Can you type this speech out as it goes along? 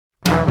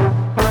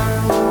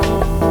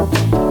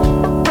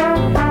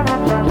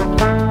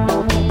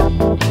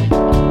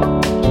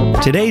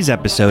Today's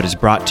episode is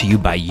brought to you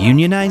by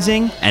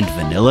Unionizing and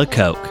Vanilla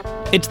Coke.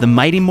 It's the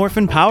Mighty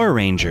Morphin Power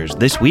Rangers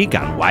this week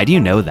on Why Do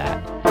You Know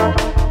That?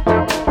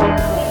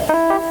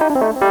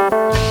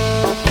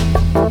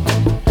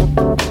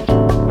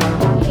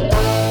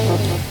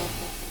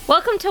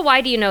 Welcome to Why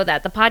Do You Know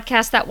That, the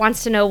podcast that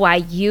wants to know why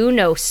you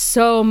know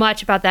so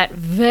much about that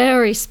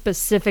very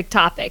specific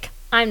topic.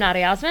 I'm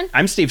Nadia Osman.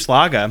 I'm Steve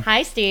Slaga.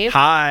 Hi, Steve.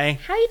 Hi.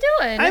 How you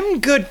doing?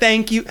 I'm good,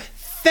 thank you.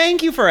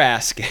 Thank you for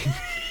asking.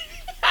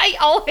 I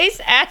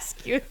always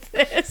ask you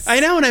this. I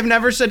know, and I've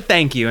never said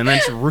thank you, and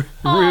that's rude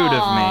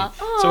of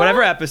me. So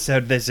whatever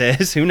episode this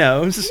is, who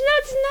knows?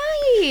 That's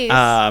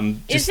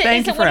nice.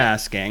 Thank you for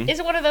asking. Is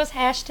it one of those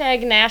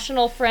hashtag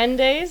National Friend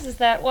Days? Is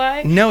that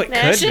why? No, it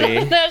could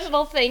be.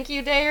 National Thank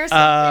You Day or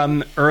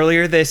something?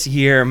 Earlier this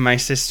year, my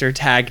sister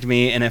tagged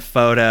me in a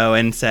photo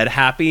and said,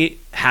 happy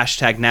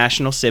hashtag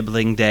National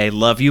Sibling Day,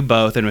 love you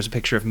both, and it was a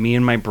picture of me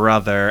and my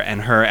brother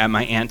and her at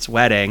my aunt's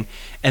wedding.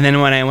 And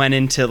then when I went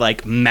into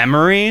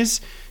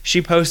memories,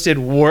 she posted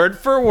word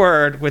for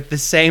word with the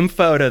same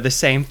photo, the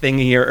same thing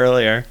a year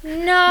earlier. No.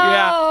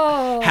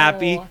 Yeah.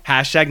 Happy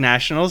hashtag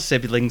National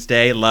Siblings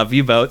Day, love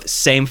you both,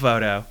 same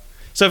photo.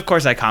 So of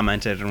course I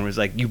commented and was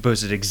like, you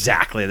posted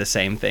exactly the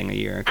same thing a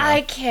year ago.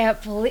 I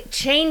can't believe,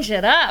 change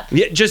it up.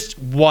 Yeah, just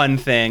one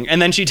thing.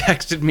 And then she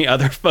texted me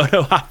other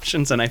photo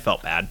options and I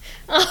felt bad.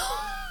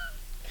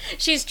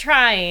 She's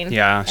trying.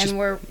 Yeah. And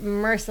we're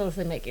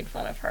mercilessly making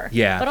fun of her.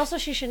 Yeah. But also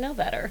she should know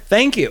better.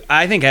 Thank you.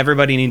 I think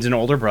everybody needs an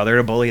older brother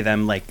to bully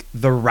them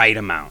the right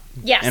amount.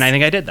 Yes. And I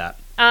think I did that.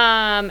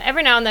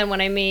 Every now and then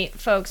when I meet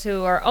folks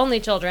who are only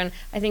children,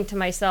 I think to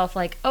myself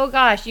oh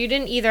gosh, you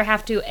didn't either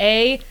have to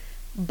A,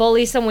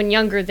 bully someone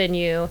younger than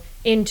you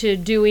into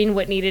doing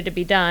what needed to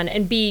be done,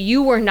 and B,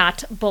 you were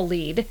not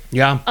bullied.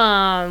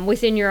 Yeah.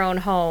 Within your own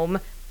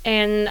home.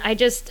 And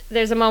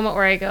there's a moment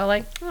where I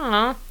go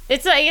aw.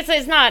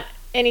 It's not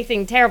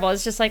anything terrible.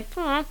 It's just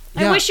aw.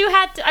 Yeah.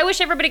 I wish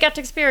everybody got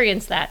to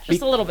experience that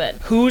just a little bit.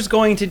 Who's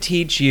going to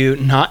teach you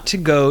not to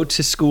go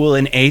to school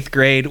in 8th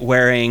grade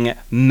wearing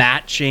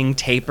matching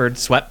tapered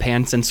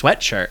sweatpants and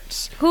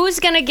sweatshirts? Who's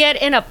going to get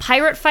in a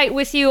pirate fight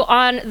with you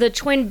on the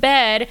twin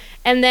bed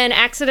and then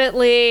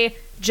accidentally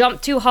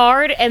jump too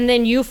hard and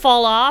then you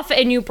fall off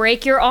and you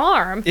break your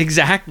arm?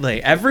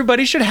 Exactly.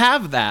 Everybody should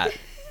have that.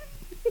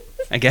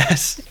 I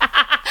guess.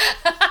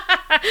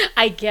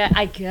 I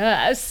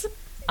guess.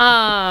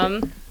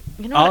 All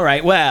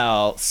right.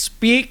 Well,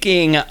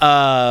 speaking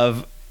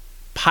of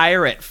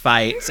pirate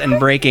fights and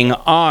breaking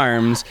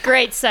arms.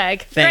 Great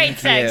seg. Great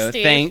seg,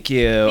 Steve. Thank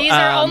you. These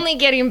are only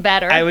getting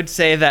better. I would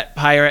say that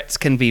pirates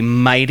can be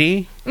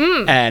mighty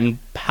and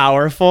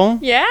powerful.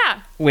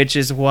 Yeah. Which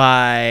is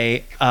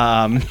why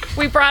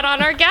we brought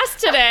on our guest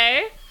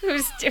today,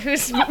 who's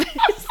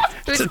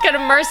going to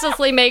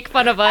mercilessly make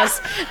fun of us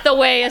the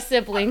way a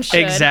sibling should.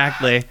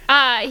 Exactly.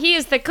 He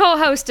is the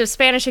co-host of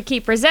Spanish A Key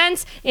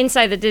Presents,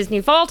 Inside the Disney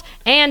Vault,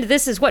 and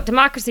This Is What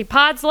Democracy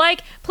Pod's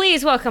Like.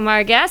 Please welcome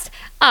our guest,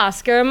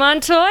 Oscar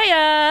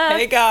Montoya.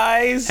 Hey,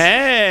 guys.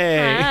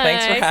 Hey. Hi.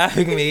 Thanks for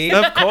having me.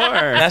 Of course.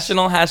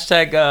 National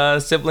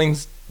hashtag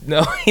siblings.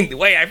 No,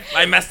 wait,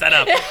 I messed that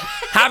up.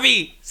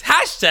 Happy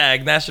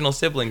hashtag National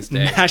Siblings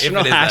Day.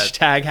 National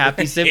hashtag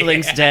Happy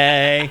Siblings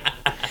Day.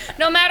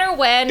 No matter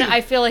when,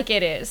 I feel like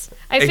it is.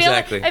 I feel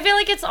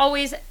like it's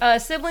always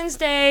Siblings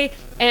Day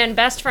and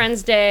Best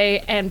Friends Day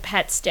and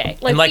Pets Day.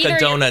 And a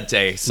donut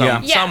day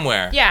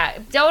somewhere. Yeah,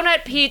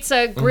 donut,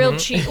 pizza, grilled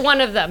cheese,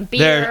 one of them. Beer.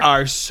 There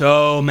are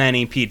so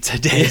many pizza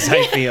days,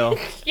 I feel.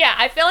 Yeah,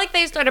 I feel like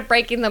they started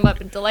breaking them up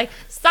into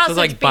sausage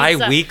so pizza.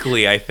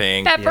 bi-weekly, I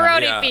think.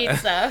 Pepperoni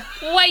pizza,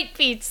 white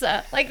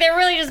pizza. They're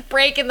really just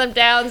breaking them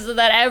down so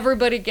that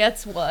everybody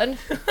gets one.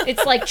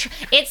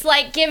 It's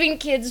like giving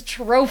kids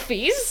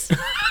trophies.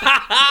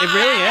 It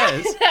really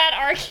is. That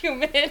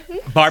argument.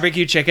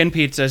 Barbecue chicken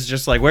pizza is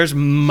just where's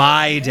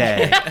my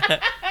day?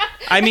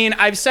 I mean,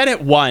 I've said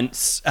it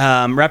once.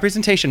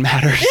 Representation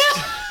matters.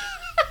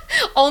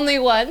 Only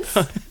once.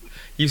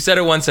 You've said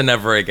it once and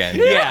never again.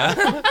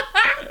 Yeah.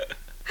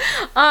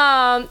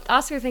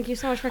 Oscar, thank you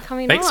so much for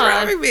coming on. Thanks for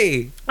having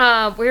me.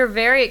 We're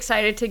very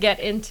excited to get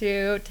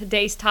into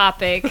today's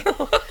topic.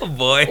 Oh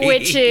boy.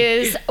 Which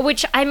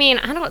I mean,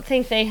 I don't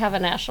think they have a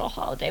national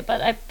holiday,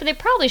 but they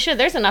probably should.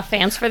 There's enough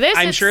fans for this.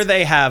 I'm sure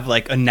they have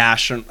a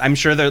national. I'm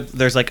sure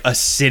there's a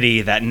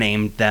city that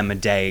named them a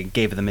day,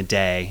 gave them a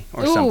day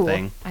or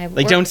something.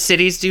 Don't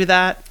cities do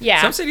that?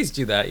 Yeah. Some cities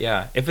do that.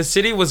 Yeah. If a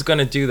city was going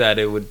to do that,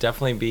 it would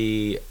definitely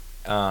be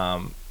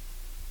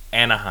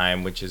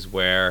Anaheim, which is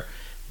where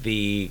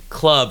the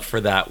club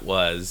for that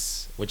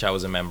was, which I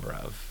was a member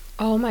of.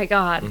 Oh my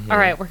God. Mm-hmm. All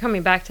right, we're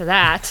coming back to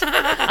that.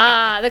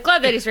 The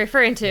club that he's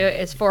referring to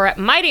is for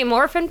Mighty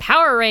Morphin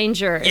Power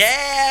Rangers.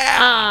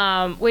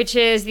 Yeah! Which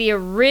is the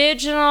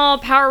original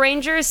Power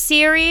Rangers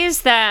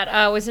series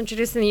that was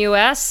introduced in the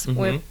U.S.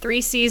 with 3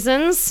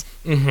 seasons.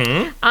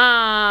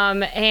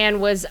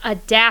 and was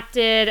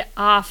adapted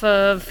off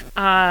of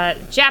a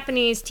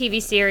Japanese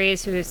TV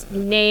series whose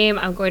name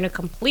I'm going to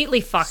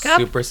completely fuck up.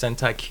 Super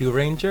Sentai Q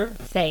Ranger.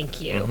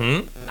 Thank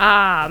you.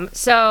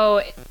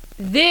 So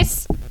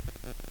this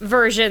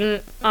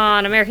version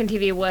on American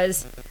TV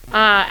was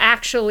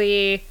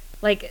actually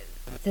like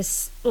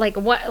this, like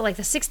the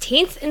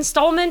 16th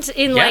installment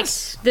in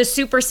Yes. like the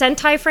Super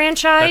Sentai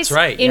franchise. That's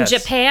right, in yes.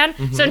 Japan.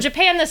 So in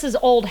Japan, this is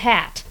old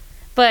hat,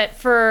 but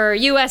for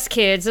U.S.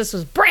 kids, this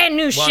was brand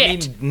new Well,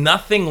 shit. I mean,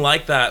 nothing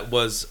like that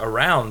was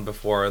around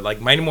before.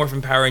 Like Mighty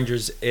Morphin Power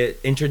Rangers, it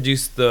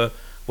introduced the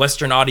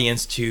Western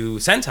audience to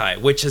Sentai,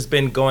 which has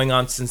been going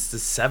on since the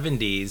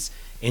 70s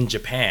in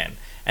Japan.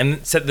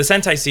 And so the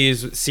Sentai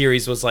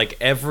series was like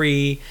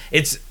Sentai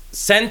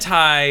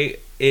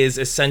is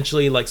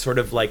essentially like sort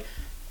of like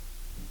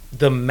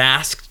the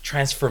masked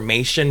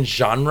transformation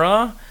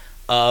genre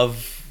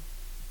of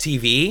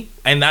TV,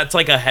 and that's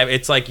like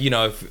it's like, you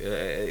know,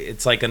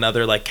 it's like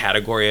another like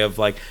category of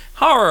like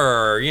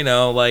horror, you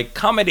know, like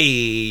comedy,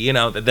 you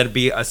know, that'd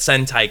be a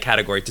Sentai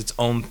category. It's its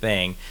own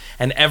thing.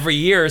 And every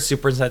year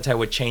Super Sentai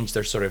would change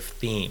their sort of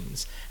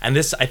themes. And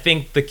this, I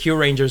think the Q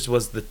Rangers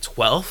was the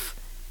 12th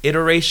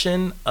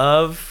iteration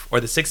of, or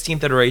the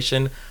 16th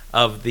iteration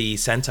of the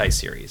Sentai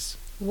series.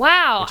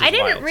 Wow, Which is I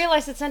didn't wild.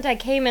 realize that Sentai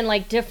came in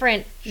like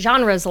different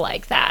genres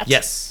like that.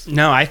 Yes.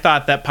 No, I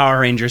thought that Power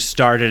Rangers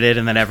started it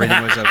and that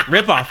everything was a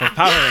ripoff of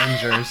Power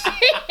Rangers.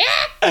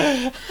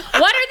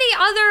 What are the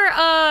other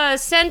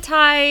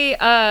Sentai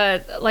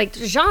like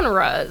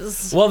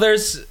genres? Well,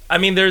 there's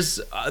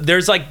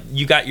like,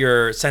 you got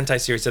your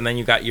Sentai series, and then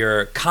you got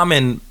your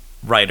Kamen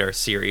Rider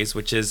series,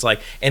 which is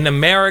like in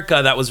America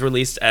that was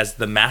released as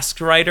the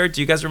Masked Rider. Do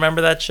you guys remember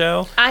that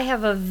show? I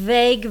have a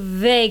vague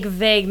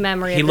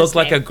memory. He of looked this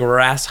like a name.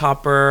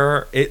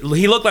 grasshopper.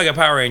 He looked like a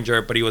Power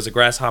Ranger, but he was a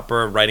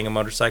grasshopper riding a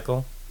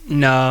motorcycle.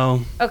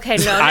 No. Okay,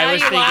 no, now I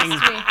was you thinking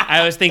lost me.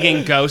 I was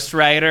thinking Ghost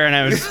Rider, and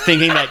I was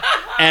thinking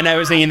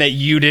that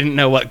you didn't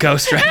know what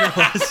Ghost Rider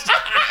was.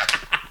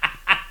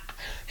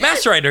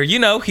 Masked Rider, you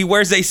know, he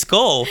wears a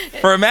skull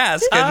for a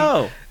mask and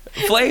Oh.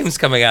 flames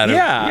coming out of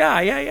Yeah.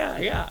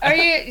 him. Yeah. Are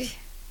you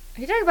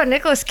talking about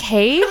Nicolas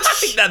Cage?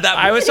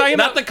 I was talking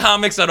not about- the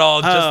comics at all,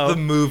 Oh. just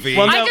the movie.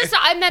 Well,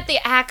 I meant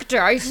the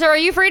actor. Are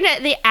you referring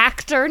to the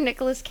actor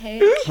Nicolas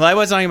Cage? Well, I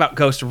wasn't talking about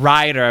Ghost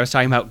Rider. I was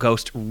talking about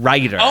Ghost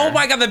Rider. Oh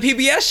my god, the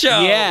PBS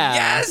show. Yeah.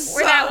 Yes.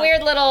 Where that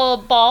weird little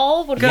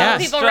ball would follow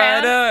Yes. people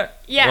around? Strider.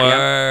 Yeah.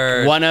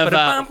 Word. One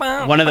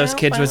of those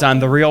kids was on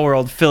The Real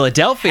World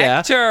Philadelphia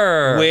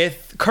Hector. with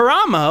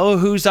Karamo,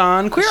 who's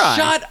on Queer Eye.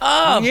 Shut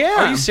up. Yeah.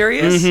 Are you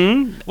serious?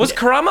 Was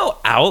Karamo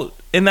out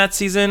in that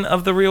season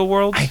of The Real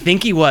World? I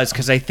think he was,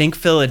 because I think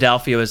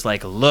Philadelphia was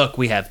like, look,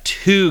 we have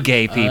 2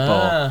 gay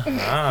people.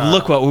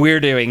 Look what we're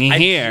doing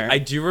here. I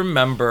do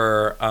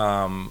remember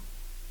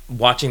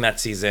watching that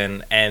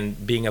season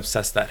and being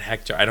obsessed that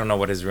Hector, I don't know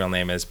what his real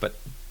name is, but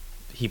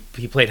he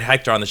played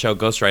Hector on the show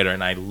Ghost Rider,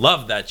 and I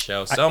loved that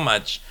show so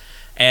much.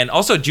 And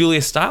also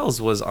Julia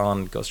Stiles was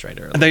on Ghost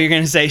Rider. I thought you were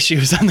going to say she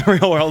was on The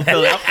Real World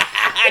Philadelphia.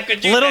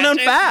 Little known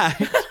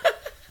fact.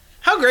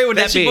 How great would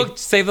Then that she be? booked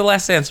Save the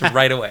Last Dance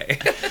right away.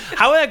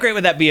 How great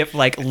would that be if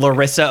like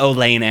Larissa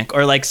Oleynik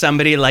or like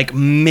somebody like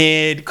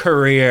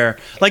mid-career,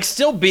 like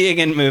still being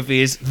in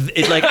movies,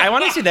 like I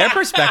want to see their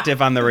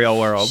perspective on The Real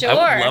World. Sure.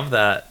 I would love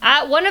that.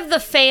 One of the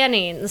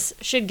Fannings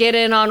should get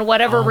in on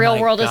whatever Oh Real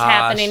my World is gosh,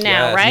 happening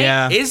now, yes. right?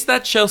 Yeah. Is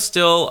that show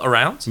still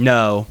around?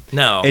 No.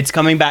 No. It's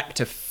coming back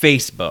to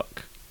Facebook.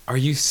 Are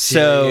you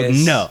So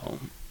serious? no.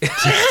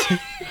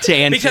 To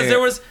answer. Because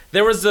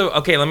there was the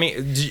okay. Let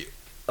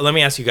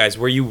me ask you guys: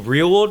 were you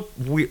real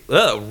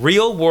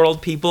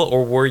world people,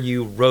 or were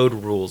you Road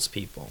Rules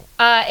people?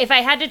 If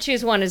I had to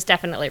choose one, is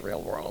definitely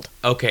Real World.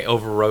 Okay,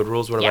 over Road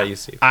Rules. What Yeah. about you,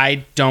 Steve?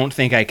 I don't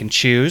think I can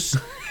choose.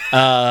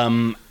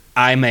 I'm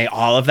a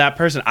all of that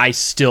person. I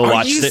still Are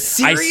watch you I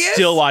serious?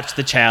 still watch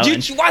the challenge.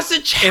 Did you watch the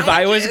challenge? If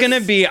I was going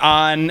to be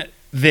on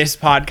this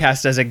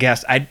podcast as a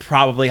guest, I'd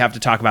probably have to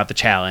talk about the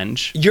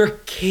challenge. You're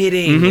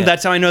kidding.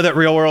 That's how I know that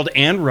Real World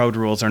and Road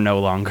Rules are no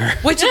longer.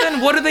 Which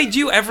then what do they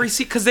do every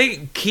season? Because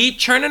they keep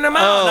churning them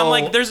out. And I'm Oh.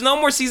 like, there's no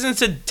more seasons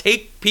to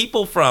take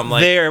people from.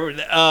 Like,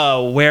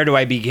 Where do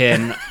I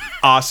begin?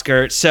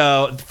 Oscar.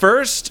 So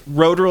first,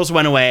 Road Rules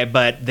went away,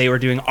 but they were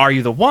doing Are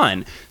You the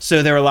One?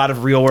 So there were a lot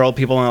of Real World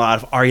people and a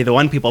lot of Are You the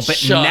One people. But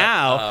Shut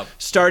now, up.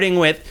 starting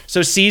with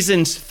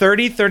seasons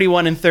 30,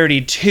 31, and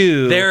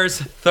 32. there's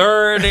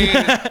 30.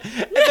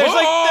 there's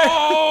like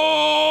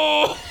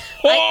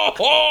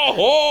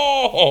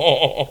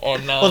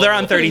No. Well, they're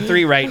on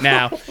 33 right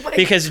now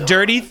because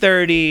Dirty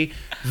 30,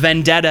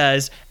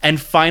 Vendettas, and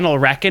Final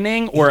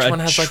Reckoning were Each a one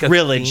has, like, a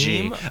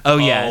trilogy. theme? Oh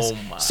yes. Oh,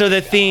 my So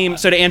the theme.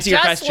 So to answer your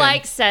Just question,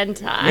 like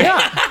Sentai.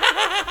 yeah.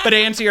 But to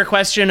answer your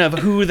question of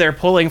who they're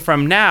pulling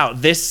from now,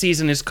 this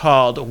season is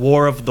called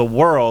War of the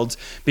Worlds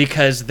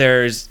because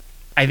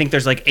I think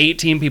there's like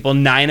 18 people.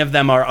 9 of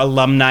them are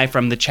alumni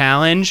from the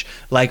challenge,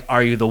 like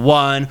Are You the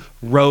One,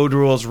 Road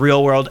Rules,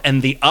 Real World,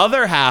 and the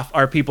other half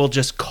are people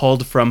just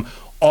culled from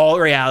all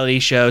reality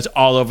shows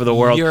all over the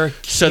world. You're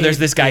So there's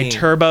this guy kidding.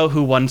 Turbo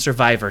who won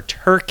Survivor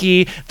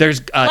Turkey.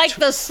 There's Like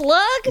the slug?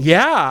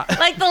 yeah.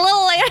 Like the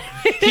little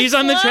He's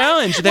on the slug?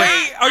 challenge. There-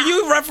 Wait, are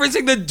you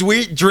referencing the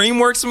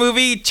DreamWorks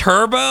movie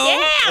Turbo? Yeah,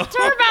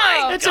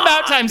 Turbo. It's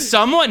about time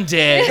someone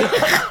did.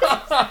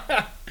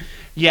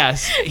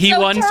 Yes, he So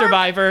won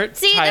Survivor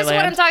See, Thailand. this is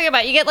what I'm talking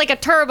about. You get like a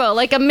Turbo,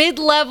 like a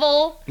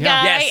mid-level guy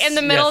Yes, in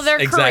the middle of their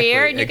exactly,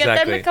 career, and you get them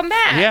exactly. to come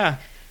back. Yeah. What's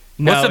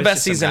No, the it's best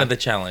just some season guy. of the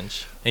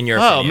challenge in your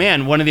Oh opinion?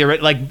 man, one of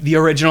the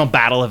original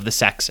Battle of the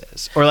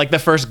Sexes, or like the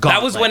first Gauntlet.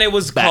 That was when it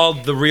was back.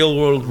 called the Real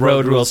World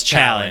Road Rules Rules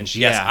Challenge. Challenge,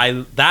 Yes,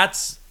 yeah.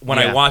 that's when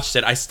Yeah. I watched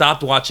it. I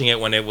stopped watching it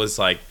when it was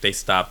like they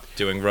stopped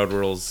doing Road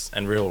Rules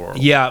and Real World.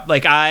 Yeah,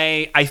 like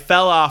I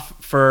fell off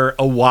for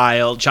a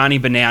while. Johnny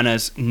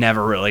Bananas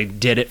never really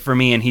did it for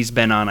me, and he's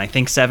been on I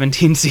think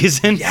 17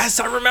 seasons.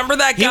 Yes, I remember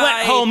that guy. He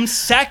went home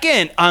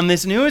second on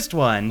this newest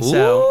one.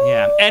 So Ooh.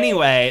 yeah.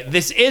 Anyway,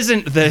 this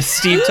isn't the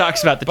Steve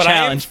Talks About the But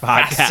Challenge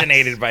I am podcast.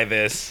 fascinated by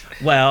this.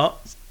 Well,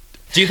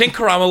 Do you think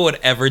Karama would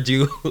ever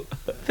do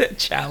the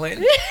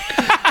challenge?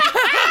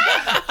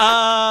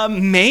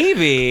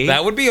 maybe.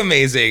 That would be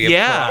amazing. If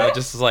Yeah. Karama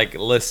just was like,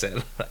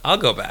 listen, I'll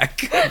go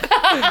back.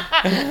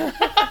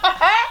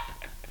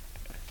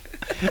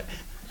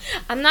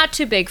 I'm not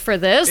too big for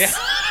this.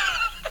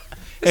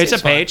 It's a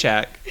seems fun.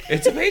 paycheck.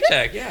 It's a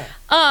paycheck, yeah.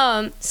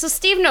 So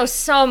Steve knows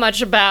so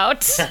much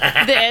about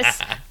this,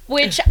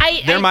 which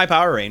They're my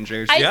Power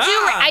Rangers. Yeah.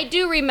 I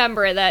do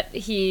remember that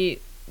he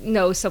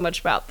knows so much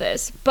about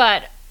this,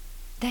 but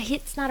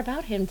it's not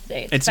about him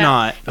today. It's about-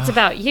 not. It's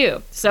about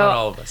you. So About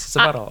all of us. It's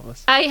about all of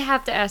us. I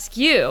have to ask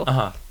you,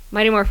 Uh-huh.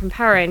 Mighty Morphin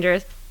Power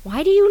Rangers,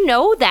 why do you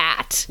know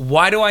that?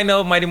 Why do I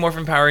know Mighty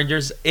Morphin Power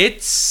Rangers?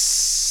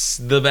 It's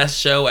the best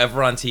show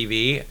ever on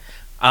TV.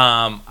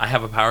 I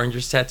have a Power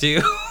Rangers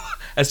tattoo.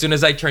 As soon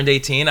as I turned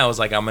 18, I was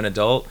like, I'm an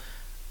adult.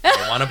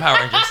 I want a Power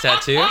Rangers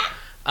tattoo.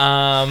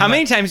 How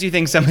many times do you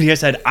think somebody has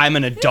said, "I'm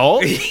an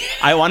adult.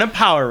 I want a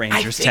Power I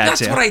Rangers think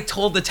tattoo"? that's what I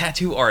told the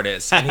tattoo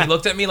artist, and he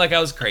looked at me like I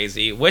was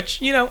crazy,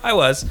 which I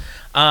was.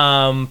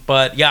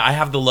 But yeah, I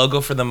have the logo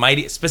for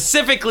the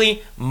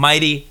specifically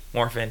Mighty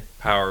Morphin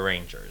Power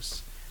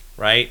Rangers.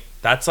 Right,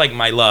 that's like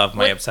my love,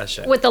 my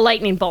obsession. With the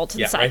lightning bolt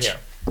and yeah, such. right here.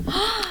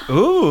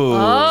 Ooh.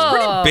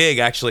 Oh. Big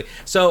actually.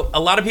 So a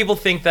lot of people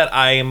think that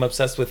I am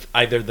obsessed with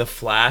either the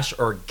Flash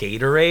or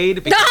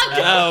Gatorade because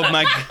Oh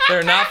my God.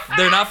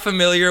 they're not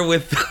familiar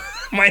with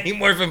Mighty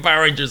Morphin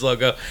Power Rangers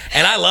logo,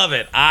 and I love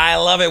it. I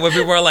love it when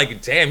people are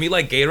like, "Damn, you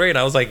like Gatorade?"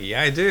 I was like,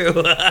 "Yeah, I do."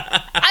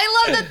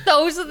 I love that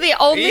those are the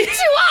only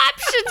two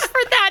options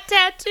for that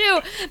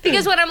tattoo.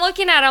 Because when I'm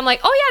looking at it, I'm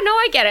like, oh yeah, no,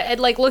 I get it. And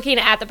like looking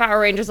at the Power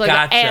Rangers logo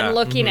Gotcha. and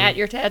looking at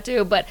your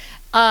tattoo. But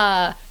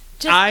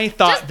just, I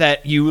thought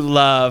that you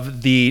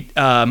love the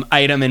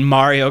item in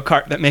Mario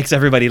Kart that makes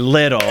everybody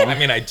little. I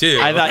mean, I do.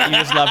 I thought you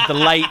just loved the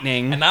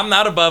lightning. and I'm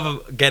not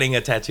above getting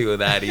a tattoo of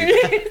that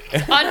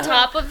either. on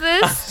top of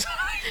this.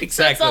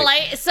 Exactly.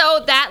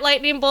 So that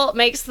lightning bolt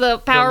makes the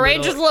Power little-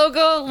 Rangers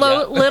logo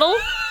Yeah. little.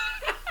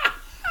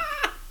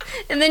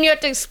 And then you have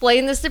to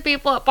explain this to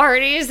people at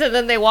parties, and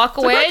then they walk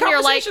away, great and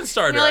you're like, conversation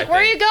starter, you're like, I where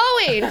are you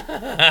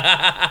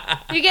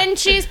going? You getting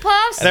cheese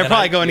puffs? They're then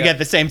probably I- going to yeah. get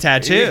the same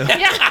tattoo.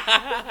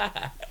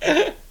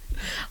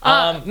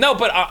 No,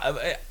 but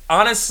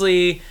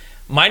honestly,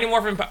 Mighty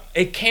Morphin,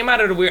 it came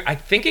out at a weird. I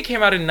think it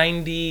came out in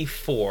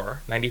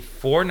 94,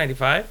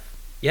 95.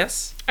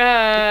 Yes,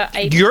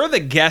 You're the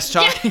guest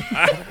talking.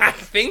 I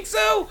think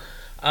so.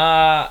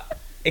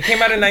 It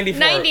came out in 94.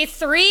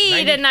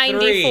 93 to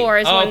 93. 94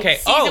 is Oh, when okay.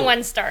 season Oh.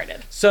 1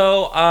 started.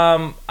 So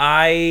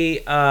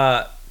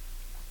I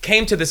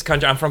came to this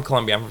country. I'm from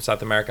Colombia. I'm from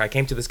South America. I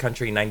came to this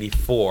country in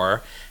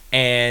 94,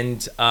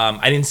 and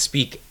I didn't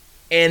speak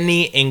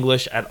any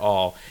English at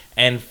all.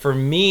 And for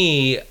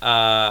me,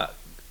 I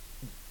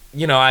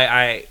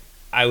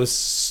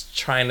was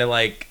trying to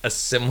like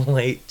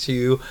assimilate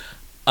to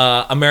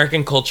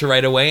American culture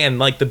right away, and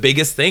like the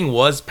biggest thing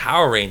was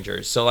Power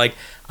Rangers. So like,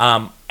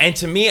 and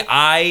to me,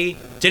 I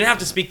didn't have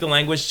to speak the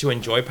language to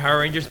enjoy Power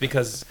Rangers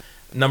because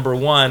number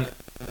one,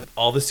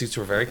 all the suits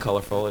were very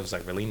colorful. It was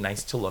like really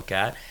nice to look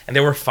at, and they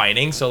were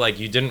fighting, so like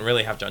you didn't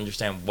really have to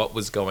understand what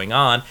was going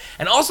on.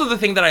 And also the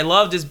thing that I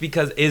loved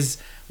is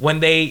when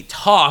they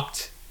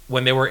talked,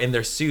 when they were in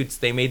their suits,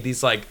 they made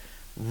these like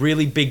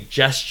really big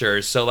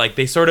gestures. So like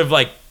they sort of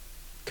like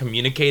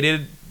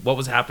communicated what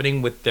was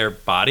happening with their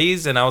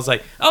bodies, and I was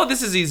like, oh,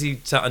 this is easy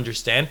to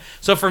understand.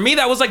 So for me,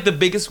 that was like the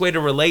biggest way to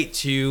relate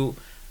to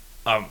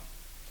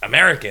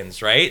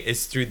Americans, right? Is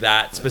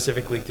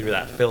specifically through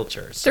that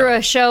filter. So. Through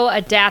a show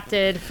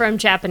adapted from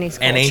Japanese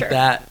culture.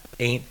 And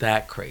ain't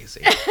that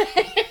crazy?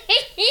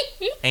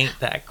 Ain't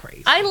that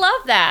crazy? I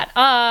love that.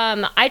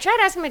 I tried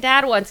asking my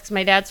dad once because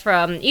my dad's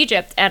from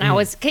Egypt, and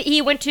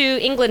he went to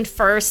England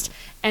first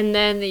and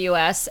then the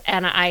U.S.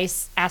 And I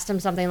asked him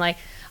something like,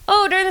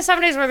 "Oh, during the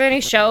 70s, were there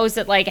any shows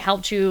that like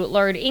helped you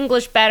learn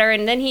English better?"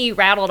 And then he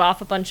rattled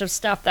off a bunch of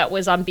stuff that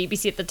was on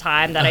BBC at the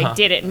time that I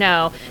didn't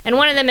know. And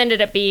one of them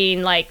ended up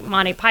being like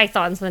Monty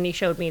Python. So then he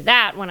showed me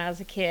that when I was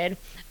a kid.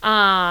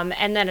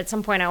 And then at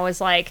some point I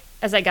was like,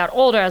 as I got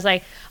older, I was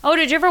like, oh,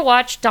 did you ever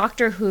watch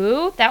Doctor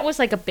Who? That was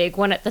like a big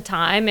one at the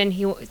time. And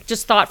he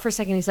just thought for a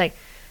second, he's like,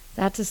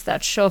 that is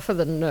that show for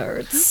the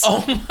nerds.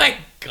 Oh my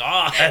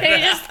God. And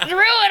he just threw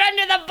it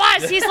under the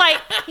bus.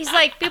 He's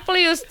like, people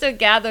used to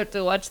gather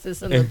to watch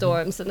this in the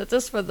dorms, and it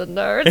is for the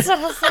nerds.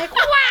 And I was like,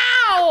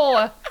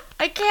 wow,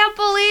 I can't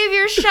believe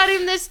you're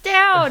shutting this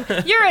down.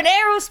 You're an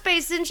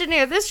aerospace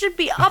engineer. This should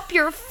be up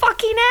your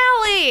fucking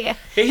alley.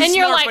 He's and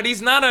you're smart, like, but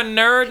he's not a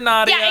nerd,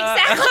 Nadia.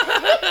 yeah,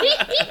 exactly.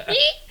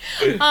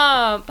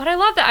 But I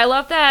love that. I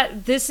love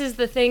that this is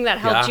the thing that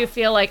helps you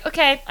feel like,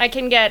 okay, I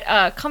can get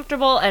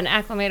comfortable and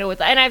acclimated with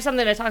that. And I have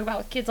something to talk about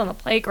with kids on the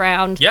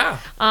playground. Yeah.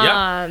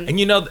 And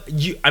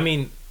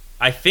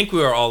I think we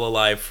were all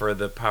alive for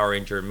the Power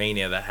Ranger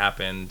mania that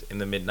happened in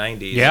the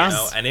mid-90s. Yes. You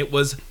know? And it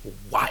was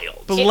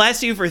wild.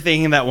 Bless you for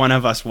thinking that one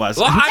of us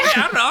wasn't. Well,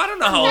 I don't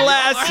know how old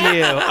Bless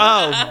you.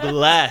 Oh,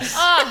 bless.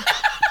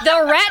 The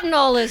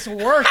retinol is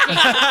working.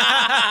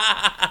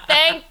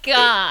 Thank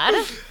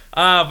God.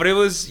 But it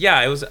was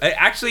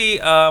actually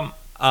Haim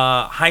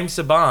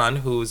Saban,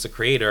 who's the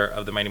creator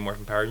of the Mighty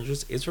Morphin Power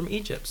Rangers, is from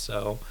Egypt.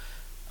 So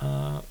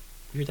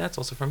your dad's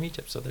also from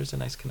Egypt, so there's a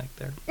nice connect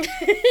there.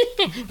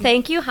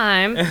 Thank you,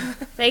 Haim.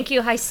 Thank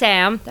you. Hi,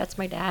 Sam. That's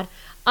my dad.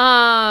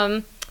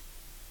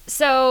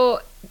 So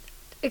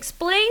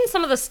explain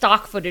some of the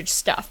stock footage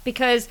stuff,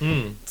 because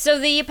so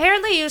they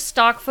apparently used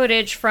stock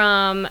footage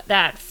from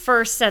that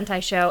first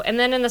Sentai show, and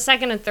then in the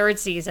second and third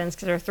seasons,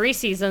 because there are 3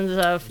 seasons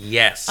of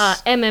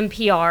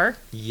MMPR,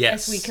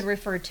 as we can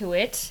refer to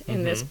it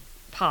in this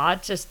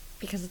pod, just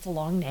because it's a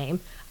long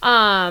name.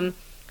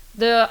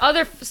 The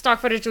other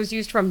stock footage was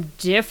used from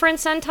different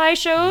Sentai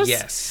shows.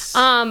 Yes.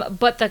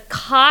 But the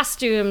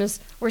costumes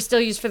were still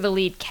used for the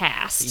lead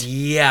cast.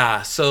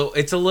 Yeah, so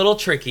it's a little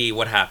tricky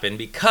what happened,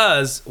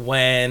 because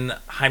when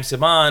Haim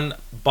Saban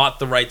bought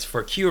the rights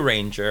for Q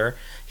Ranger,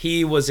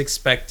 he was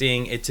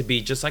expecting it to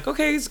be just like,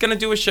 okay, he's going to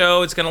do a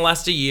show, it's going to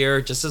last a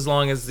year, just as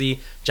long as the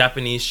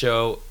Japanese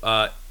show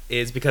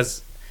is,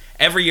 because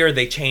every year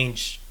they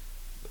change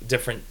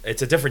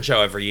it's a different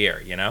show every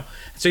year, you know?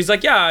 So he's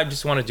like, yeah, I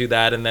just want to do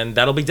that, and then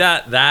that'll be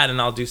that,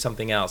 and I'll do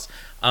something else.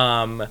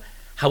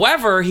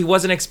 However, he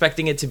wasn't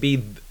expecting it to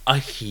be a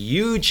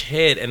huge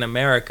hit in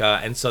America,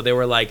 and so they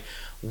were like,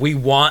 we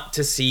want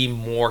to see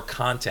more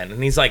content.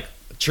 And he's like,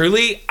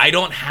 truly, I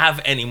don't have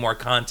any more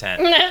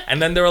content.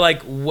 And then they were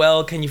like,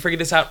 well, can you figure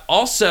this out?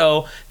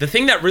 Also, the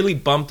thing that really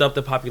bumped up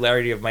the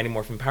popularity of Mighty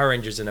Morphin Power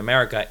Rangers in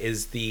America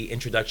is the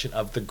introduction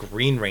of the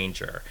Green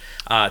Ranger,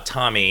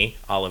 Tommy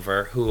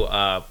Oliver, who,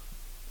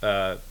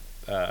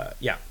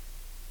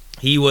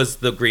 he was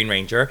the Green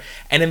Ranger.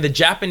 And in the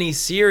Japanese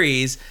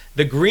series,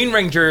 the Green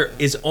Ranger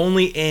is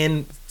only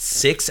in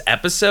 6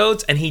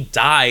 episodes, and he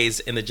dies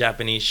in the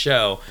Japanese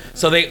show.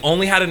 So they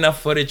only had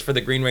enough footage for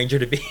the Green Ranger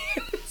to be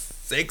in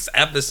 6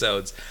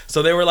 episodes.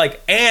 So they were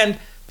like, and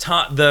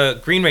the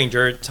Green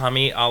Ranger,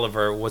 Tommy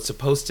Oliver, was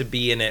supposed to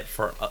be in it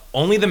for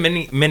only the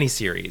mini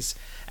series,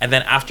 and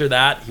then after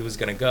that he was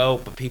gonna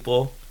go, but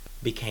people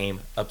became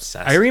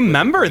obsessed. I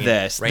remember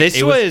this.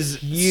 This was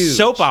huge.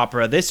 Soap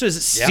opera. This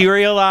was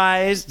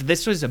serialized.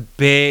 This was a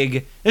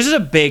big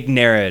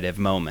narrative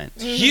moment.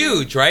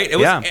 Huge, right? It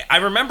was. I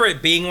remember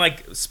it being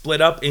like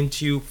split up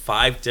into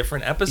 5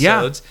 different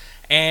episodes.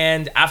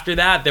 And after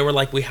that, they were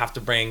like, we have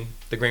to bring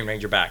the Green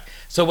Ranger back.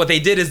 So what they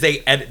did is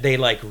they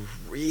like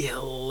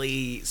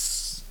really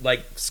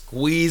like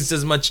squeezed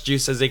as much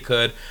juice as they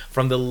could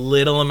from the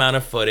little amount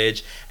of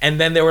footage. And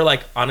then they were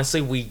like,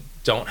 honestly, we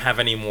don't have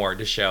any more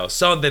to show.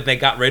 So that they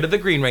got rid of the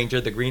Green Ranger.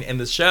 In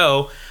the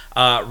show,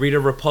 Rita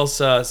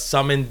Repulsa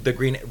summoned the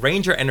Green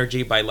Ranger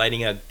energy by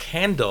lighting a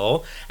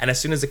candle. And as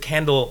soon as the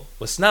candle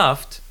was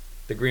snuffed,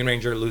 the Green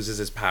Ranger loses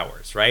his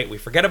powers, right? We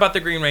forget about the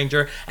Green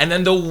Ranger, and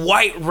then the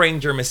White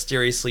Ranger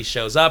mysteriously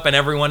shows up, and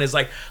everyone is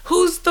like,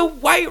 who's the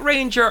White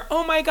Ranger?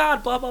 Oh my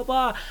God, blah, blah,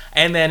 blah.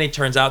 And then it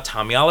turns out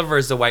Tommy Oliver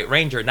is the White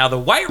Ranger. Now, the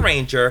White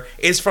Ranger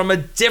is from a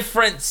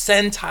different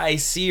Sentai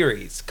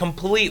series,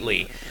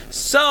 completely.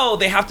 So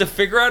they have to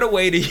figure out a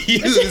way to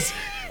use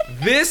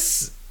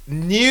this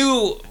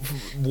new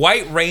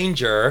White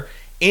Ranger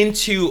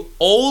into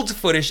old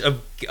footage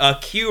of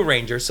Q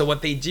Ranger. So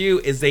what they do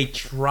is they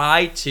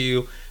try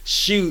to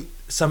shoot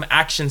some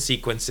action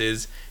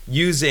sequences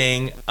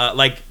using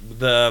like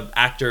the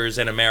actors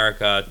in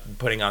America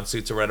putting on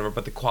suits or whatever,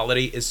 but the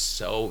quality is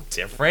so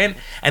different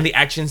and the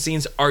action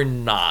scenes are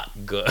not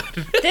good.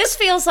 This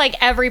feels like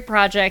every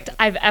project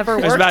I've ever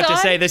worked on. I was about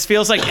to say, this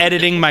feels like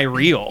editing my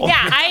reel.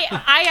 Yeah,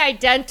 I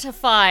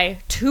identify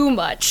too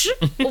much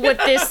with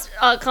this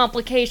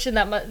complication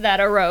that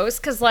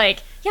arose, because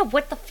like, yeah,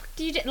 what the fuck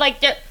do you do?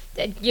 Like,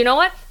 you know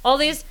what? All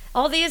these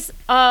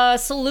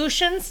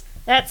solutions,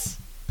 that's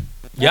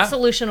Yeah.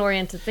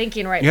 solution-oriented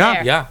thinking right Yeah.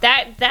 there.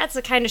 Yeah. That's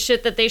the kind of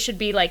shit that they should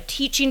be like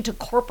teaching to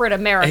corporate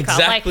America.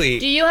 Exactly.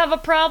 Like, do you have a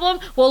problem?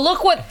 Well,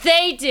 look what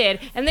they did,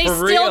 and they For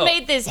still real.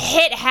 made this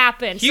hit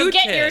happen. So Huge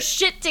get your hit.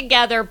 shit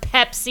together,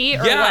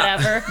 Pepsi or Yeah.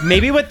 whatever.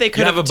 Maybe what they You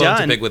could have a bone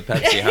done. to pick with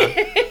Pepsi,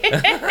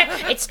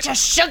 huh? It's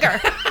just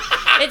sugar.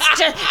 It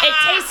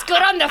tastes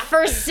good on the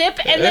first sip,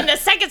 and then the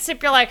second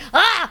sip, you're like,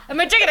 am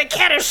I drinking a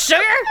can of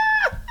sugar?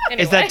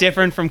 Anyway. Is that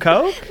different from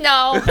Coke?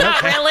 No,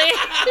 not really.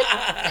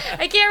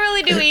 I can't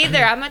really do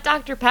either. I'm a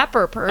Dr.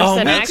 Pepper person, Oh,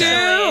 me actually.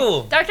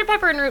 too. Dr.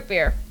 Pepper and root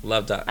beer.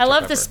 Love that. I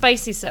love the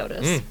spicy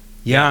sodas.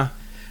 Yeah.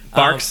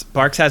 Barks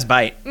has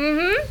bite.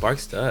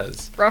 Barks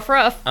does.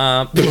 Rough.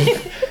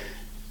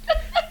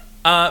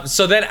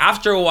 So then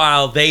after a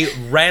while, they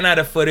ran out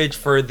of footage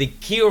for the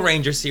Kyo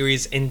Ranger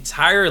series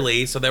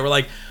entirely. So they were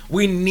like,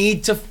 we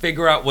need to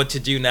figure out what to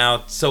do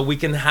now so we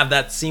can have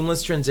that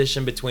seamless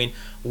transition between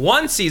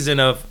one season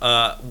of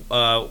a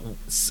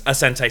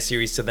Sentai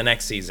series to the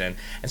next season.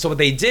 And so what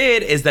they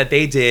did is that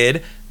they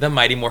did the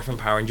Mighty Morphin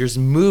Power Rangers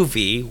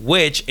movie,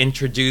 which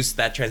introduced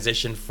that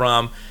transition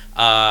from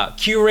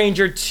Kyo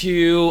Ranger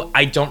to,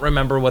 I don't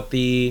remember what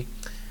the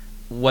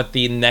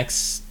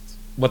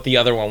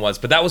other one was,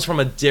 but that was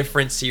from a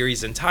different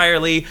series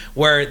entirely,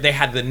 where they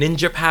had the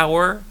ninja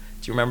power.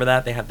 Do you remember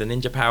that? They had the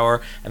ninja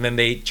power, and then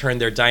they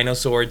turned their Dino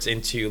Zords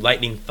into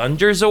Lightning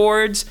Thunder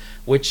Zords,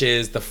 which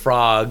is the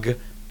frog,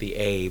 the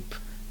ape,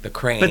 the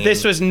crane. But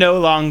this was no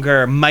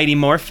longer Mighty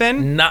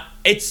Morphin?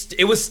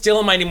 It was still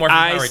a Mighty Morphin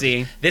Power Rangers.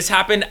 see. This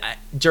happened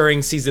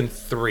during season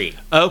 3.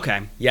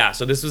 Okay. Yeah,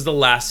 so this was the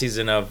last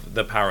season of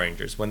the Power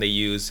Rangers when they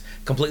use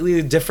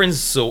completely different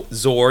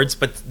Zords,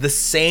 but the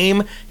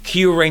same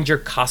Kyo Ranger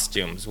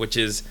costumes, which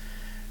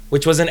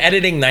was an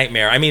editing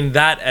nightmare. I mean,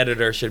 that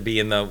editor should be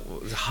in the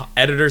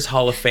Editor's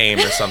Hall of Fame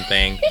or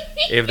something,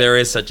 if there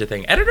is such a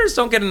thing. Editors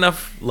don't get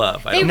enough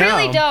love. They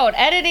really don't.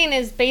 Editing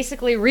is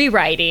basically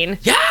rewriting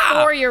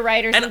for your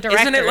writers and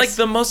directors. Isn't it like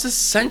the most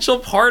essential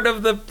part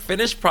of the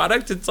finished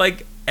product? It's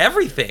like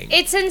everything.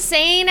 It's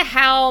insane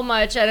how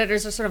much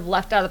editors are sort of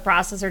left out of the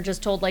process or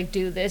just told, like,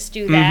 do this,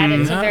 do that.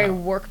 It's a very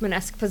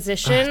workman-esque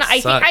position.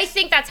 I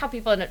think that's how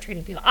people end up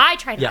treating people. I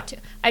try not to.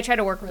 I try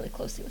to work really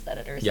closely with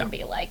editors and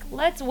be like,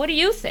 what do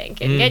you think?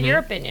 And get your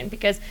opinion,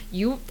 because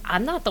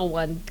I'm not the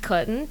one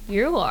cutting.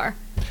 You are.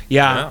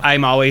 Yeah,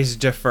 I'm always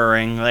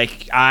deferring.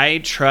 Like, I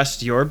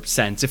trust your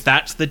sense. If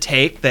that's the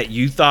take that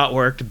you thought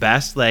worked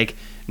best, like,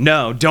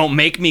 no, don't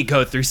make me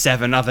go through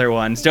 7 other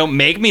ones. Don't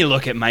make me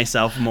look at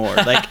myself more.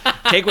 Like,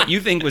 take what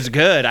you think was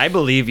good. I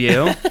believe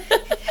you.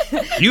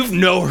 You've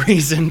no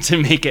reason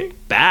to make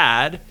it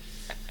bad.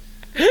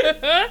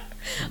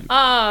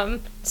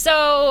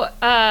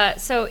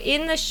 So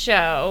in the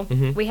show,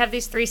 we have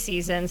these 3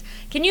 seasons.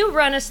 Can you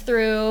run us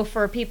through,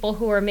 for people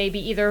who are maybe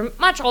either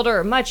much older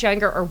or much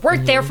younger or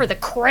weren't there for the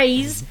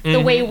craze the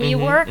way we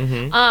were,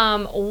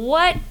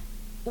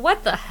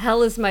 what the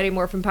hell is Mighty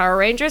Morphin Power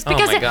Rangers?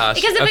 Because my gosh.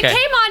 because if it came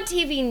on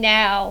TV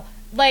now,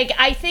 like,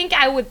 I think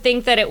I would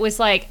think that it was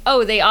like,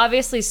 oh, they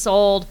obviously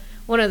sold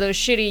one of those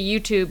shitty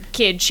YouTube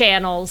kid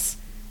channels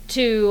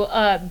to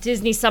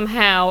Disney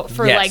somehow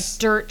for like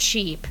dirt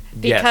cheap,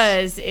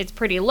 because it's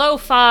pretty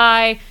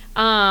lo-fi.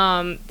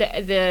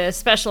 The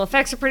special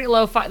effects are pretty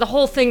lo-fi. The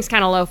whole thing's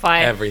kind of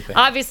lo-fi. Everything.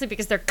 Obviously,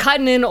 because they're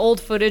cutting in old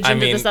footage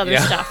into this other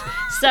stuff.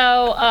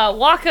 So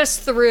walk us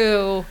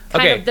through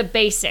kind of the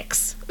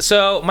basics.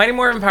 So Mighty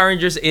Morphin Power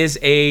Rangers is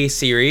a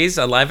series,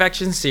 a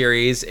live-action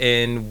series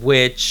in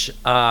which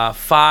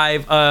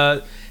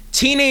 5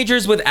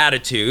 teenagers with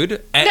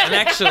attitude, and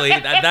actually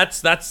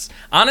that's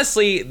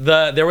honestly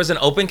there was an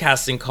open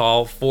casting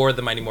call for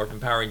the Mighty Morphin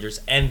Power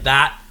Rangers, and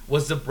that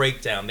was the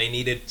breakdown. They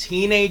needed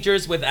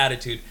teenagers with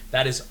attitude.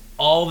 That is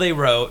all they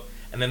wrote,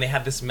 and then they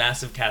had this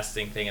massive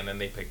casting thing, and then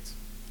they picked.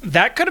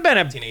 That could have been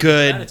a Teenagers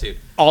good with Attitude.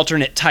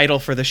 alternate title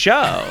for the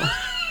show.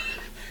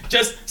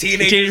 Just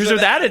teenagers Teenagers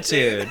with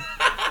attitude.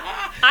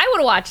 I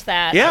would watch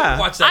that. Yeah.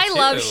 Watch that I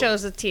love too.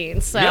 shows with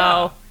teens, so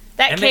Yeah.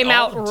 that And came they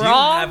out all do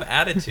wrong. have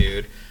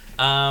attitude.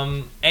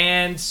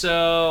 And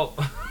so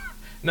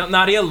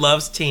Nadia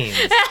loves teens.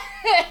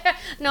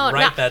 No,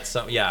 Write that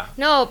song. Yeah.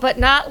 no, but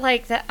not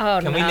like that. Oh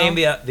no. Can we name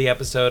the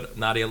episode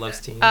Nadia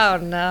Loves Teens? Oh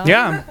no.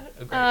 Yeah.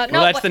 No, Well,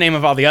 that's what- the name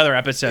of all the other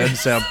episodes,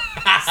 so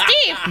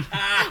Steve.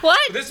 What?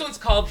 This one's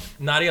called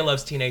Nadia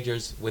Loves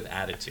Teenagers with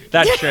Attitude.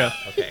 that's true.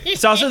 Okay.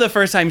 It's also the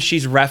first time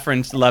she's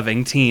referenced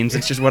loving teens.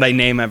 It's just what I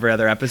name every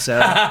other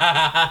episode.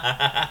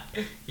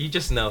 You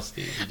just know,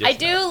 Steve. You just I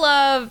do know.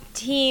 love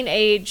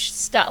teenage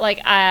stuff. Like,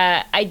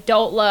 I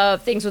don't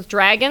love things with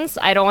dragons.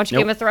 I don't watch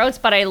Nope. Game of Thrones,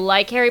 but I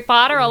like Harry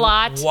Potter a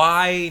lot.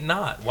 Why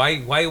not?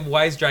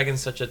 Why is Dragon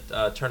such a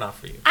turnoff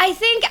for you? I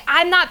think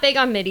I'm not big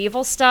on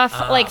medieval stuff.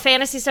 Like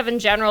fantasy stuff in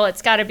general,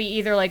 it's got to be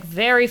either like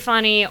very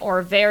funny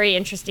or very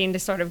interesting to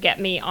sort of get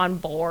me on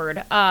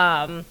board.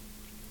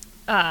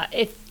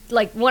 It's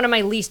like one of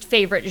my least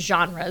favorite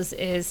genres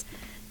is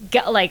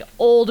like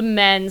old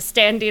men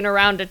standing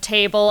around a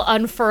table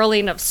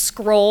unfurling a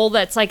scroll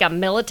that's like a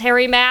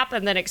military map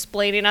and then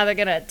explaining how they're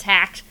going to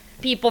attack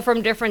people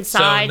from different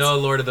sides. So no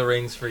Lord of the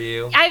Rings for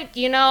you. I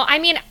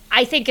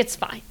think it's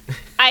fine.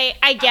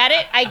 I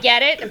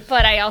get it,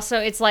 but I also,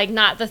 it's like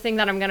not the thing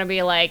that I'm gonna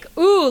be like,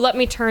 ooh, let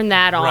me turn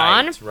that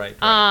on. Right.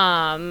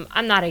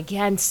 I'm not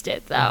against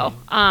it though.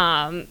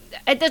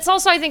 It's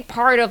also, I think,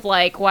 part of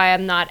like why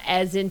I'm not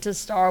as into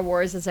Star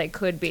Wars as I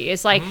could be.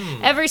 It's like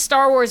every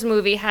Star Wars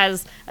movie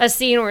has a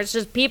scene where it's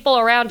just people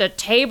around a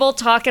table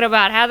talking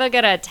about how they're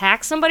gonna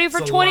attack somebody for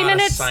It's 20 a lot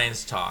minutes. of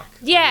science talk.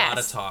 Yes. A lot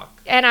of talk.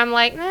 And I'm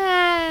like,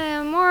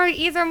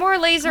 more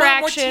laser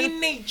action. More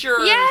teenagers.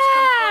 Yeah.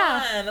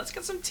 Come on. Let's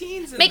get some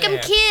teens in Make there. them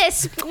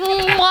kiss.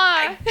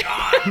 Mwah.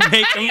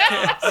 Make 'em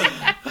kiss.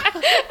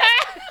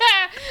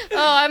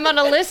 Oh, I'm on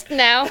a list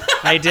now.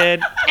 I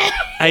did.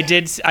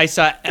 I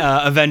saw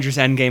Avengers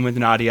Endgame with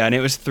Nadia, and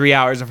it was 3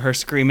 hours of her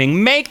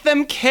screaming, "Make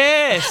them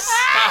kiss!"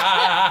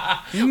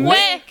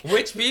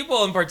 Which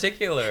people in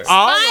particular?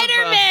 All of us.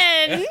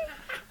 Spider-Man,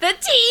 the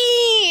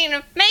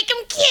teen, make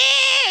him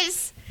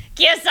kiss.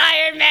 Kiss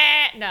Iron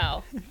Man.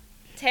 No,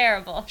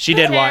 terrible. She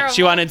did want.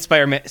 She Terrible.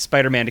 wanted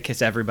Spider-Man to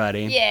kiss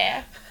everybody.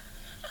 Yeah.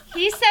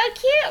 He's so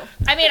cute.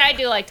 I mean, I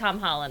do like Tom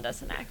Holland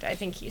as an actor. I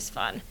think he's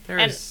fun.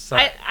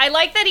 I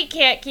like that he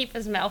can't keep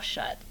his mouth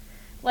shut.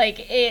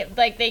 Like they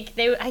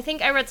I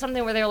think I read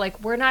something where they were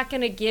like, we're not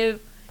gonna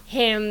give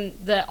him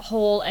the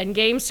whole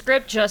Endgame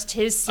script, just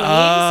his scenes,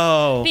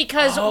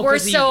 because we're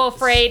 'cause so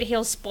afraid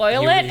he'll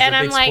spoil it. he's And a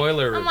I'm big like,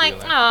 spoiler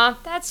oh,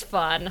 that's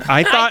fun.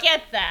 I thought-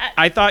 get that.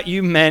 I thought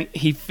you meant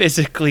he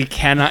physically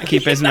cannot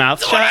keep his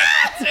mouth shut.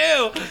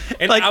 too.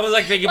 And Like- I was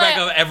like thinking back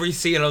But- of every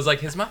scene, and I was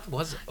like, his mouth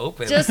was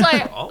open. Just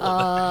like, all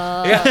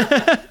of them.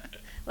 Yeah,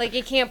 like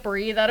he can't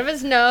breathe out of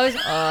his nose.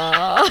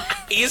 Oh,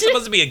 he's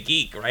supposed to be a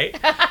geek, right?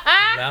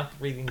 Mouth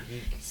breathing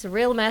geek. it's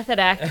real method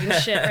acting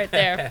shit right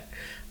there.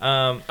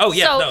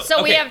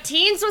 So we have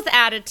teens with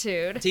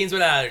attitude. Teens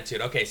with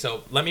attitude. Okay,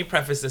 so let me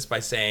preface this by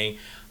saying,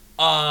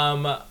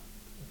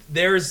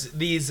 there's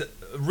these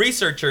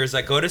researchers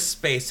that go to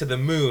space, to the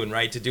moon,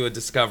 right, to do a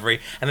discovery,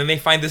 and then they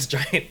find this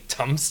giant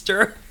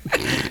dumpster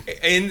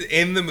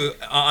in the moon,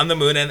 on the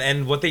moon,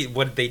 and what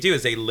they do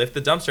is they lift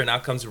the dumpster, and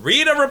out comes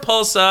Rita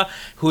Repulsa,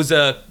 who's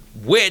a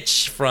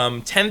witch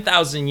from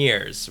 10,000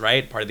 years,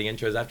 right? Part of the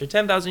intro is, after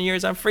 10,000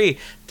 years, I'm free.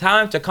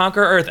 Time to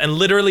conquer Earth. And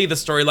literally the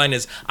storyline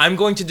is, I'm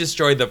going to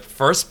destroy the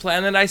first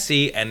planet I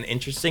see, and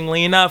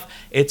interestingly enough,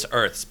 it's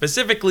Earth.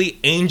 Specifically,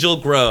 Angel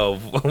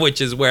Grove, which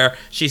is where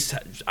she's,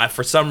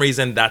 for some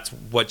reason, that's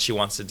what she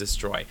wants to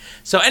destroy.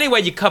 So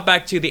anyway, you cut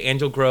back to the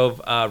Angel Grove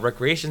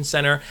Recreation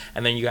Center,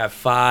 and then you have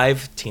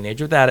 5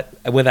 teenagers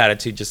with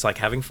attitude, just like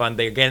having fun.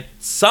 They get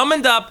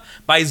summoned up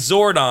by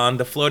Zordon,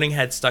 the floating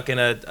head stuck in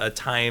a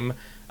time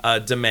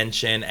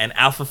dimension, and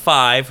Alpha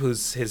 5,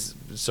 who's his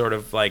sort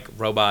of like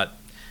robot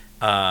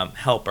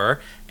helper.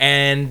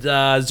 And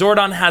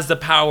Zordon has the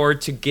power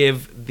to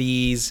give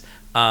these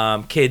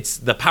kids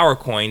the power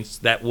coins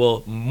that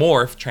will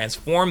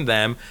transform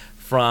them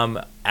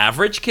from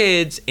average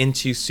kids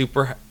into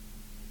super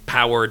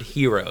powered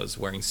heroes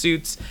wearing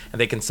suits, and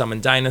they can summon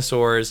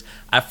dinosaurs.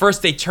 At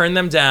first they turn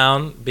them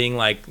down, being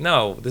like,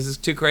 no, this is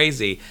too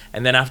crazy.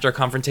 And then after a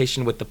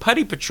confrontation with the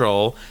Putty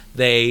Patrol,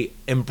 they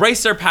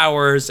embrace their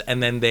powers,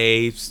 and then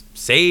they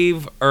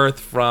save Earth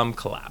from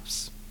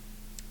collapse.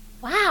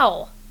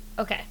 Wow.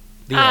 Okay.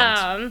 The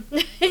end.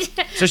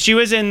 So she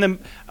was in the.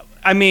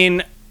 I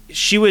mean,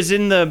 she was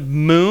in the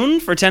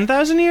moon for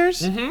 10,000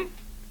 years. Mm-hmm.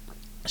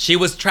 She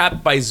was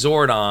trapped by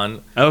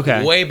Zordon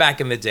way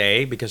back in the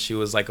day, because she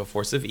was like a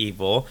force of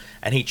evil,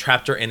 and he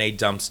trapped her in a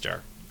dumpster.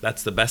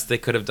 That's the best they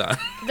could have done.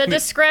 The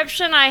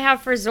description I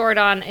have for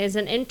Zordon is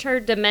an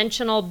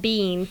interdimensional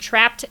being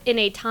trapped in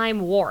a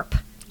time warp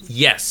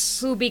Yes.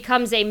 who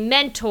becomes a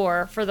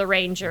mentor for the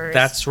Rangers.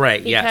 That's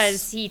right, yes.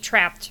 Because he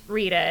trapped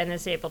Rita and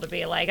is able to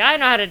be like, I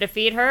know how to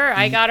defeat her.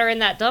 I got her in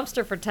that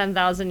dumpster for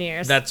 10,000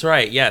 years. That's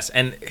right, yes.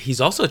 And he's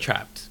also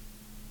trapped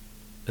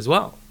as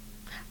well.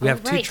 We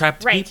have 2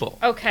 trapped people.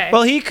 Okay.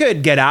 Well, he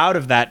could get out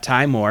of that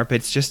time warp.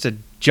 It's just a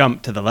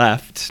jump to the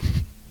left.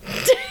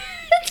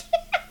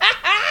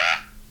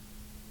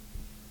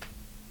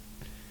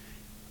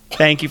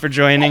 Thank you for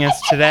joining us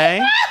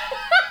today.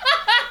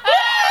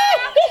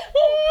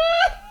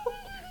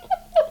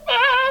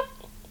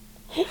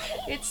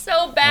 It's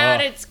so bad,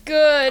 it's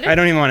good. I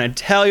don't even want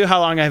to tell you how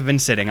long I've been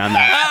sitting on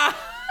that.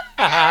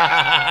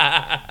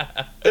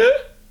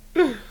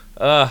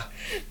 Oh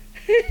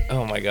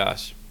my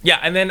gosh. Yeah,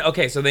 and then,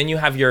 okay, so then you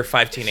have your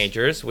 5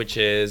 teenagers, which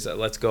is,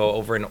 let's go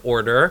over in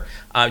order.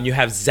 You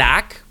have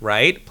Zach,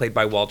 right, played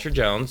by Walter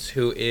Jones,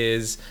 who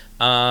is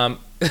the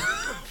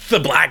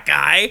black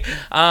guy.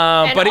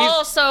 And but he's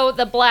also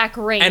the Black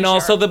Ranger. And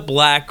also the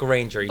Black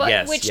Ranger, But,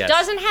 yes. which yes.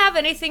 doesn't have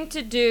anything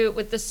to do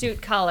with the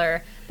suit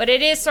color, but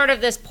it is sort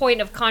of this point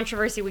of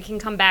controversy we can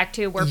come back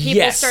to where people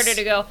Yes. started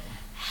to go,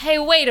 hey,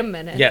 wait a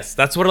minute. Yes,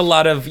 that's what a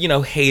lot of,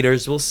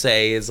 haters will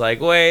say, is like,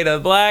 wait, the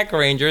Black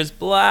Ranger's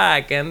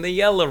black and the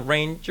Yellow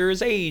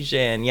Ranger's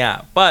Asian.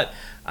 Yeah, but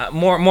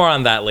more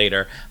on that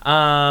later.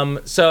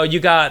 So you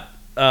got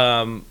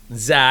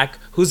Zach,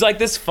 who's like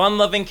this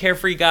fun-loving,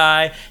 carefree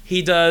guy.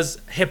 He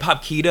does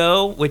hip-hop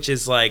keto, which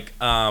is like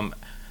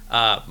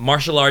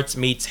martial arts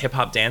meets hip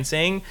hop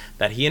dancing,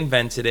 that he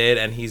invented it,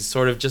 and he's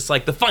sort of just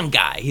like the fun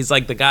guy. He's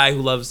like the guy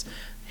who loves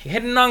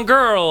hitting on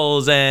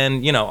girls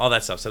and, you know, all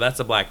that stuff. So that's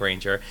the Black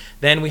Ranger.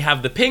 Then we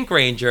have the Pink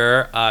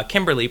Ranger,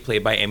 Kimberly,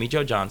 played by Amy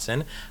Jo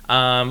Johnson,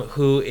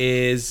 who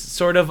is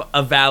sort of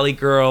a valley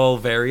girl,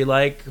 very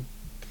like,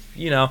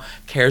 you know,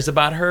 cares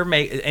about her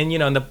and, you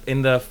know,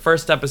 in the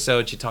first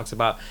episode she talks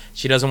about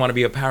she doesn't want to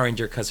be a Power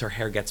Ranger because her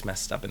hair gets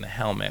messed up in the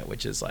helmet,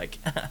 which is like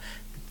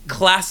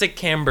classic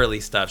Kimberly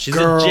stuff. She's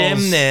Girls. a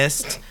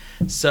gymnast.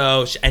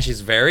 So, and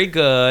she's very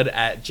good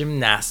at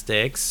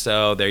gymnastics.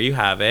 So there you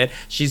have it.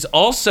 She's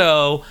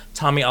also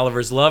Tommy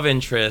Oliver's love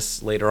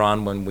interest later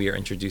on when we are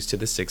introduced to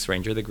the Sixth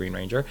Ranger, the Green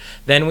Ranger.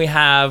 Then we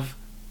have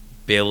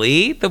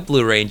Billy, the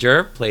Blue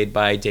Ranger, played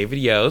by David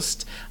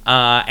Yost.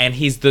 And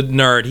he's the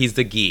nerd. He's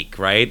the geek,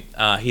 right?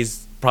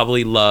 He's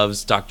probably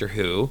loves Doctor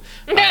Who.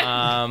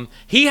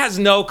 He has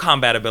no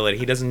combat ability.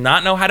 He does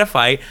not know how to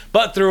fight.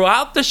 But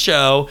throughout the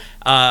show,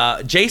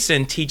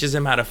 Jason teaches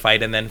him how to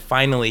fight, and then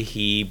finally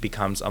he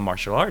becomes a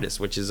martial artist,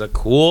 which is a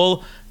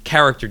cool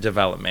character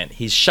development.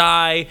 He's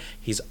shy.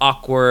 He's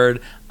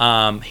awkward.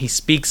 He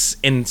speaks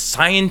in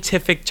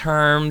scientific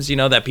terms, you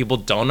know, that people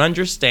don't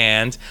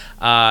understand.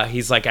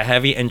 He's like a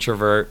heavy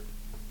introvert.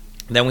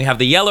 Then we have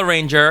the Yellow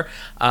Ranger,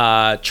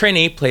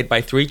 Trini, played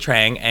by Thuy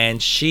Trang,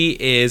 and she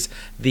is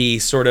the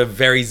sort of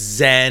very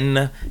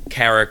zen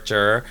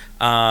character.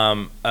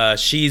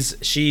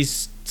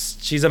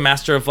 She's a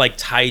master of like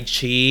Tai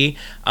Chi,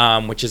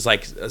 which is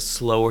like a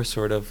slower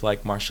sort of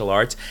like martial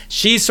arts.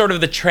 She's sort of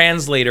the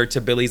translator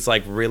to Billy's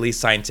like really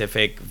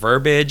scientific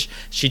verbiage.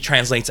 She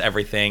translates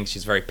everything.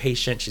 She's very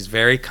patient. She's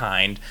very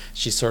kind.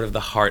 She's sort of the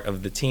heart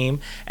of the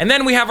team. And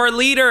then we have our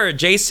leader,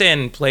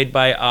 Jason, played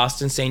by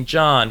Austin St.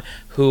 John,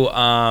 who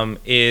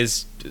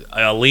is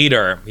a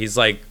leader. He's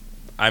like,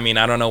 I mean,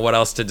 I don't know what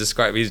else to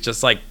describe. He's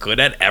just like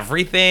good at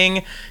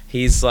everything.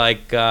 He's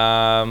like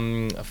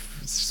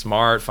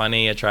smart,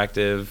 funny,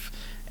 attractive,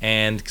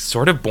 and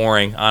sort of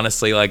boring.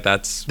 Honestly, like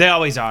that's They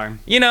always are.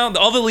 you know,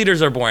 all the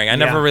leaders are boring. I've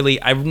never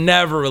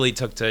Yeah. really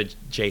took to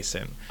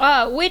Jason.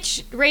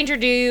 Which ranger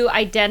do you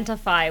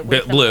identify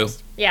with? the Blue.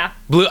 most? Yeah.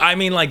 Blue. I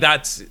mean, like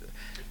that's.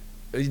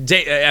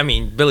 I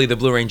mean, Billy the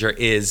Blue Ranger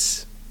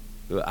is.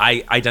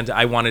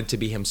 I wanted to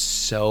be him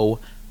so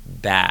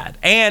bad,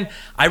 and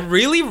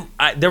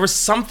there was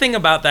something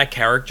about that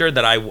character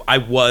that I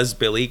was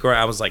Billy.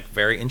 I was like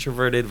very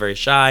introverted, very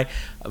shy,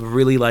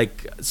 really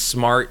like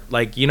smart,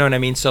 like, you know what I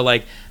mean. So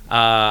like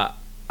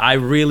I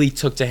really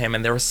took to him,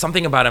 and there was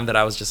something about him that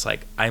I was just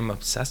like, I'm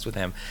obsessed with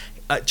him.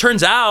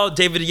 Turns out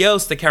David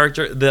Yost, the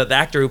character, the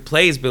actor who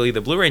plays Billy the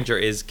Blue Ranger,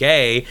 is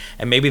gay,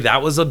 and maybe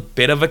that was a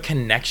bit of a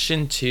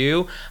connection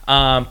too.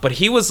 But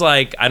he was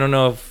like, I don't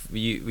know if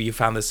you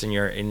found this in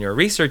your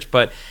research,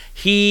 but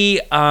he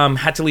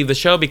had to leave the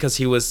show because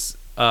he was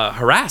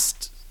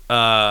harassed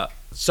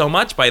so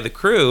much by the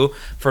crew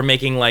for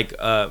making like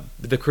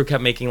the crew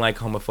kept making like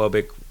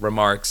homophobic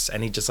remarks,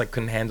 and he just like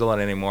couldn't handle it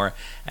anymore,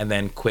 and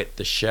then quit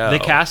the show. The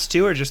cast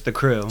too, or just the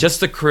crew? Just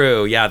the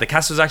crew, yeah. The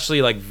cast was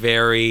actually like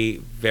very,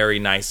 very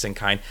nice and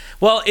kind.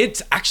 Well,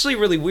 it's actually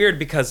really weird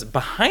because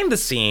behind the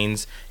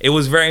scenes, it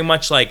was very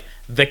much like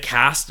the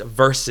cast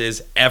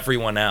versus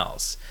everyone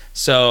else.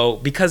 So,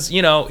 because,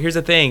 you know, here's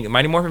the thing.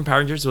 Mighty Morphin Power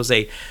Rangers was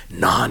a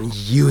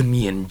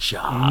non-union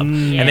job.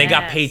 And they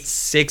got paid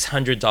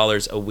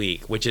 $600 a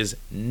week, which is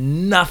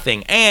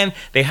nothing. And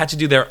they had to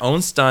do their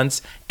own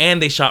stunts,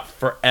 and they shot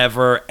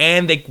forever,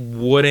 and they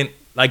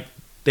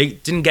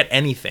didn't get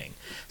anything.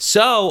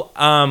 So,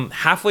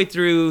 halfway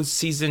through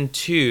season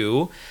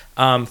 2,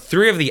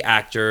 3 of the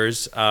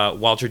actors,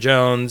 Walter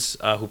Jones,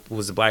 who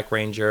was the Black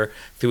Ranger,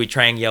 Thuy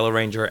Trang, Yellow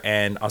Ranger,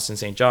 and Austin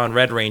St. John,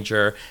 Red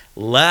Ranger,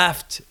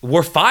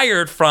 were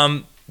fired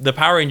from the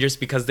Power Rangers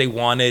because they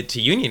wanted to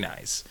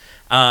unionize.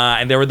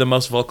 And they were the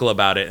most vocal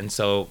about it. And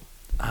so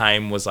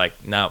Haim was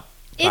like, no,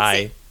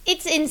 bye.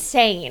 It's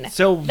insane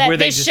So that were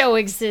they this just- show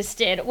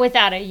existed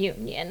without a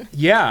union.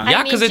 Yeah. Yeah,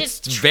 I mean, because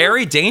just it's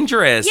very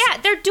dangerous. Yeah,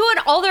 they're doing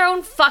all their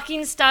own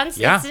fucking stunts.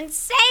 Yeah. It's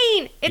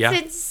insane. It's Yeah.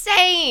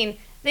 insane.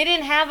 They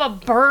didn't have a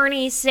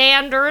Bernie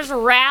Sanders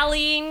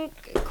rallying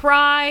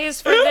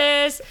cries for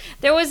this.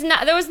 There was none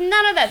of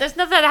that. There's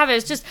nothing that happened.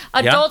 It's just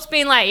adults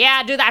being like,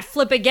 "Yeah, do that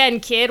flip again,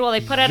 kid," while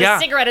they put out Yeah. a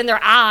cigarette in their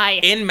eye.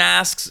 In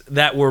masks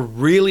that were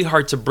really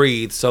hard to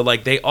breathe. So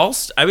like it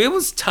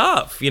was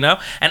tough, you know?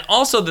 And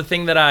also the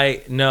thing that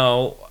I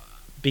know,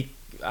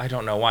 I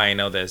don't know why I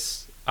know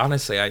this.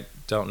 Honestly, I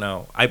don't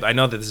know. I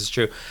know that this is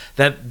true.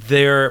 That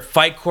their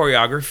fight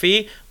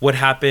choreography would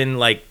happen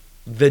like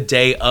the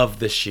day of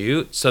the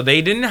shoot, so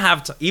they didn't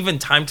have even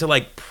time to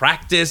like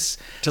practice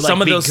some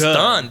of be those good.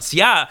 stunts.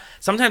 Yeah,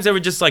 sometimes they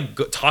would just like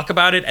talk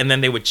about it, and then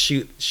they would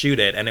shoot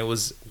it, and it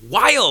was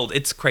wild.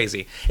 It's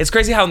crazy. It's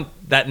crazy how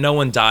that no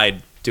one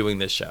died doing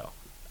this show.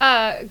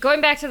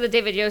 Going back to the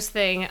David Yost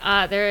thing,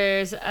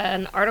 there's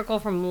an article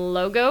from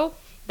Logo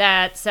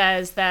that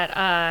says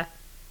that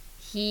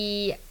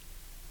he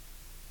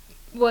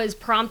was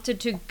prompted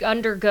to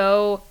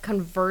undergo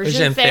conversion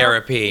Vision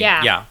therapy.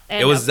 Yeah.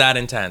 It was that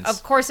intense.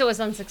 Of course, it was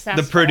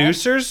unsuccessful. The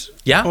producers?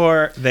 Yeah.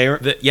 Or they were.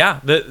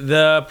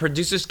 The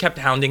producers kept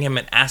hounding him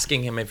and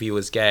asking him if he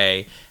was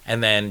gay,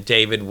 and then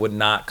David would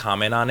not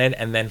comment on it,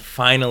 and then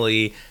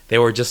finally they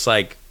were just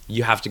like,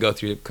 you have to go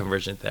through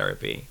conversion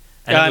therapy.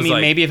 And I mean,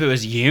 maybe if it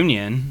was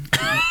union.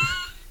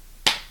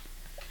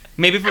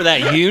 Maybe for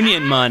that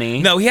union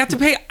money. No, he had to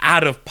pay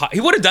out of pocket.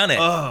 He would have done it.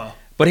 Oh.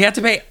 But he had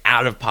to pay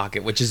out of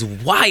pocket, which is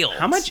wild.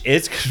 How much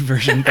is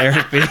conversion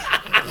therapy?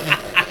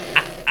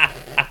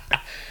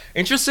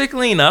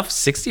 Interestingly enough,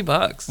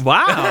 $60.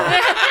 Wow.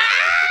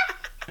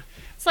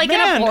 It's like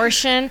Man. an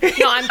abortion. No,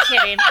 I'm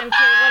kidding. What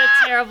a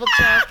terrible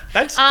joke.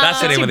 That's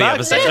That's the name of the $60.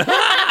 episode.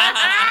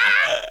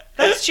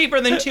 That's cheaper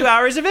than 2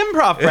 hours of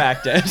improv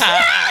practice.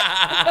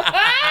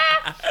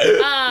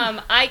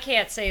 I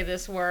can't say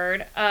this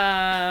word.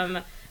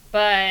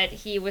 But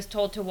he was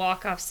told to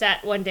walk off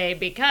set one day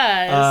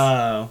because.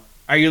 Oh.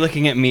 Are you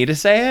looking at me to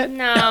say it?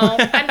 No,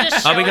 I'm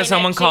just showing Because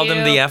someone it to called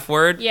him the you. F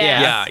word?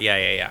 Yeah.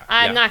 Yeah.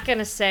 I'm not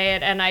gonna say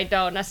it, and I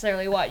don't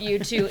necessarily want you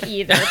to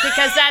either,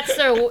 because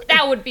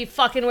that would be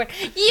fucking weird.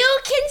 You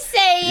can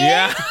say it.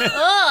 Yeah.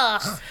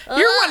 Ugh.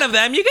 You're one of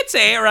them. You could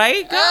say it,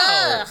 right?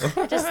 Go.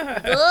 Ugh. Just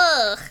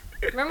ugh.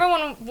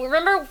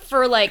 Remember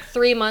for like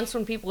 3 months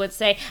when people would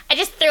say, "I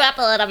just threw up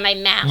a little in my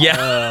mouth."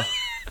 Yeah.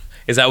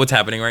 Is that what's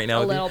happening right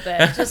now? A with you? little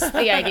bit. Just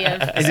the idea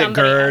of Is it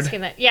somebody GERD?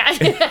 asking that. Yeah,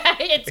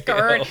 it's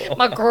GERD.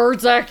 My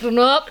GERD's acting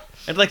up.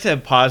 I'd like to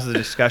pause the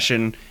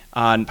discussion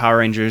on Power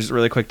Rangers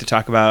really quick to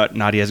talk about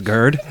Nadia's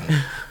GERD.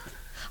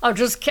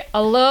 I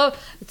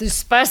love these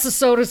spicy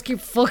sodas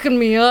keep fucking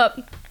me up.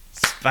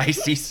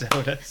 Spicy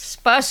sodas.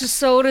 Spicy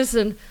sodas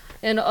and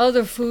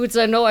other foods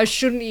I know I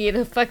shouldn't eat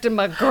affected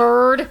my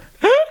GERD.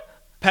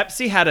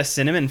 Pepsi had a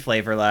cinnamon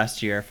flavor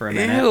last year for a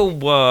minute.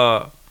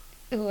 Ew.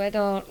 Ooh, I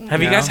don't.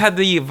 Have you No. guys had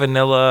the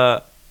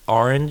vanilla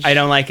orange? I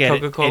don't like it.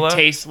 Coca-Cola? It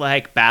tastes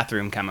like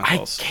bathroom I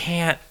chemicals.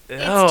 can't.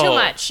 It's too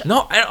much.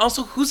 No, and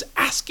also, who's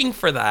asking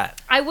for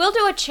that? I will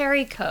do a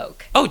cherry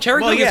Coke. Oh,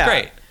 cherry Well, Coke yeah. is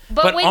great.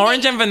 But when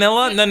orange they- and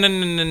vanilla? No.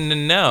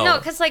 No,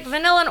 because like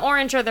vanilla and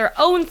orange are their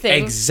own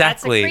thing.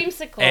 Exactly.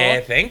 That's a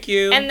creamsicle. Thank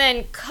you. And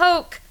then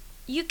Coke,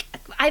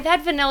 I've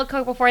had vanilla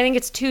Coke before. I think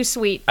it's too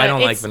sweet. I but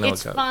don't like it's- vanilla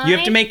it's Coke. Fine. You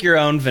have to make your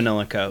own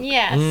vanilla Coke.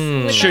 Yes.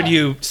 With Should the-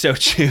 you so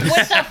choose.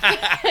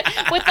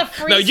 With the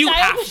freestyle. no, you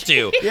have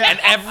to. And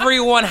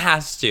everyone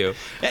has to.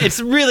 It's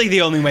really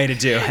the only way to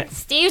do it.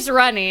 Steve's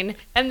running,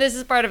 and this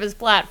is part of his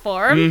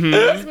platform.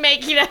 Mm-hmm. He's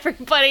making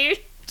everybody.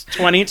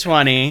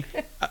 2020,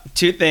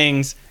 two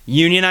things.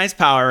 Unionize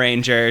Power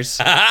Rangers.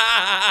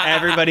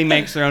 Everybody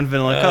makes their own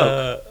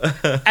vanilla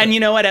Coke. And you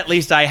know what? At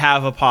least I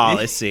have a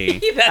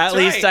policy. That's At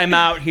least right. I'm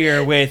out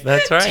here with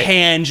That's right.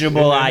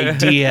 tangible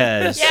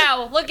ideas. Yeah,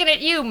 well, looking at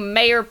you,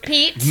 Mayor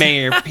Pete.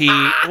 Mayor Pete,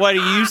 what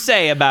do you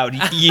say about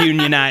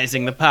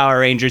unionizing the Power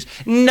Rangers?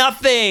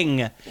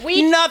 Nothing.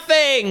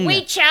 Nothing.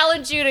 We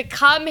challenge you to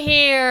come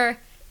here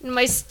in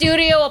my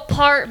studio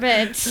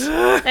apartment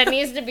that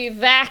needs to be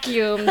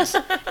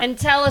vacuumed and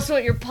tell us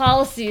what your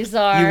policies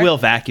are. You will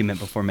vacuum it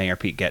before Mayor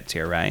Pete gets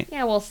here, right?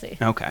 Yeah, we'll see.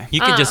 Okay. You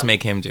could just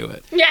make him do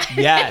it. Yeah.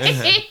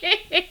 Yes.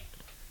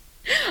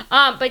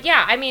 But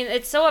yeah, I mean,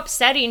 it's so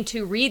upsetting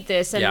to read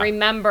this and Yeah.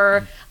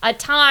 remember a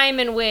time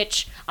in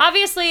which,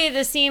 obviously,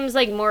 this seems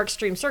like more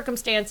extreme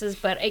circumstances,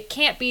 but it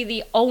can't be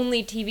the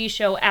only TV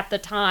show at the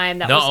time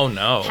that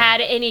had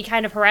any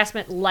kind of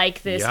harassment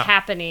like this Yeah.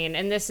 happening.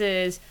 And this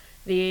is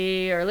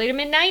the early to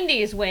mid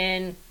 90s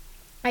when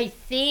I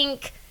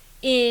think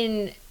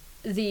in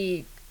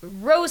the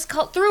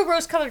through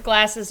rose-colored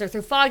glasses or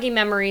through foggy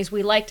memories,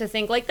 we like to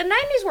think like the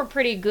 90s were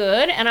pretty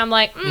good, and I'm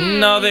like,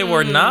 No, they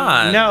were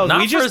not. No, Not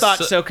we just for thought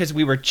so- so because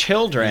we were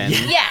children.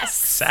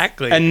 yes,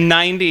 Exactly. And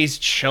 90s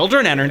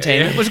children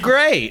entertainment was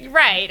great.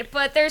 right.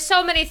 But there's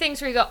so many things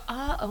where you go,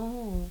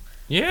 oh,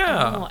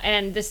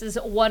 and this is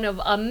one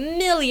of a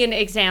million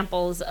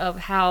examples of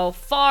how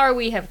far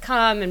we have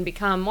come and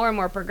become more and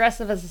more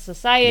progressive as a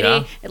society,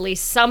 Yeah. at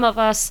least some of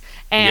us.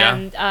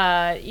 And,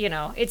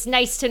 it's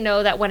nice to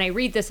know that when I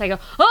read this, I go,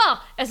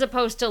 oh, as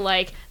opposed to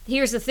like,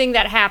 here's the thing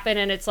that happened.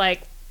 And it's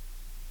like,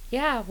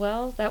 yeah,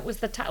 well, that was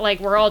the time. Like,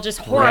 we're all just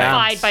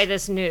horrified by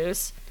this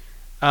news.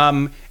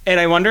 And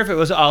I wonder if it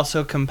was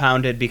also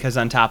compounded because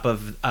on top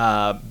of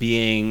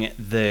being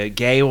the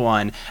gay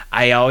one,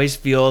 I always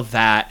feel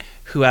that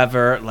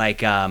whoever like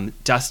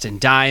Dustin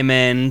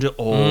Diamond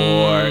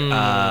or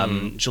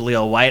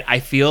Jaleel White, I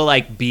feel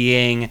like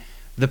being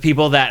the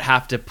people that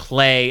have to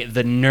play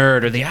the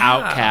nerd or the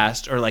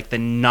outcast or like the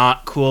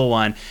not cool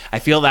one, I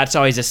feel that's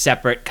always a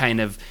separate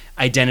kind of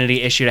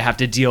identity issue to have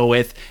to deal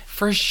with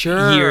for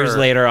sure years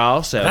later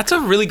also. That's a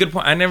really good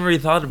point. I never really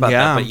thought about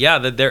that. But yeah,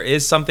 that there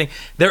is something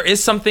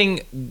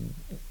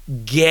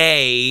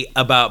gay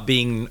about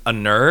being a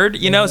nerd,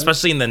 you know,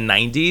 especially in the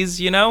 90s,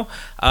 you know?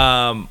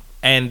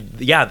 And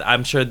yeah,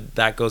 I'm sure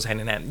that goes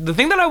hand in hand. The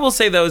thing that I will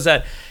say though is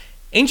that,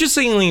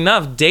 interestingly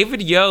enough,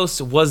 David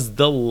Yost was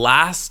the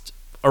last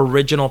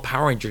original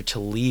Power Ranger to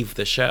leave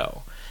the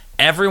show.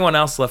 Everyone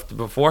else left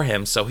before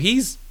him, so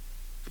he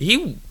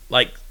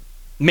like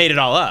made it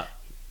all up.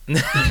 No.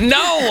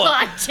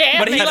 God damn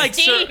But he it, like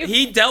Steve.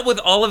 he dealt with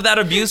all of that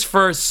abuse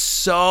for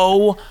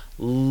so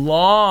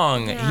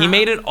long. Yeah. He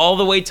made it all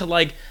the way to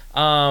like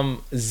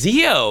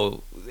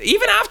Zio.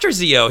 Even after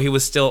Zio, he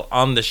was still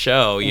on the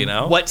show, you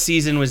know? What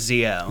season was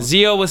Zio?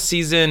 Zio was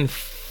season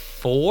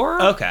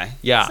 4? Okay.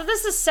 Yeah. So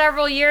this is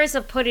several years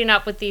of putting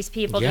up with these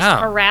people, Yeah.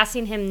 just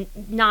harassing him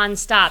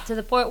nonstop to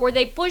the point where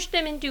they pushed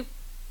him into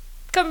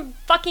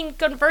fucking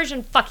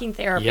conversion fucking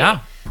therapy. Yeah.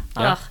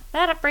 Yeah. Ugh,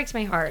 that breaks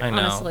my heart, I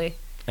know. honestly.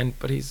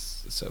 But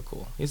he's so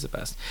cool. He's the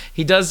best.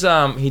 He does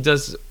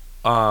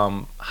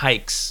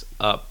hikes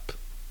up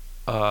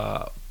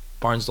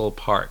Barnstable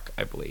Park,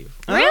 I believe.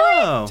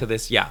 Oh. To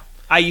this, yeah.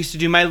 I used to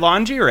do my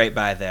laundry right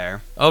by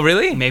there. Oh,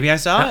 really? Maybe I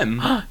saw him.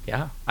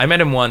 Yeah. I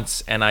met him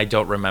once and I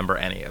don't remember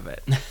any of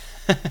it.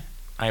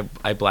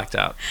 I blacked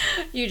out.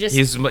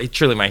 He's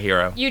truly my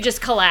hero. You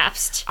just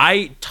collapsed.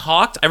 I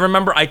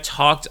remember I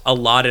talked a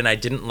lot and I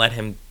didn't let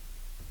him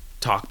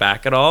talk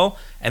back at all,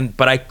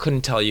 but I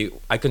couldn't tell you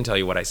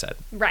what I said.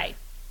 Right.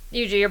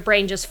 Your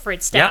brain just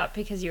fritzed Yeah. out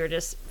because you were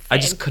just. I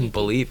just couldn't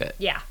believe it.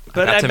 Yeah.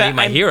 I got to meet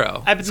my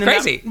hero. It's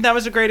crazy. That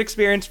was a great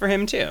experience for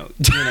him too.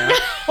 You know?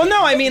 Well,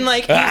 no, I mean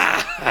like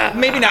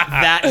maybe not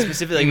that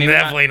specifically. Maybe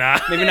Definitely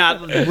not. Maybe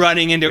not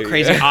running into a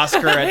crazy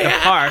Oscar at the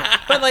park,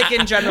 but like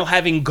in general,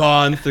 having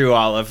gone through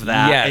all of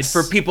that, Yes. it's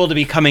for people to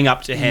be coming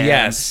up to him,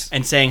 Yes.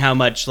 and saying how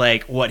much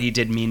like what he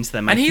did means to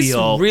them. And he's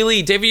feel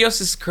really David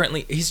Yost is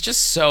currently he's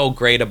just so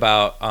great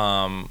about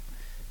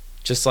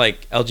just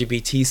like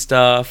LGBT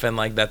stuff and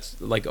like that's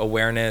like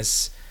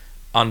awareness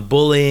on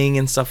bullying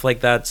and stuff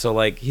like that. So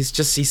like he's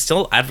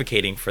still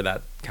advocating for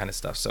that kind of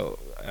stuff. So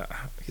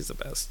he's the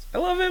best. I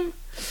love him.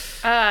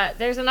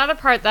 There's another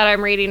part that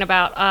I'm reading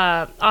about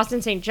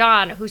Austin St.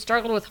 John, who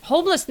struggled with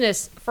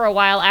homelessness for a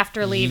while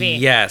after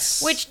leaving.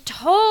 Yes. Which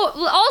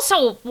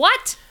also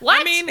what?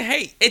 I mean,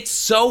 hey, it's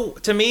so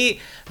to me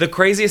the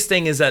craziest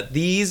thing is that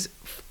these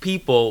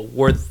people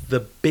were the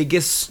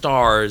biggest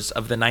stars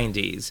of the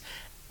 90s,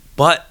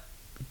 but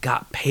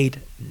got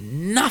paid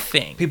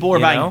nothing. people were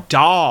you buying know?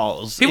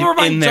 dolls People were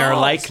buying in their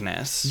dolls.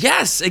 likeness.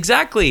 Yes,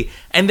 exactly.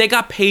 And they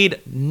got paid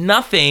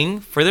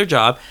nothing for their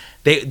job.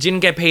 They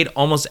didn't get paid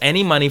almost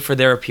any money for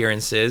their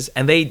appearances,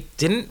 and they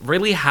didn't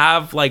really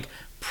have like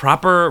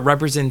proper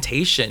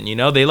representation, you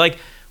know? They like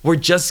were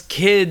just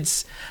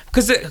kids.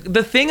 Because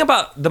the thing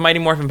about the Mighty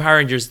Morphin Power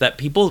Rangers that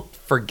people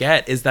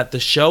forget is that the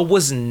show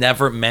was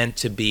never meant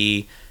to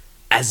be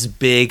as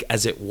big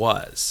as it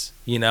was,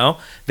 you know?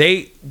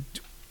 They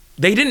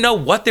didn't know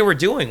what they were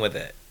doing with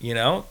it, you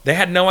know? They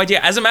had no idea.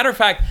 As a matter of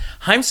fact,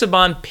 Haim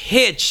Saban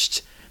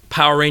pitched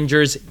Power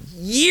Rangers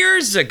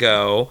years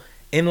ago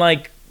in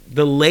like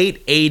the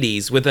late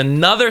 80s with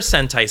another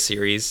Sentai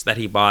series that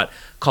he bought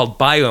called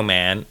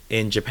Bioman.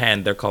 In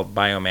Japan, they're called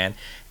Bioman.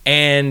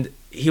 And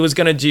he was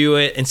going to do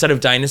it, instead of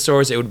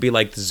dinosaurs, it would be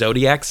like the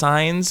zodiac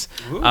signs,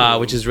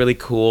 which is really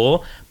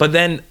cool. But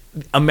then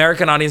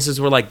American audiences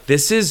were like,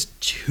 this is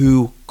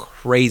too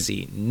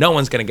crazy. No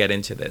one's going to get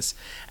into this.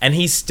 And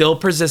he still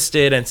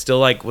persisted and still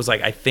like was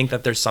like, I think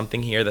that there's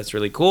something here that's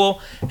really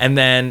cool. And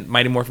then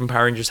Mighty Morphin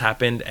Power Rangers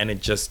happened and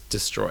it just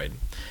destroyed.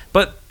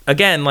 But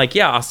again, like,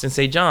 yeah, Austin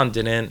St. John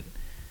didn't.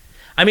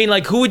 I mean,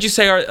 like, who would you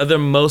say are the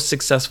most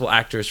successful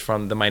actors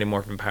from the Mighty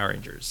Morphin Power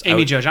Rangers?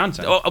 Amy Jo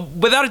Johnson.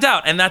 Without a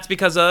doubt. And that's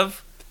because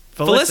of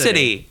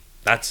Felicity.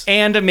 That's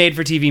And a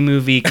made-for-TV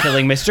movie,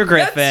 Killing Mr.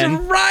 Griffin.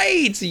 That's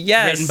right.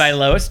 Yes. Written by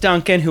Lois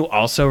Duncan, who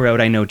also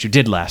wrote I Know What You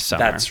Did Last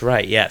Summer. That's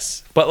right.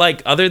 Yes. But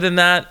like, other than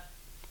that,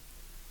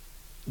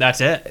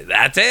 That's it.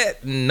 that's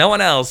it. No one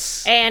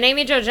else. And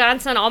Amy Jo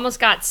Johnson almost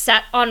got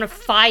set on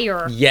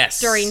fire Yes.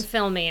 during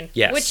filming.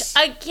 Yes. Which,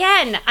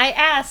 again, I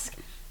ask,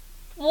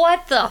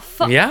 what the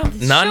fuck? Yeah,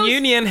 This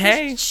non-union, show's-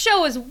 hey. This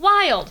show is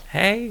wild.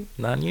 Hey,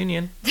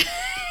 non-union.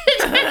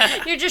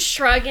 You're just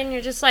shrugging.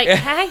 You're just like,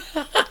 hey,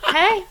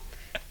 hey.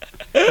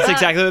 That's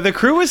exactly what the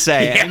crew was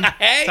saying. Yeah,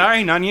 hey.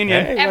 Sorry,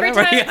 non-union. Hey. Every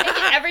Whatever. time,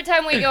 every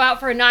time we go out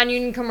for a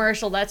non-union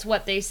commercial, that's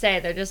what they say.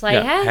 They're just like,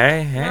 Yeah.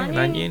 hey, Hey,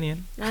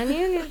 non-union.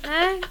 non-union,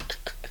 hey.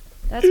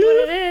 That's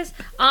what it is.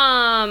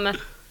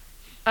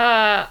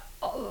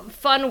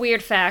 Fun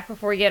weird fact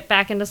before we get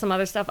back into some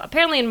other stuff.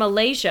 Apparently in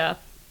Malaysia,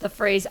 the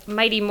phrase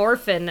Mighty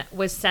Morphin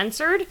was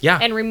censored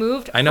and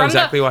removed I know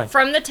exactly why.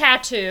 From the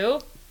tattoo,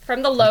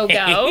 from the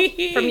logo,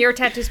 from your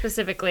tattoo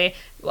specifically,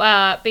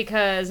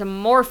 because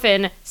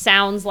morphin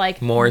sounds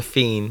like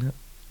Morphine.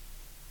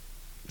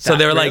 So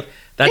they were like,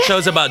 that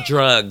show's about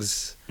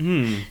drugs.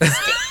 Steve's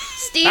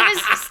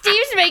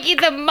making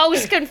the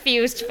most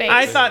confused face.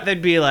 I thought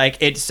they'd be like,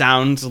 it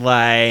sounds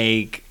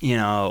like, you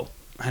know,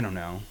 I don't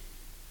know.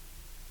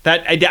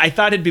 That I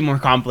thought it'd be more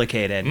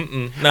complicated.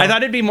 No. I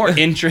thought it'd be more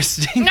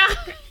interesting.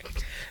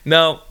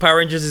 No, Power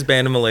Rangers is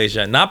banned in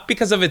Malaysia. Not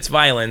because of its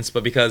violence,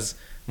 but because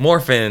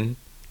morphin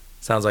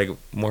sounds like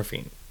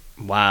morphine.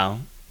 Wow.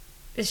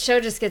 This show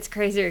just gets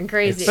crazier and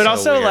crazier. But so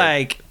also, weird.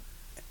 like,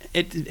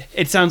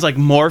 it sounds like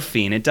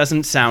morphine. It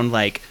doesn't sound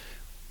like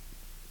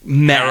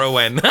meth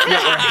Heroin. or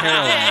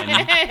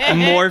heroin.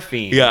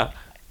 Morphine. Yeah.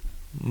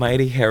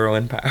 Mighty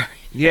Heroin Power.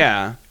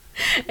 Yeah.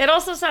 It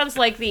also sounds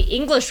like the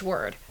English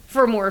word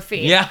for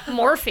morphine. Yeah.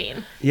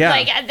 Morphine. Yeah.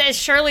 Like,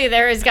 surely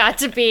there has got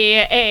to be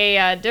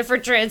a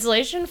different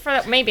translation for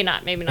that. Maybe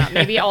not.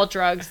 Maybe all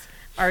drugs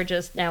are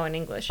just now in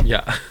English.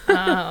 Yeah.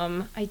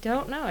 I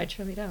don't know. I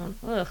truly don't.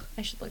 Ugh,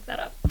 I should look that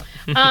up.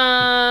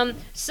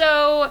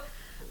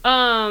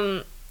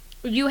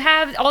 You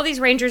have all these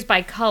rangers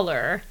by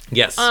color.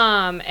 Yes.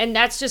 And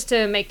that's just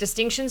to make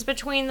distinctions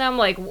between them.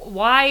 Like,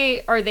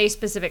 why are they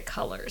specific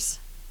colors?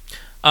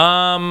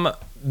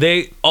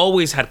 They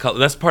always had color.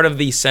 That's part of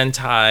the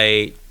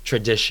Sentai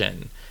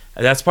tradition.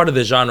 That's part of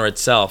the genre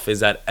itself, is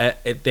that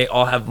they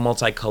all have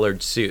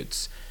multicolored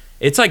suits.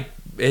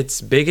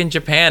 It's big in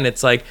Japan.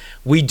 It's like,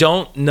 we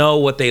don't know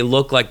what they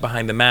look like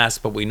behind the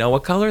mask, but we know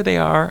what color they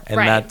are. And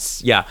Right.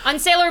 that's, yeah. On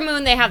Sailor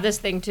Moon, they have this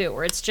thing too,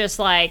 where it's just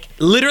like,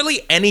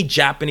 Literally any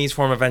Japanese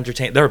form of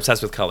entertainment, they're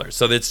obsessed with colors.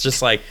 So it's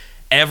just like,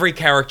 every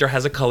character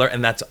has a color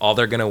and that's all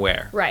they're going to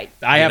wear. right.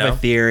 I have know? a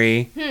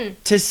theory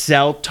to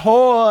sell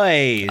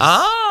toys.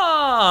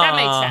 That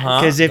makes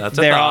sense. Because if That's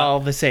a they're thought. all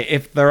the same,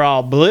 if they're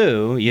all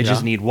blue, you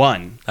just need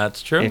one.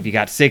 That's true. If you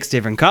got 6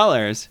 different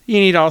colors, you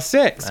need all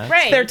 6.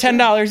 Right. If they're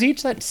 $10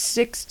 each, that's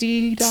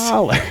 $60.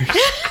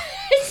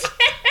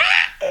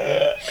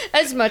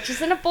 As much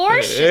as an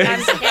abortion.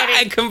 I'm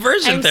kidding.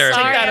 Conversion I'm therapy.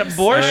 sorry. Got I'm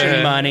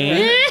abortion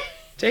money.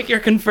 Take your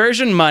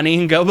conversion money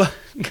and go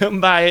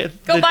buy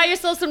it. Go buy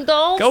yourself some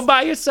dolls. Go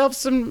buy yourself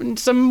some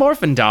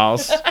morphin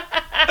dolls.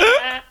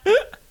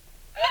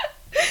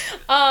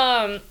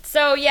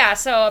 So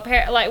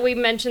like we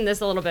mentioned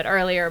this a little bit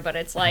earlier, but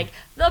it's like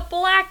the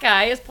black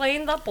guy is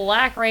playing the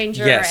Black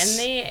Ranger, Yes.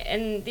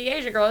 and the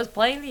Asian girl is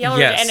playing the Yellow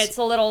Yes. Ranger, and it's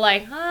a little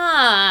like,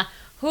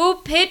 who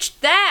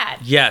pitched that?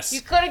 Yes.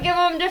 You could have given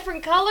them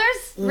different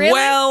colors. Really?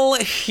 Well,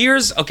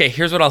 here's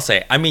what I'll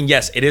say. I mean,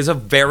 yes, it is a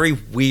very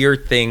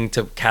weird thing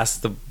to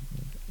cast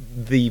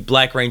the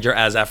Black Ranger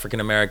as African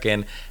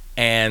American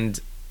and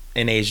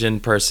an Asian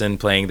person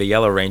playing the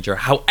Yellow Ranger.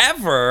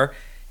 However,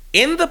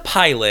 in the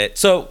pilot,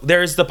 so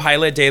there's the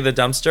pilot Day of the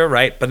Dumpster,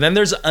 right? But then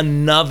there's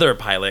another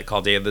pilot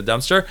called Day of the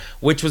Dumpster,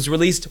 which was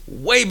released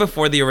way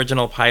before the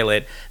original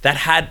pilot, that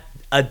had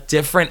a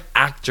different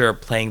actor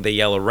playing the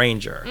Yellow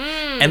Ranger.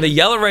 And the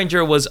Yellow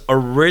Ranger was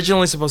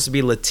originally supposed to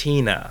be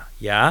Latina,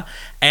 yeah?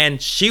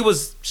 And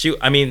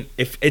I mean,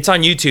 if it's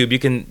on YouTube,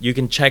 you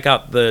can check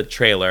out the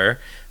trailer,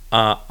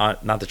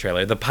 not the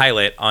trailer, the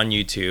pilot on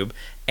YouTube.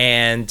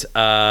 And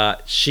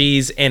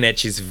she's in it.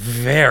 She's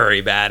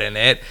very bad in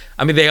it.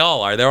 I mean, they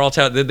all are. They're all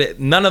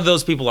none of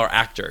those people are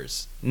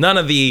actors. None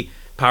of the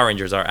Power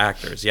Rangers are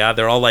actors, yeah?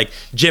 They're all like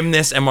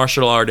gymnasts and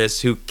martial artists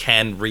who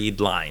can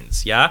read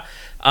lines, yeah?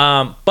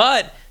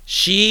 But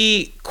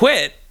she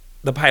quit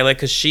the pilot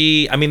because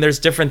there's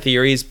different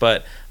theories,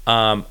 but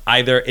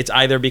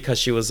either because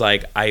she was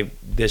like,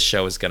 this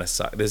show is gonna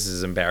suck, this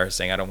is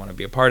embarrassing, I don't want to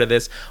be a part of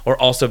this, or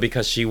also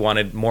because she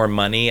wanted more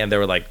money and they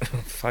were like,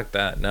 fuck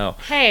that, no.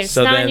 Hey, it's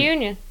So then-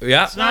 non-union.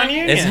 Yeah, It's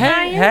non-union. It's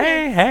non-union.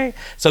 hey.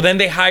 So then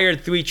they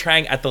hired Thuy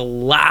Trang at the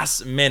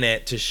last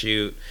minute to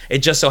shoot. It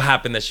just so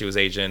happened that she was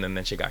Asian, and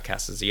then she got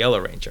cast as the Yellow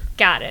Ranger.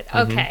 Got it.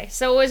 Okay.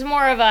 So it was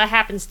more of a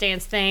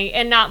happenstance thing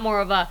and not more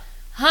of a,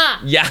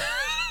 Yeah.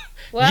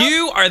 Well-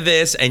 You are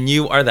this and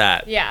you are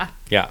that. yeah.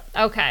 Yeah.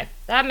 Okay,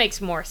 that makes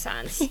more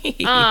sense.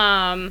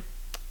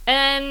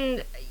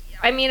 And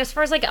I mean, as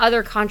far as like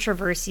other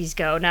controversies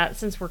go, now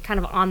since we're kind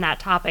of on that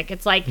topic,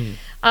 it's like it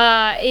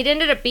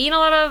ended up being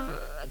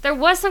there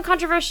was some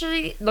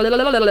controversy.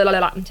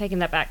 I'm taking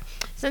that back.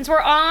 Since we're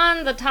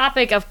on the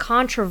topic of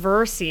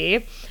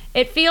controversy,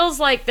 it feels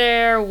like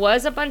there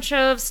was a bunch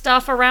of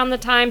stuff around the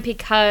time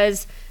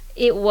because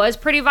it was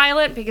pretty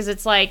violent, because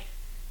it's like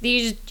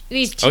these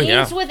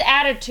teens with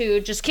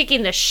attitude just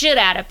kicking the shit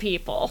out of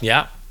people.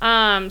 Yeah.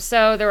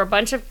 So there were a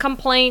bunch of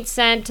complaints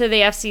sent to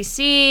the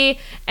FCC,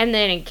 and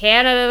then in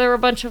Canada there were a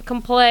bunch of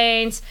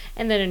complaints,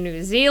 and then in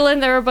New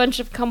Zealand there were a bunch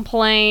of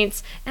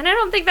complaints, and I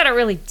don't think that it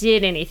really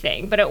did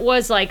anything, but it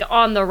was like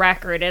on the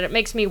record, and it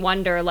makes me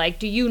wonder, like,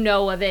 do you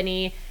know of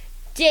any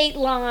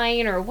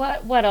Dateline or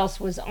what else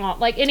was on,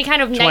 like any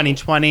kind of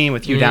 2020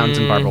 with Hugh Downs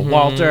and Barbara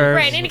Walters.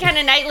 Right, any kind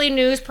of nightly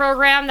news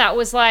program that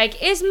was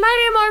like, is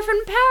Mighty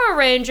Morphin Power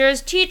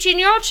Rangers teaching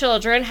your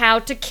children how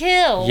to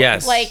kill?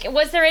 Yes. Like,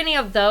 was there any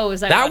of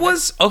those?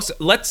 Let's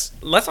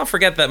not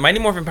forget that Mighty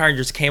Morphin Power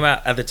Rangers came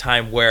out at the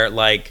time where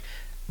like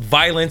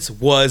violence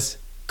was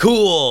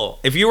cool.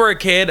 If you were a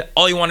kid,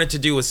 all you wanted to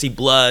do was see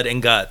blood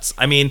and guts.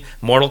 I mean,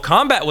 Mortal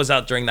Kombat was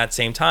out during that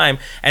same time,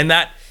 and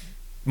that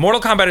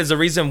Mortal Kombat is the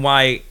reason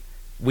why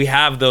we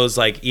have those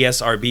like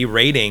ESRB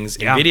ratings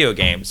in video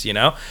games, you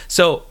know?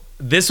 So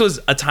this was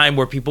a time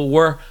where people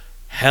were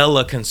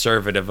hella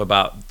conservative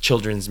about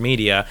children's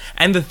media.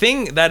 And the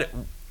thing that,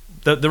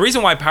 the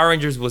reason why Power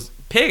Rangers was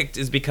picked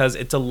is because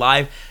it's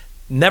a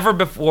never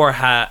before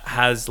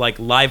has like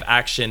live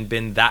action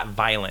been that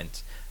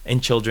violent in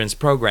children's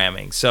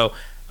programming. So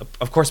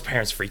of course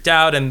parents freaked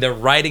out, and they're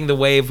riding the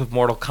wave of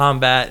Mortal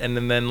Kombat, and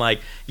then like,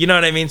 you know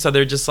what I mean? So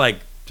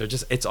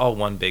it's all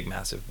one big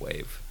massive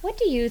wave. What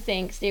do you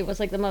think, Steve, was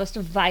like the most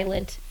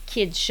violent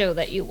kids show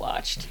that you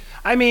watched?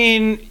 I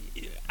mean,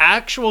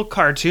 actual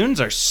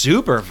cartoons are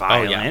super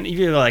violent. You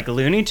do like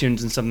Looney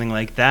Tunes and something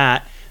like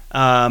that.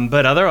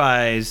 But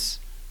otherwise,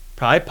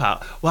 probably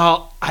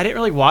Well, I didn't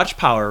really watch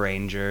Power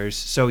Rangers,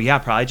 so yeah,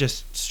 probably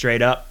just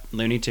straight up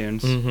Looney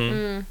Tunes.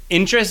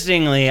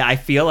 Interestingly, I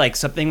feel like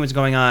something was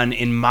going on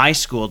in my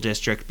school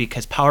district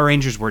because Power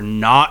Rangers were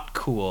not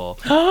cool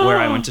where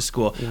I went to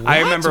school. I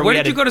remember Where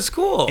did you go to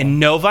school? In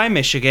Novi,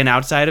 Michigan,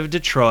 outside of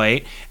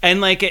Detroit.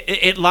 And like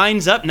it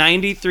lines up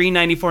 93,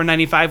 94,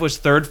 95 was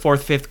 3rd,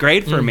 4th, 5th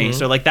grade for me.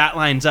 So like that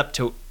lines up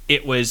to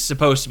it was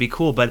supposed to be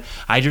cool, but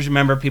I just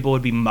remember people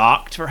would be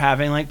mocked for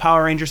having like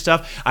Power Ranger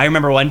stuff. I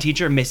remember one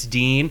teacher, Miss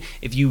Dean,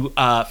 if you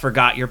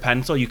forgot your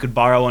pencil, you could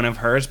borrow one of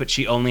hers, but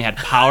she only had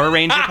Power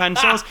Ranger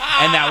pencils,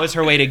 and that was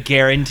her way to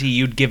guarantee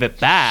you'd give it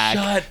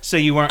back. So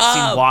you weren't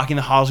seen walking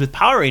the halls with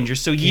Power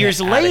Rangers. So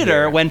years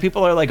later, when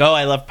people are like, "Oh,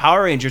 I love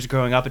Power Rangers,"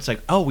 growing up, it's like,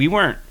 "Oh, we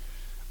weren't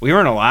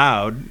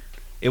allowed.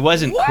 It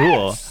wasn't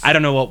cool." I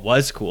don't know what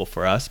was cool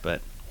for us,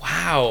 but.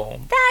 Wow.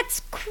 That's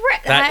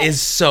crazy. That is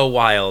so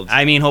wild.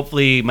 I mean,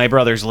 hopefully my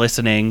brother's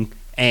listening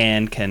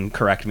and can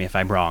correct me if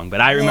I'm wrong,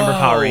 but I remember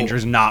Power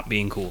Rangers not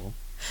being cool.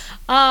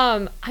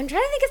 I'm trying to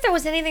think if there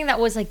was anything that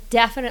was like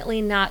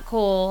definitely not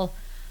cool.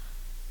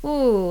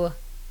 Ooh.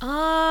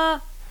 I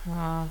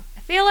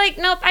feel like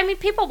nope. I mean,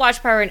 people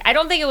watch Power Rangers. I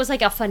don't think it was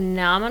like a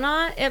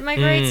phenomenon at my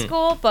grade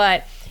school,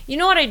 but you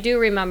know what I do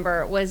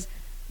remember was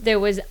there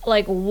was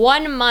like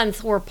 1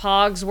 month where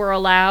Pogs were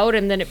allowed,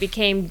 and then it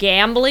became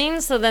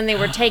gambling, so then they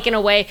were taken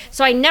away.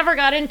 So I never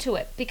got into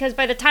it because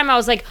by the time I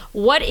was like,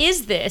 what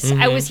is this?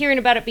 I was hearing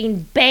about it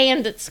being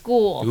banned at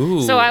school.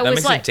 Ooh, so I that was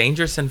makes like, it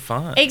dangerous and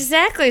fun.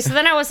 exactly. So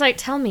then I was like,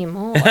 tell me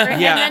more. And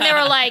then they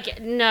were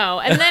like, no.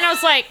 And then I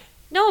was like,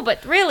 no,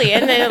 but really.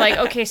 And they're like,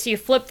 okay, so you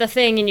flip the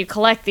thing and you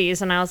collect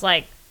these. And I was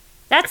like,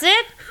 that's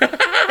it?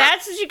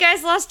 That's what you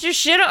guys lost your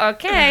shit on?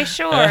 Okay,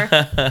 sure.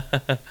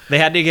 They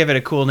had to give it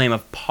a cool name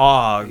of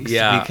Pogs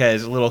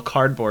because little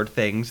cardboard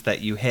things that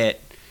you hit.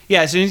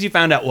 Yeah, as soon as you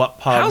found out what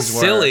Pogs How were.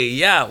 silly.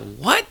 Yeah,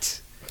 what?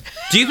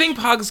 Do you think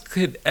Pogs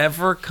could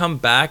ever come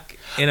back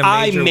in a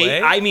major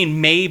way? I mean,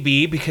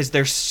 maybe, because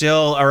they're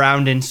still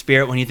around in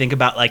spirit when you think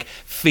about, like,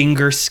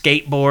 finger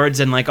skateboards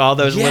and, like, all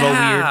those little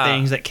weird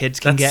things that kids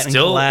can get and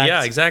collect.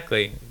 Yeah,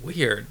 exactly.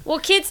 Weird. Well,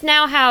 kids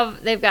now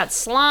they've got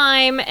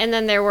slime, and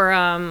then there were,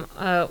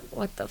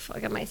 what the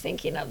fuck am I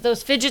thinking of?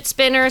 Those fidget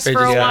spinners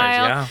for a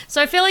while. Yeah.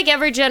 So I feel like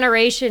every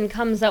generation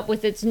comes up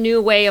with its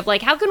new way of,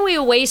 like, how can we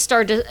waste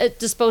our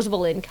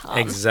disposable income?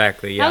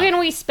 Exactly, yeah. How can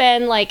we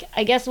spend, like,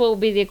 I guess what would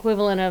be the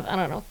equivalent of, I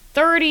don't know,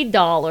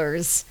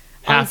 $30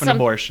 Half an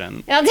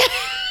abortion.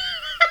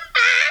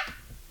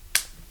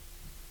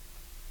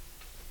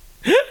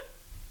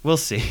 We'll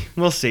see.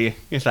 We'll see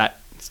if that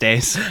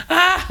stays.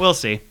 We'll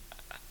see.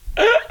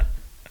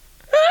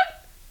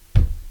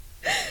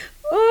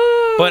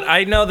 But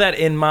I know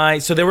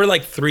that so there were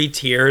like 3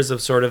 tiers of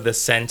sort of the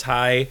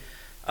Sentai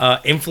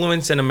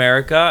influence in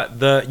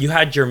America. You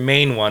had your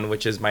main one,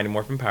 which is Mighty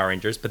Morphin Power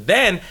Rangers, but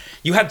then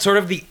you had sort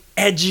of the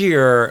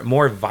edgier,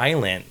 more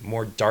violent,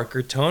 more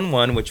darker tone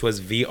one, which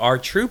was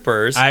VR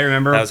Troopers. I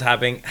remember. That was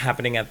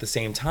happening at the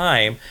same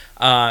time.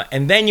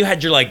 And then you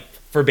had your, like,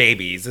 for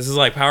babies. This is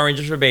like Power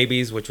Rangers for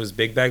babies, which was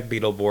Big Bad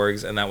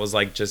Beetleborgs, and that was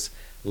like just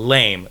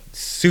lame.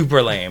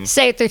 Super lame.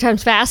 Say it 3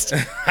 times fast.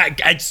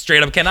 I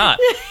straight up cannot.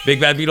 Big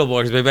Bad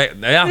Beetleborgs.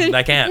 Yeah,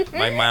 I can't.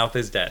 My mouth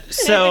is dead.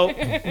 So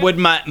would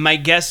my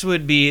guess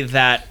would be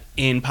that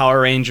in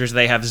Power Rangers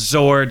they have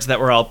Zords that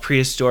were all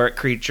prehistoric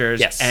creatures.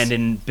 Yes. And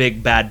in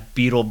Big Bad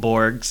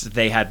Beetleborgs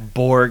they had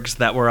Borgs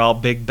that were all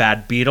big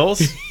bad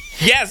beetles.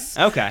 Yes.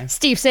 Okay.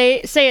 Steve,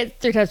 say it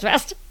 3 times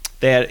fast.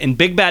 They had in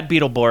Big Bad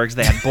Beetleborgs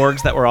they had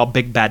Borgs that were all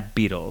big bad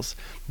beetles.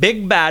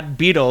 Big Bad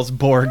Beetles,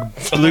 Borg,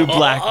 blue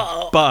black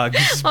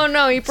bugs. Oh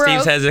no, he broke.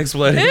 Steve's head's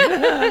exploding.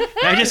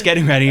 I'm just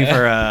getting ready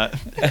for a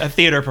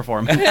theater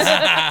performance.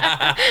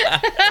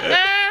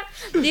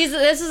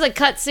 This is a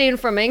cutscene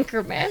from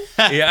Anchorman.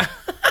 Yeah.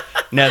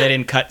 No, they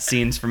didn't cut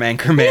scenes from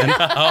Anchorman.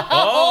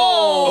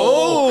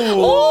 Oh,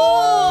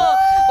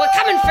 we're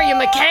coming for you,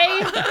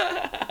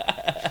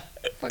 McKay.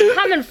 We're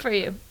coming for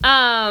you.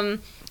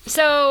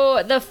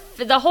 So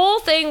the whole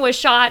thing was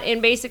shot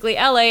in basically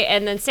LA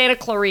and then Santa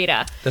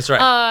Clarita. That's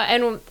right.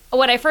 And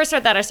when I first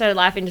heard that, I started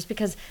laughing just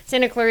because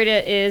Santa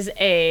Clarita is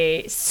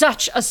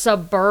such a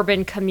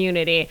suburban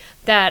community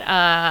that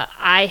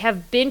I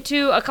have been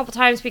to a couple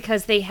times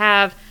because they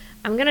have.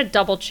 I'm gonna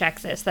double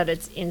check this that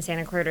it's in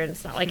Santa Clarita and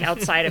it's not like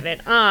outside of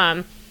it.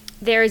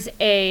 There's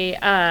a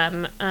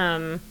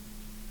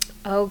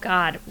oh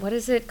God, what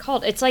is it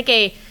called? It's like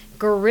a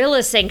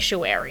gorilla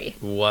sanctuary.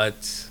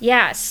 What?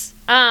 Yes.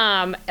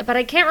 But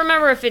I can't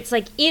remember if it's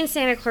like in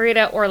Santa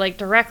Clarita or like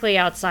directly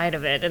outside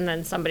of it, and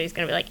then somebody's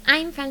gonna be like,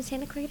 "I'm from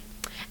Santa Clarita,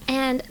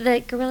 and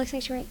the gorilla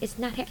sanctuary is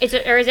not here." Is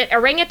it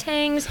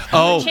orangutans?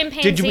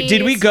 Chimpanzees?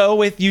 Did we go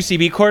with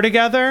UCB Corps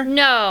together?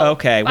 No.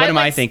 Okay, what am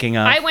I thinking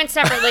of? I went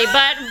separately,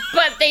 but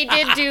they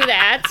did do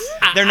that.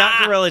 They're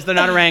not gorillas. They're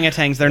not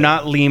orangutans. They're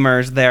not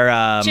lemurs.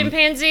 They're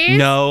chimpanzees.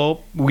 No,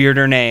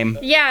 weirder name.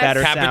 Yeah,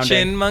 better Capuchin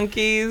sounding.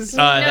 monkeys.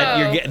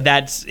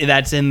 That's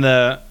in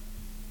the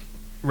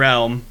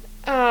realm.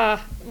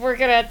 We're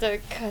gonna have to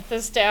cut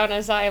this down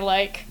as I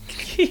look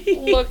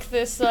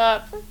this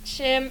up.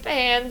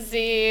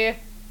 Chimpanzee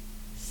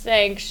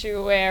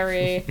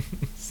Sanctuary,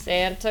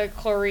 Santa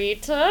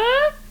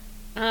Clarita.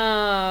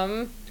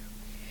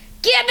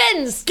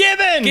 Gibbons!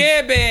 Gibbons!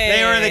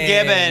 They were the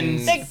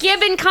Gibbons. The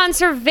Gibbon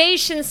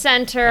Conservation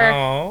Center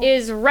Oh.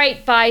 is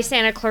right by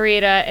Santa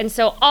Clarita, and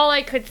so all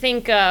I could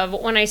think of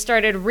when I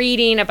started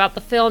reading about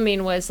the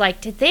filming was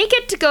like, did they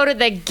get to go to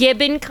the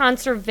Gibbon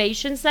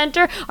Conservation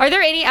Center? Are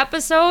there any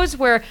episodes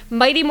where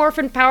Mighty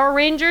Morphin Power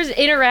Rangers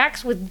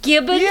interacts with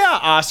gibbons? Yeah,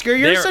 Oscar,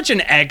 you're They're- such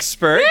an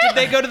expert. Did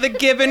they go to the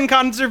Gibbon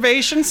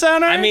Conservation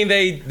Center? I mean,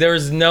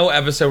 there's no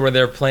episode where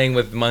they're playing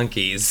with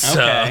monkeys.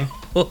 So. Okay.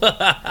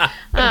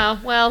 Oh,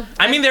 well.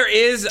 I mean, there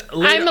is.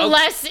 I'm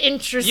less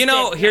interested. You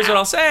know, here's now. what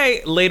I'll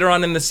say. Later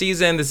on in the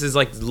season, this is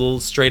like a little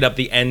straight up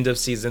the end of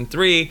season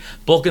 3.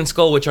 Bulk and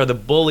Skull, which are the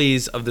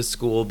bullies of the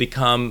school,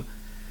 become.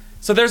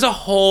 So there's a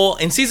whole.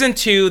 In season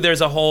 2, there's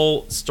a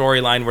whole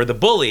storyline where the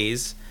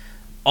bullies,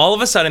 all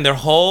of a sudden, their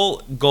whole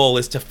goal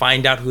is to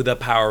find out who the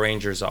Power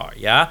Rangers are,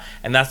 yeah?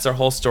 And that's their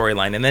whole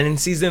storyline. And then in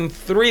season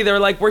 3, they're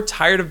like, we're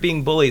tired of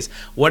being bullies.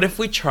 What if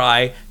we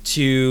try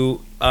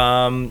to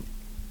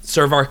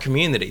serve our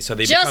community? So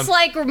they Just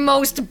like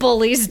most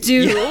bullies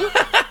do.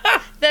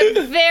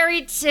 The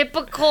very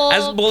typical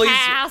as bullies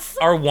path.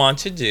 are wont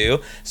to do.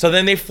 So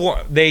then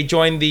they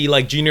join the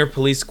like junior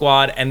police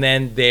squad, and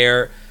then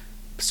their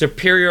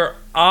superior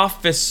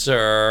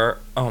officer,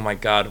 oh my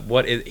god,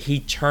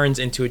 he turns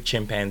into a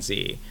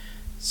chimpanzee.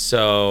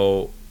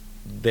 So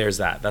there's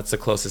that. That's the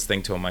closest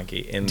thing to a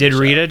monkey in Did the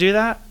show. Rita do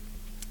that?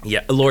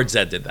 Yeah, Lord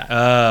Zed did that.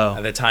 Oh.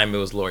 At the time, it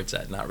was Lord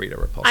Zed, not Rita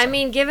Repulsa. I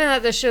mean, given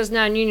that the show's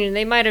non-union,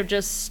 they might have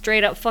just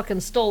straight up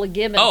fucking stole a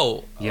gibbon.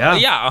 oh Yeah.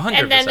 yeah, 100%.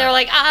 And then they're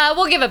like,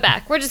 we'll give it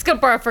back. We're just going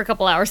to borrow it for a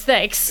couple hours.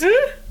 Thanks. The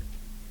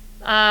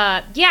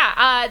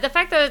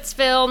fact that it's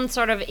filmed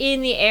sort of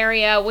in the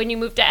area when you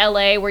move to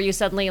LA where you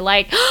suddenly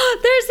there's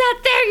that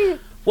thing.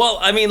 Well,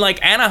 I mean,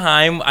 like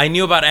Anaheim, I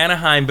knew about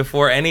Anaheim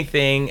before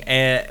anything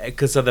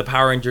because of the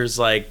Power Rangers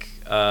like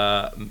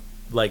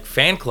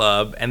fan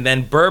club, and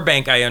then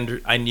Burbank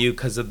I knew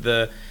because in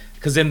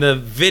the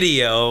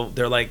video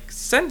they're like,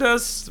 send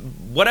us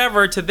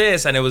whatever to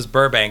this, and it was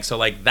Burbank. So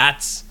like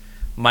that's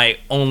my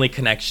only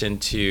connection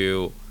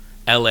to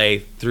LA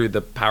through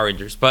the Power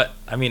Rangers. But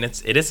I mean,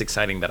 it is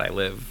exciting that I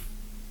live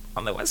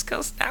on the West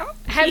Coast now.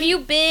 Have you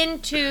been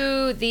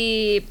to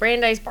the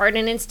Brandeis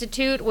Barton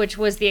Institute, which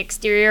was the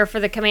exterior for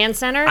the command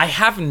center? I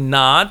have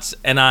not,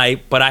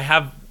 but I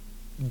have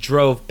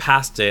drove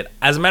past it.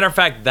 As a matter of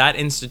fact, that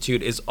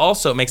institute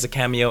makes a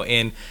cameo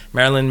in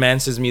Marilyn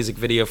Manson's music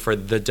video for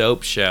The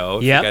Dope Show,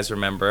 if Yep. you guys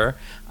remember.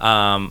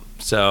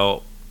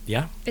 So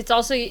yeah. It's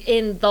also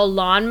in The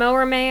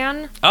Lawnmower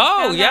Man.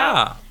 Oh Found yeah.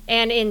 out.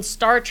 And in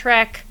Star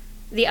Trek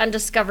The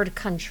Undiscovered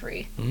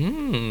Country.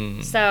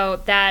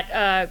 So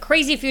that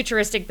crazy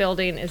futuristic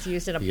building is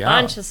used in a Yeah.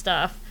 bunch of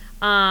stuff.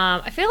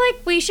 I feel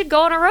like we should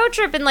go on a road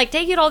trip and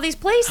take you to all these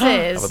places.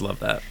 I would love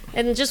that.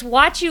 And just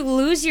watch you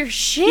lose your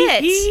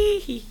shit.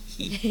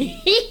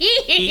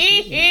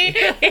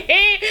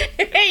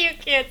 You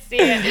can't see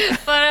it,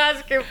 but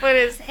Oscar put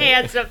his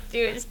hands up to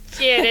his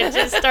chin and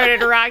just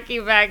started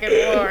rocking back and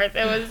forth.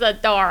 It was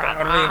adorable.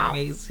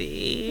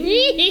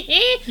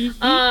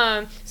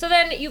 So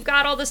then you've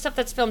got all the stuff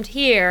that's filmed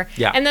here,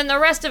 Yeah. and then the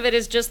rest of it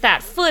is just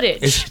that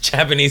footage. It's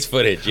Japanese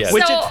footage, yes.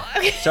 Which So-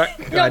 Sorry.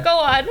 No, go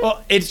on.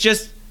 Well, it's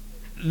just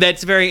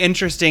that's very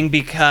interesting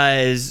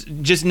because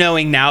just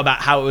knowing now about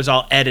how it was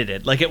all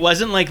edited, like it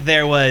wasn't like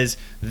there was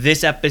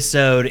this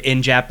episode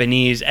in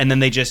Japanese and then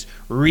they just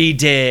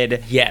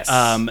redid Yes.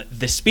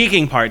 the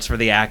speaking parts for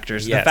the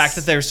actors. Yes. The fact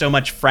that there's so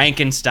much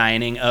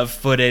Frankensteining of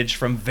footage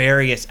from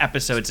various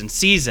episodes and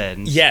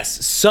seasons.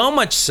 Yes, so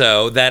much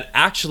so that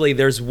actually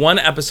there's one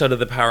episode of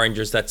the Power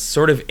Rangers that's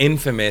sort of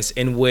infamous,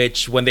 in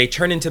which when they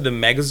turn into the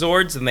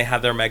Megazords and they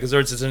have their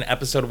Megazords, there's an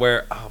episode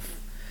where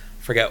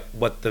forget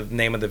what the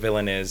name of the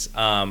villain is,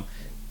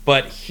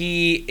 but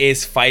he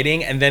is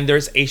fighting, and then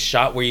there's a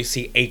shot where you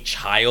see a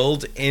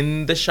child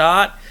in the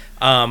shot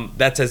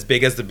that's as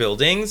big as the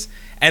buildings,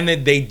 and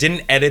then they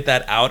didn't edit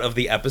that out of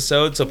the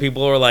episode, so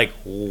people are like,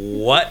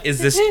 what is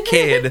this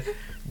kid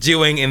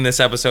doing in this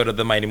episode of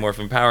the Mighty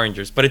Morphin Power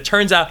Rangers? But it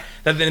turns out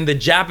that in the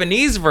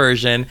Japanese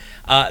version,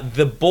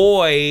 the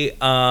boy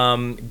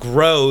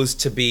grows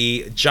to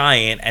be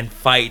giant and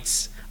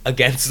fights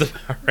against the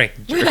Power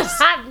Rangers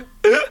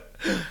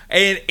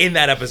in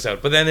that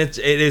episode. But then it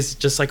is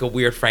just like a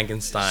weird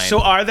Frankenstein.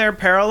 So are there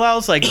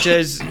parallels? Like, are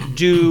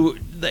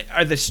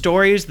the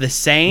stories the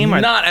same?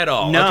 Not at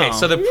all. No. Okay,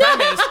 so the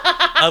premise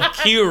of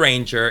Q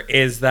Ranger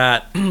is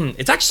that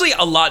it's actually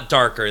a lot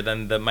darker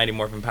than the Mighty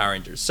Morphin Power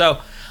Rangers. So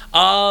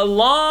a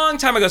long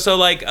time ago, so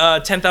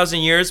 10,000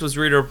 years was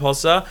Rita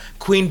Repulsa.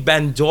 Queen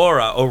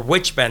Bandora, or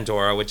Witch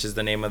Bandora, which is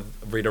the name of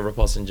Rita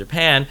Repulsa in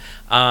Japan,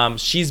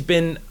 she's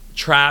been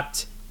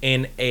trapped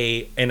in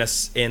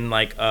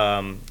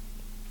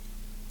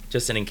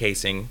just an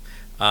encasing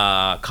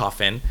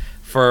coffin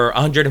for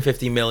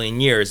 150 million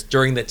years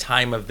during the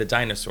time of the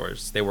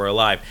dinosaurs. They were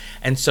alive.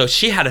 And so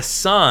she had a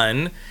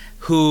son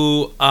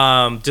who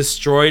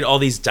destroyed all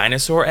these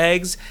dinosaur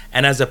eggs,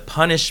 and as a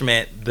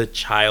punishment, the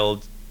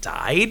child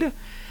died.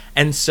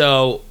 And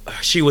so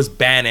she was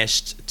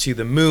banished to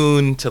the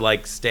moon to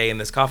like stay in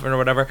this coffin or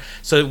whatever.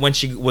 So when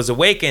she was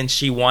awakened,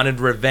 she wanted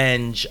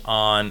revenge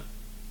on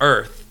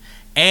Earth,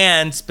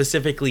 and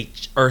specifically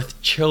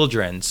Earth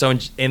children. So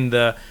in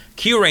the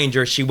Q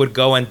Ranger, she would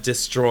go and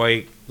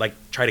destroy, like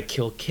try to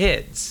kill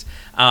kids.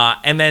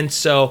 And then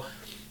so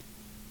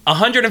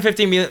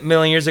 150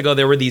 million years ago,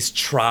 there were these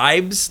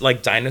tribes,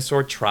 like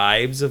dinosaur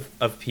tribes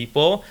of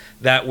people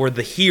that were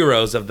the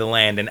heroes of the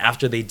land. And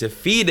after they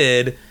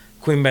defeated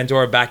Queen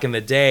Pandora back in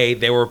the day,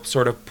 they were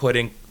sort of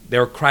they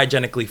were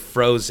cryogenically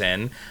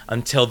frozen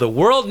until the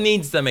world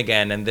needs them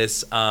again. And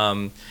this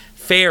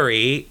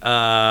fairy,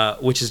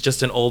 which is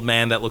just an old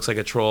man that looks like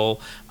a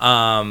troll,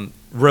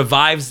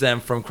 revives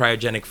them from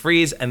cryogenic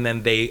freeze, and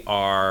then they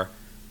are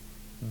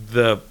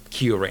the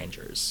Q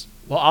Rangers.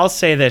 Well, I'll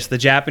say this. The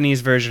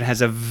Japanese version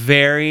has a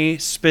very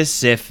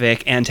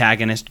specific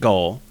antagonist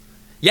goal.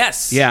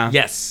 Yes. Yeah.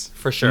 Yes,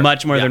 for sure.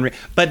 Much more Yeah. than...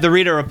 But the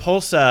Rita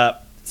Repulsa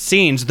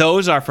scenes,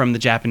 those are from the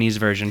Japanese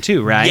version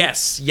too, right?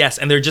 Yes,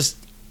 and they're just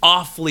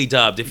awfully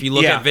dubbed. If you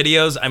look Yeah. at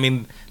videos, I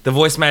mean, the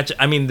voice match,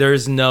 I mean,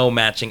 there's no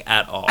matching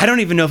at all. I don't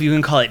even know if you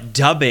can call it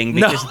dubbing,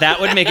 because No. that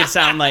would make it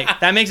sound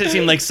like... That makes it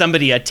seem like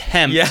somebody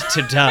attempts Yeah.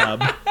 to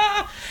dub.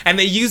 And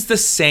they use the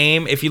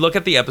same, if you look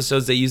at the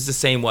episodes, they use the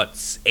same,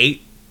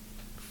 8,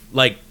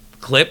 like,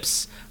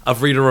 clips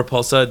of Rita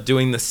Repulsa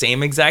doing the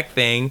same exact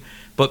thing.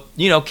 But,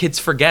 you know, kids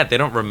forget. They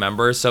don't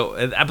remember. So,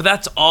 but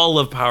that's all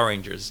of Power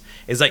Rangers.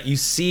 Is like you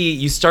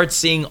start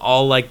seeing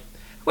all like,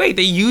 wait,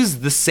 they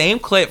used the same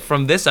clip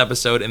from this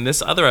episode and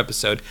this other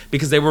episode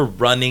because they were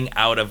running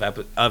out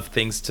of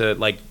things to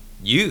like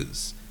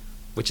use,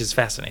 which is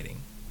fascinating.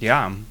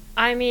 Yeah.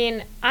 I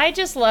mean, I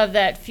just love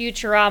that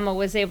Futurama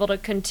was able to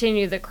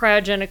continue the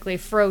cryogenically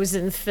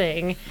frozen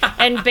thing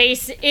and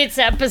base its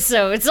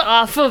episodes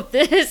off of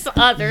this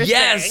other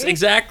Yes, thing.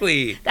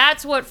 exactly.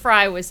 That's what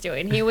Fry was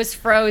doing. He was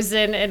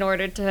frozen in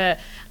order to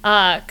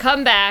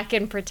come back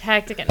and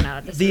protect again.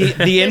 No, this The this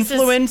is-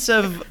 influence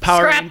of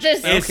Power scrap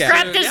Rangers... this, Okay.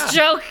 scrap this Yeah.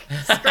 joke,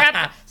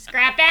 scrap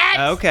it.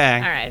 Okay.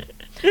 All right.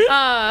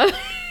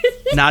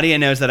 Nadia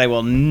knows that I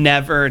will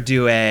never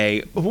do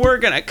we're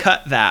going to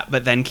cut that,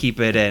 but then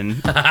keep it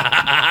in.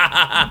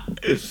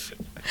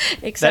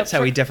 Except That's how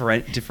for, we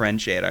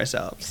differentiate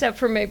ourselves. Except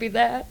for maybe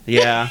that.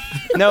 Yeah.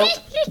 Nope.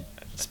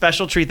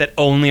 Special treat that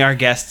only our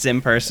guests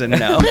in person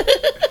know.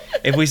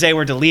 If we say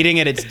we're deleting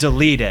it, it's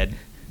deleted.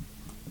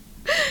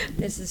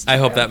 This is. I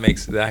hope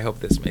true. I hope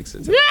this makes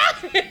it.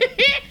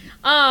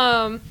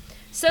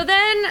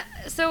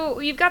 So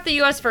you've got the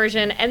U.S.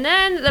 version, and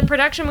then the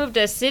production moved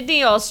to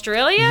Sydney,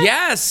 Australia.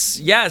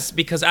 Yes,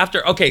 because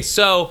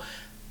so,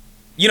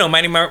 you know,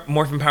 Mighty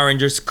Morphin Power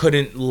Rangers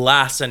couldn't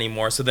last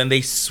anymore, so then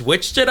they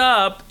switched it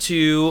up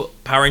to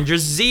Power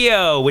Rangers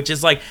Zeo, which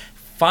is like,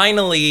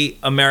 finally,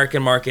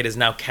 American market is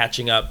now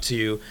catching up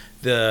to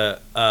the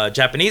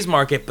Japanese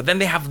market, but then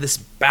they have this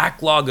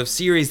backlog of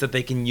series that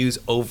they can use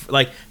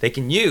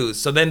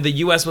So then the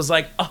U.S. was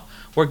like, oh,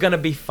 we're gonna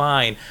be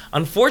fine.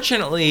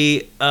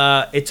 Unfortunately,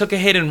 it took a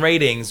hit in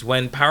ratings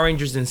when Power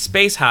Rangers in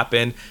Space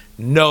happened.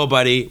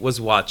 Nobody was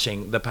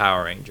watching the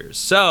Power Rangers.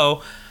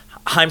 So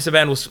Haim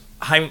Saban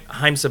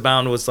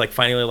was like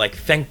finally like,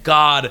 thank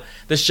God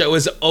the show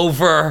is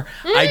over.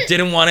 I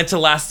didn't want it to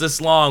last this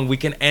long. We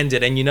can end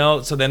it. And you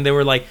know, so then they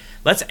were like,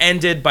 let's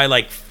end it by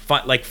like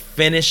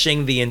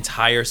finishing the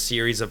entire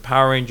series of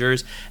Power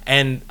Rangers.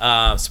 And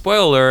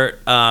spoiler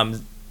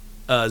alert,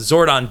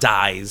 Zordon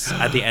dies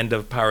at the end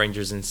of Power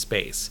Rangers in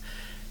Space.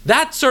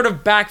 That sort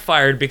of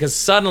backfired because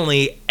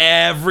suddenly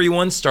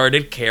everyone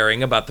started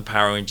caring about the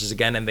Power Rangers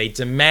again, and they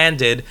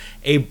demanded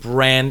a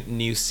brand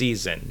new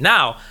season.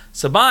 Now,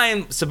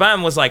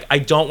 Saban was like, I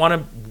don't want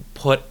to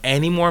put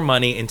any more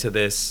money into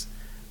this.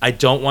 I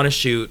don't want to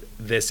shoot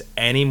this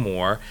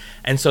anymore.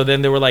 And so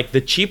then they were like,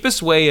 the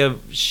cheapest way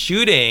of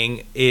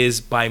shooting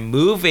is by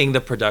moving the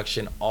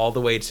production all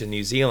the way to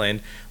New Zealand,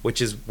 which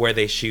is where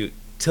they shoot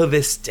to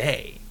this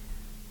day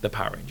the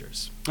Power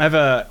Rangers. I have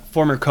a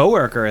former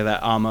coworker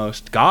that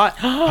almost got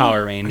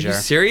Power Ranger. Are you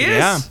serious?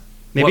 Yeah.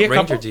 Maybe what a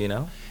couple. Ranger do you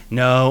know?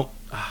 No.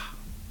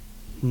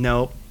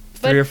 Nope.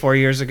 3 or 4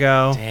 years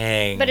ago.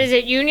 Dang. But is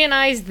it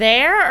unionized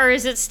there, or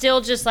is it still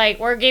just like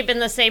we're keeping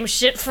the same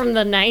shit from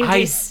the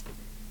 90s?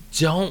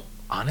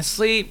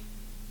 Honestly,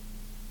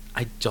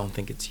 I don't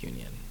think it's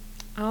union.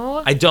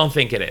 Oh. I don't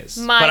think it is.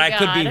 My but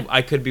God.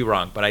 I could be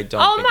wrong, but I don't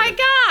Oh think my it is.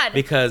 God.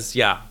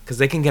 Because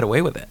they can get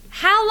away with it.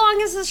 How long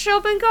has this show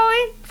been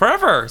going?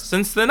 Forever,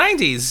 since the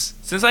 90s,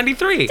 since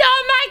 93.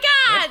 Oh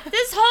my God!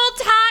 This whole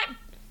time,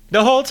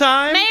 The whole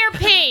time? Mayor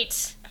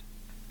Pete.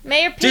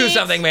 Mayor Pete. Do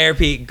something, Mayor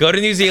Pete. Go to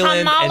New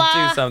Zealand Kamala.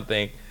 and do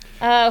something.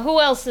 Who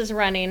else is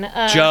running?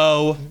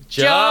 Joe.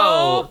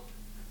 Joe.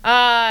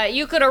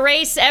 You could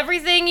erase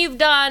everything you've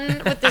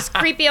done with this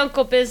creepy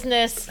uncle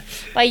business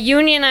by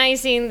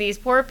unionizing these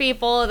poor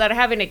people that are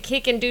having to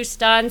kick and do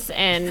stunts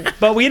and.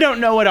 But we don't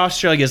know what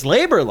Australia's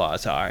labor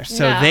laws are,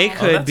 so No. they Oh,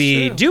 could that's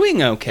be true.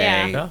 doing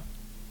okay. Yeah.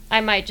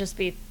 I might just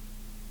be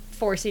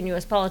forcing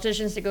U.S.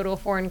 politicians to go to a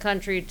foreign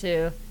country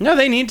to No,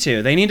 they need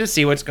to. They need to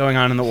see what's going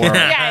on in the world.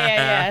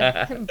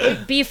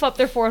 beef up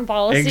their foreign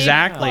policy.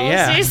 Exactly,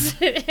 policies.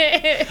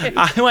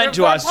 I went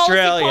to Foreign policy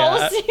Australia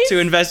policies. to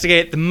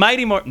investigate the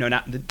Mighty Morphin. No,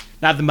 not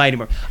the Mighty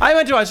Morphin. I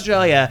went to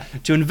Australia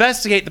to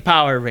investigate the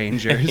Power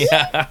Rangers.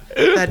 Yeah.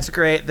 That's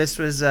great. This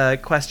was a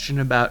question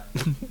about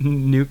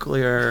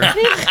nuclear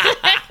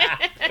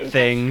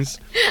things.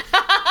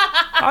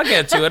 I'll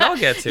get to it.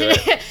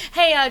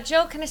 Hey,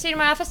 Joe, can I see you in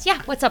my office?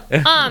 Yeah, what's up?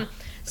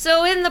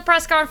 So in the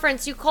press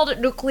conference, you called it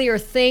nuclear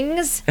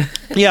things.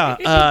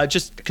 Yeah,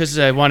 just because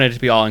I wanted it to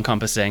be all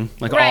encompassing,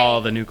 like Right.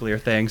 all the nuclear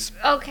things.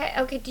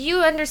 Okay. Do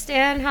you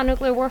understand how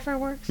nuclear warfare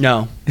works?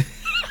 No.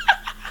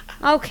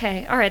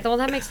 Okay, all right. Well,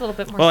 that makes a little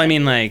bit more Well, sense. I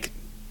mean, like,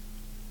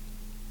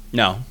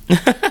 no.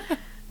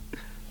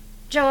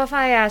 Joe, if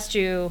I asked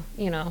you,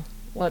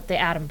 what the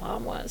atom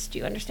bomb was, do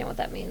you understand what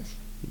that means?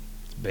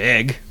 It's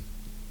big.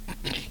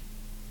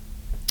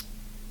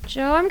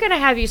 Joe, I'm going to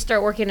have you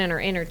start working in our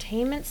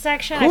entertainment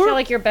section. I Cool. feel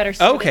like you're better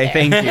suited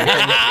Okay, there.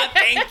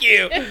 thank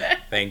you.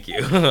 Thank you.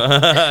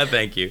 Thank you.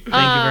 Thank you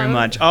very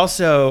much.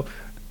 Also,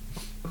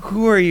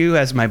 who are you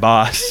as my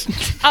boss?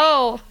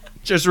 Oh,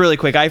 Just really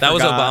quick, I That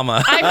was forgot.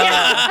 Obama.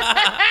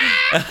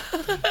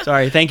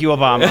 Sorry, thank you,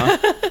 Obama.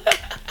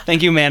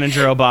 Thank you,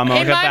 Manager Obama.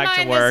 I'll in get my back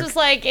mind, to work. this was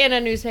like in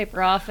a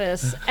newspaper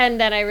office, and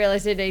then I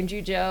realized they named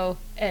you Joe,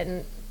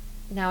 and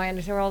now I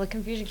understand where all the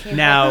confusion came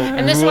Now, from.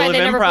 And this is rule why of they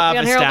never put me improv,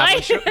 on Harold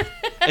establish, Knight.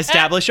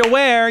 establish a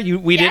where.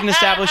 We didn't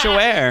establish a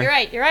where. You're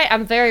right.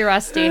 I'm very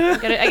rusty. I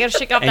gotta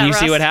shake off that And you rust.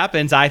 see what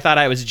happens. I thought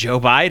I was Joe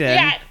Biden,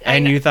 Yeah, I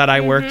and know. you thought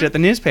I worked at the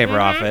newspaper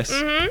office.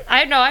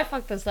 I know I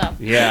fucked this up.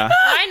 Yeah.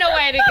 I know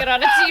why I didn't get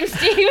on a team,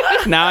 Steve.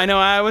 Now I know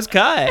I was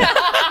cut.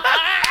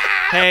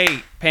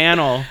 Hey,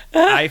 panel,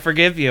 I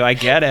forgive you. I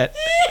get it.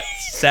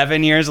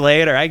 7 years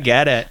later, I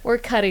get it. We're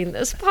cutting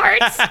this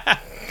part.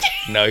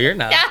 No, you're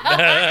not.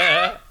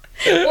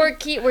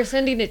 We're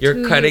sending it to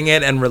You're cutting you.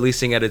 it and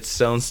releasing it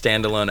its own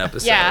standalone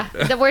episode. Yeah,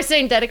 that we're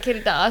saying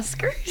dedicated to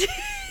Oscars.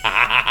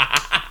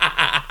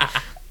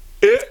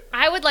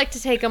 I would like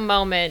to take a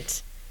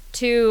moment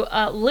to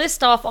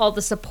list off all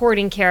the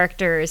supporting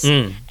characters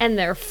and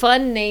their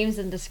fun names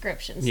and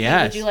descriptions.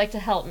 Yes. Would you like to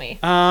help me?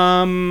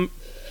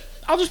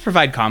 I'll just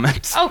provide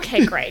comments.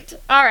 Okay, great.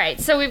 All right,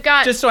 so we've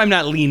got... Just so I'm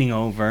not leaning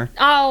over.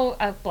 Oh,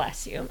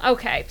 bless you.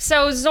 Okay,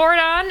 so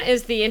Zordon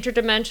is the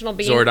interdimensional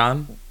being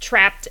Zordon?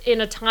 trapped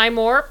in a time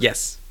warp.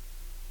 Yes.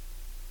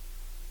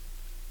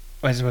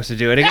 Was I supposed to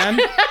do it again?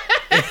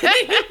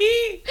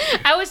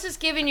 I was just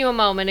giving you a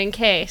moment in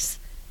case.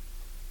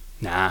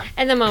 Nah.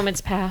 And the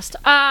moment's passed.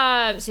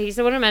 So he's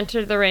the one who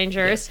mentored the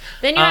Rangers.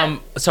 Then you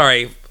have...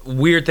 Sorry,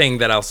 weird thing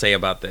that I'll say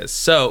about this.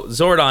 So,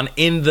 Zordon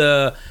in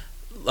the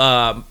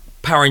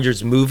Power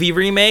Rangers movie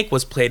remake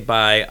was played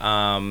by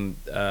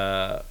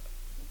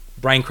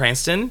Bryan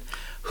Cranston,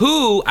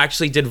 who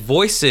actually did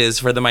voices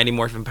for the Mighty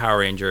Morphin Power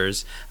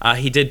Rangers.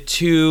 He did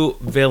two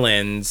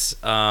villains.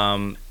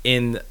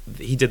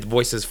 He did the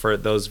voices for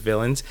those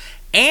villains,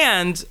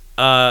 and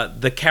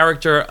the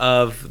character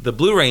of the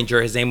Blue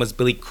Ranger, his name was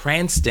Billy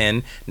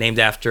Cranston, named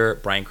after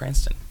Bryan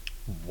Cranston.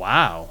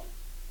 Wow.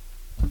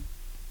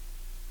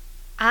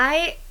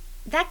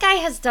 That guy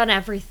has done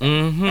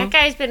everything. Mm-hmm. That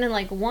guy's been in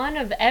like one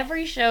of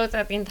every show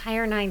throughout the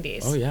entire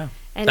 90s. Oh yeah,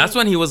 And that's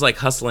when he was like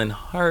hustling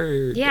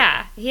hard.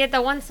 Yeah, he had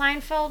the one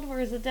Seinfeld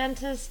where he's a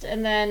dentist,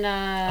 and then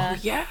Oh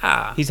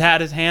yeah. He's had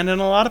his hand in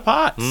a lot of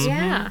pots.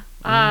 yeah.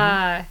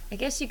 I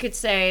guess you could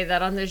say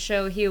that on this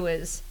show he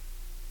was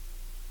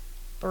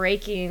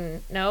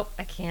breaking. Nope,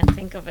 I can't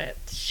think of it.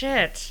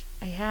 Shit,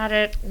 I had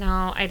it.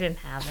 No, I didn't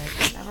have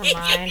it. Never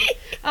mind.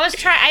 I was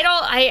trying.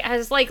 I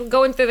was like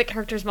going through the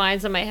characters'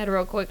 minds in my head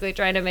real quickly,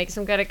 trying to make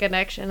some kind of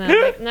connection. And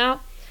I'm like,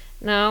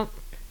 no.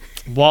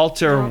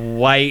 Walter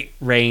White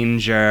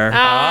Ranger.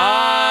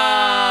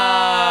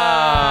 Ah,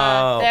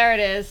 Oh. there it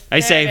is. I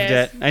There saved is.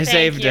 it. I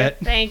saved it.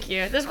 Thank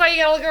you. This is why you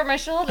gotta look over my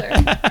shoulder.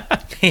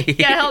 You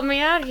gotta help me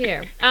out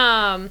here.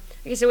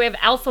 Okay, so we have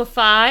Alpha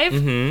 5,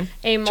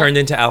 Turned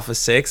into Alpha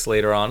 6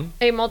 later on.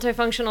 a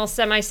multifunctional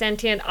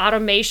semi-sentient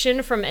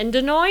automation from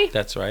Endinoy,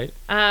 That's right.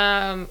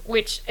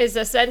 which is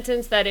a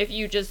sentence that if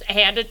you just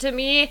hand it to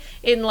me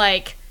in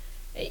like,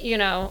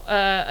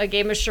 a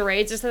game of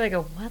charades or something, I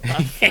go, what the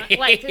fuck?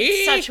 Like,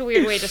 it's such a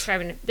weird way of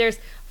describing it. There's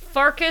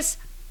Farkas,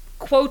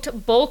 quote,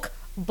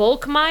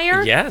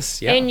 Bulkmeyer,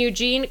 Yes, yeah. and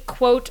Eugene,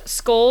 quote,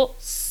 Skolovich.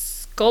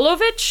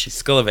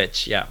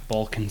 Skulovich, yeah.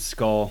 Bulk and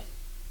Skull.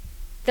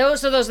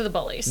 Those are the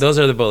bullies. Those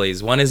are the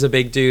bullies. One is a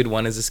big dude,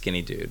 one is a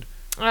skinny dude.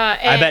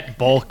 I bet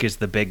Bulk is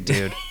the big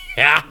dude.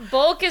 Yeah.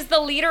 Bulk is the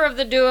leader of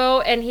the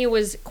duo, and he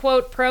was,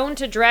 quote, prone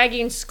to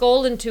dragging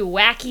Skull into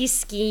wacky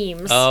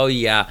schemes. Oh,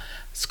 yeah.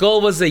 Skull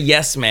was the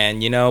yes man,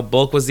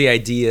 Bulk was the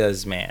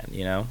ideas man,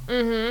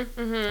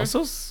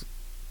 Also,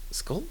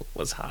 Skull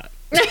was hot.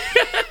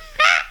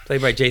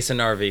 Played by Jason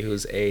Narvey,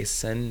 who's a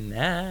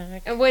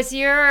snack. Was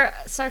your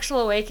sexual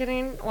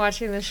awakening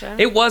watching the show?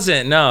 It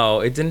wasn't,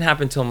 no. It didn't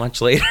happen till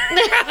much later.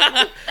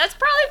 That's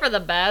probably for the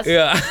best.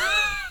 Yeah.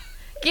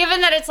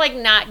 given that it's like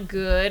not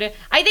good,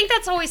 I think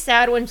that's always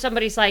sad when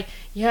somebody's like,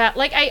 yeah,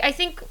 like I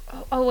think,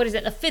 oh, what is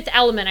it? The Fifth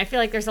Element. I feel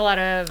like there's a lot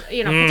of,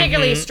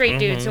 particularly straight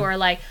dudes who are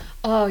like,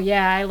 oh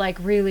yeah, I like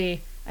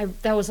really.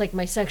 That was like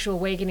my sexual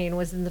awakening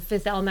was in The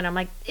Fifth Element. I'm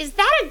like, is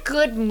that a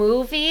good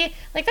movie?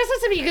 Like, that's not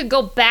something you could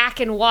go back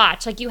and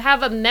watch. Like, you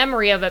have a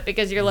memory of it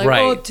because you're like,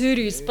 oh,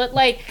 titties. But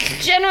like,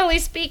 generally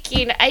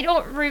speaking, I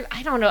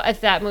don't know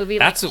if that movie.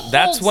 That's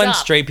holds when up.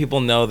 straight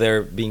people know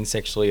they're being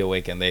sexually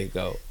awakened. They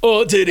go,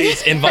 oh,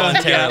 titties,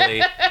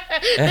 involuntarily.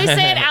 They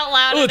say it out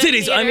loud. Oh, in the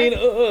titties. I theater.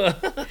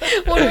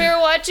 mean, When we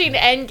were watching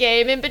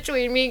Endgame, in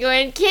between me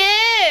going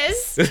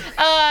kiss,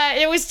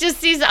 it was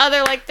just these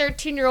other like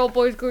 13-year-old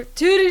boys going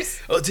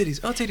titties. oh,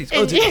 titties. Oh, titties.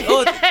 Oh, titties.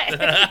 Oh,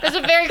 titties. It was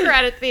a very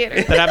crowded theater.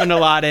 That happened a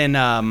lot in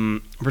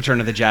Return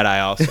of the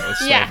Jedi also. With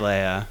Slave Yeah.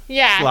 Leia.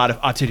 Yeah. Just a lot of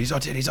titties,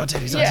 titties,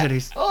 titties, Yeah.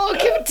 titties. Oh,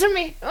 give it to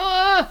me.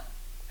 Oh,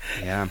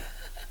 Yeah.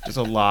 There's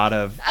a lot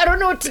of I don't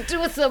know what to do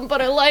with them,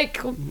 but I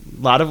like them.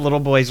 little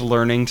boys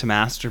learning to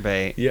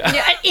masturbate Yeah.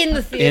 Yeah, in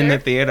the theater. in the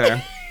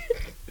theater.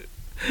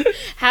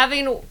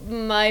 Having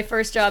my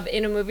first job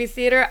in a movie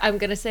theater, I'm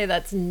gonna say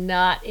that's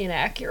not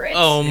inaccurate.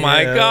 Oh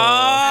my Ew.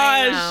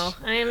 gosh.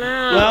 I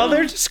know. Well,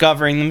 they're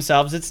discovering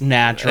themselves. It's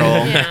natural.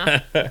 yeah.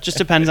 Just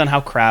depends on how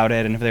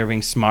crowded and if they're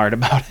being smart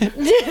about it.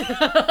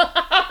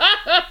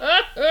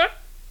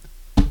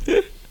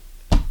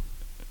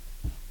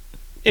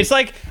 It's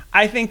like,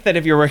 I think that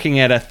if you're working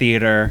at a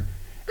theater,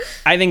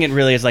 I think it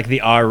really is like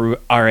the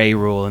RA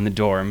rule in the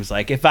dorms.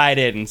 Like, if I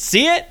didn't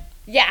see it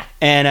Yeah.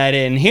 and I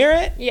didn't hear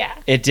it, Yeah.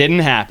 it didn't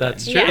happen.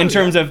 That's true. In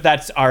terms of,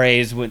 that's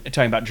RAs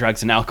talking about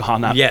drugs and alcohol,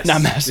 not Yes.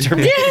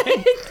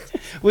 masturbating.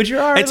 Would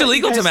your RA It's let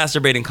illegal you to guys-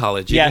 masturbate in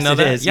college. You Yes, didn't know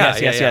it that? is. Yeah,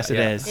 Yes, yeah, it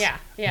is. Yeah.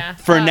 Yeah.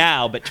 For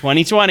now, but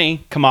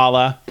 2020,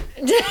 Kamala,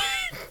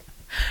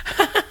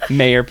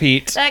 Mayor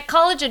Pete. That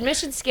college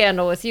admission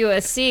scandal with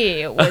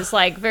USC was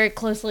like very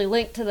closely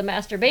linked to the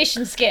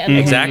masturbation scandal.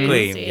 at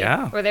Exactly, USC,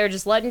 yeah. Where they were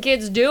just letting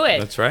kids do it.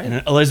 That's right.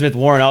 And Elizabeth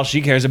Warren, all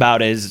she cares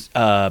about is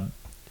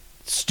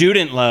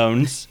student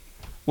loans.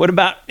 What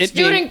about it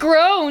Student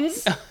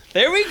groans.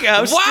 There we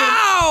go.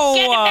 Wow!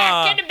 Get it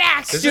back, get it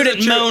back. This is Student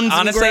a true- moans and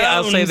Honestly,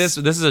 I'll say groans.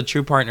 this is a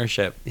true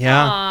partnership.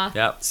 Yeah. Aw,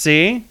 Yep.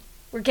 See?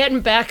 we're getting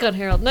back on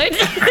Harold Knight.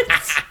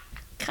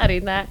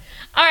 Cutting that.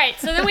 All right,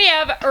 so then we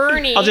have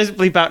Ernie. I'll just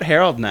bleep out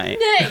Harold Knight.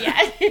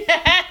 Yeah.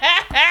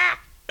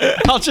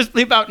 I'll just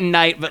bleep out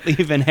Knight, but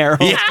leave in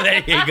Harold. Yeah, there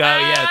you go.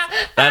 Yes,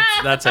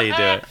 that's how you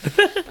do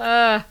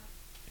it.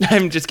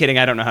 I'm just kidding.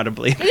 I don't know how to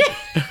bleep.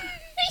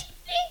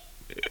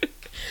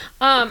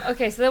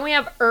 Okay, so then we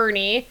have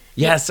Ernie,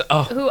 Yes.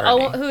 Oh,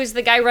 Ernie. who's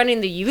the guy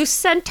running the youth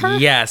center.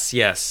 Yes.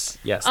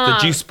 The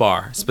juice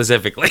bar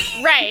specifically.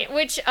 Right,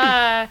 which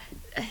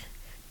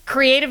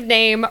creative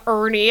name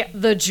Ernie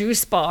the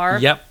Juice Bar.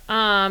 Yep.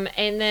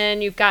 And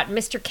then you've got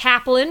Mr.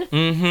 Kaplan,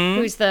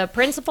 who's the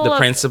principal. The of,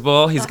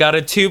 principal. He's got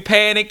a toupee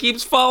and it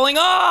keeps falling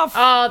off.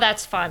 Oh,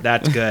 that's fun.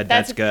 That's good.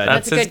 That's good.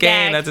 that's That's a his good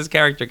game. gag. That's his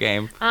character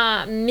game.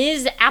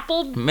 Ms.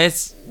 Appleby.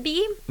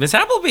 Miss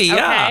Appleby.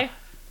 Yeah. Okay.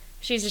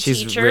 She's a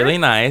She's teacher. really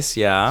nice.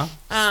 Yeah.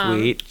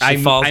 Sweet. She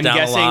falls I'm down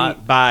guessing a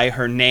lot. by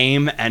her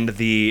name and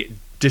the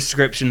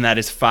description that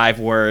is 5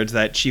 words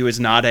that she was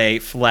not a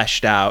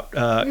fleshed out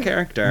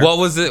character. What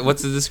was it?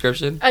 What's the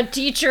description? A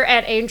teacher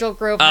at Angel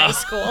Grove High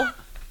School.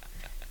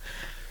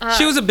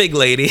 She was a big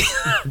lady.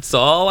 That's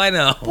all I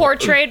know.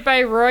 Portrayed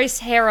by Royce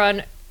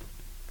Heron.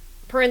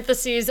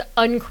 Parentheses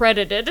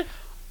uncredited.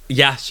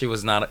 Yeah, she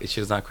was not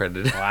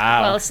credited.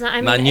 Wow. Well, it's not. I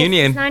mean,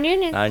 Non-union. It's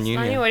non-union.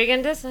 Non-union. It's What are you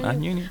gonna do? It's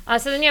Non-union.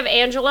 So then you have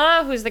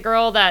Angela, who's the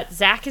girl that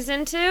Zach is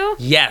into.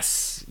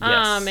 Yes.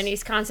 And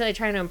he's constantly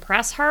trying to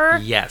impress her.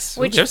 Yes.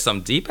 Which- There's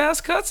some deep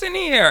ass cuts in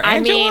here. I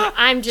mean, Angela,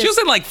 I'm just- She was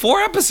in like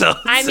 4 episodes.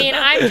 I mean,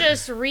 I'm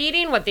just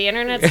reading what the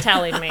internet's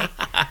telling me.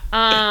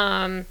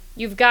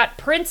 You've got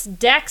Prince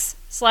Dex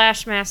 /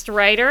 Master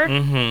Writer.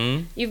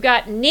 Mm-hmm. You've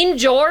got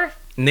Ninjor.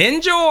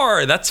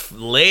 Ninjor. That's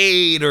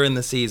later in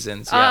the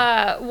seasons.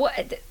 Yeah.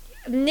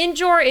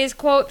 Ninjor is,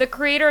 quote, the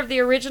creator of the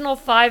original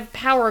 5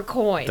 power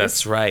coins.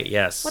 That's right.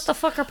 Yes. What the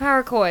fuck are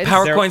power coins?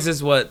 Power They're- coins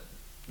is what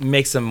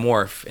makes them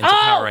morph into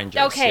Power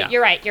Rangers. Okay, yeah.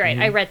 you're right.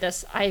 I read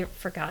this. I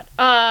forgot.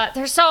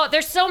 There's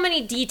so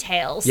many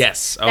details.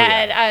 Yes. Oh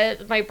that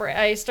yeah.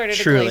 I started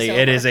to Truly,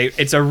 glaze over.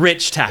 it's a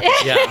rich topic.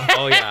 Yeah.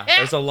 Oh yeah.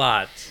 There's a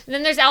lot. And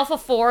then there's Alpha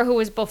 4, who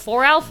was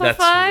before Alpha That's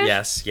 5.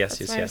 yes.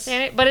 That's my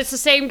understanding. But it's the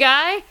same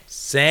guy.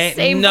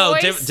 Same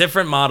voice?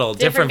 different model,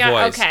 different guy?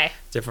 voice. Okay.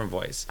 Different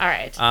voice. All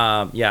right.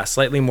 Yeah,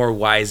 slightly more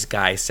wise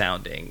guy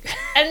sounding.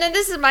 And then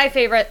this is my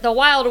favorite, the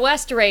Wild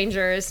West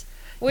Rangers,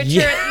 which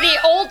Yeah. are the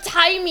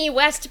old-timey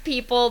West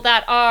people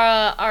that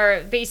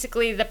are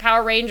basically the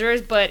Power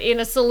Rangers, but in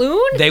a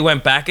saloon. They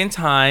went back in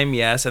time,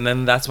 yes, and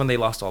then that's when they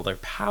lost all their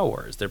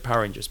powers, their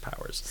Power Rangers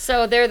powers.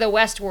 So they're the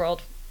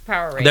Westworld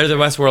Power Rangers. They're the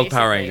Westworld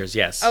Power basically. Rangers,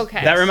 yes.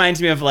 Okay. That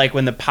reminds me of like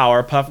when the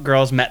Powerpuff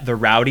Girls met the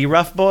Rowdy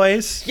Rough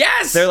Boys.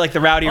 Yes! They're like the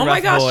Rowdy Oh Rough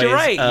my gosh, Boys. you're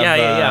right. Of,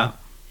 Yeah.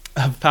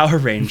 Of Power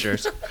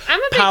Rangers. I'm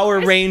a big Power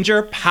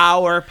Ranger,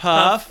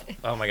 Powerpuff.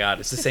 Oh my god,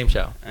 it's the same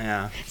show.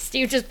 Yeah.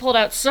 Steve just pulled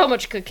out so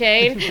much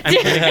cocaine.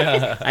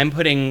 I'm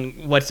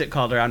putting what's it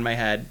called around my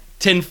head?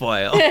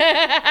 Tinfoil.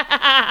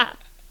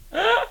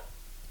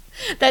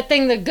 That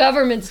thing the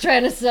government's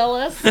trying to sell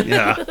us.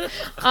 Yeah.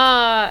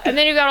 And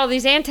then you got all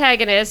these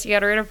antagonists. You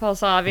got Rita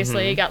Repulsa,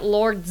 obviously. You got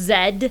Lord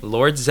Zed.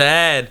 Lord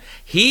Zed.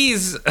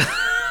 He's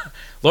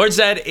Lord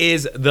Zed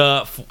is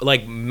the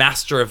like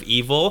master of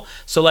evil.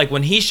 So like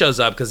when he shows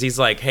up, because he's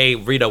like, "Hey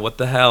Rita, what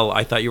the hell?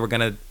 I thought you were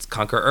gonna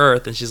conquer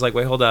Earth," and she's like,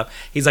 "Wait, hold up."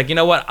 He's like, "You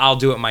know what? I'll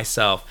do it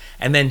myself."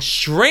 And then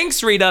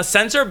shrinks Rita,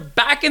 sends her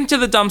back into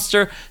the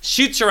dumpster,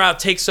 shoots her out,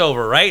 takes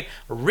over. Right?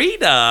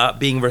 Rita,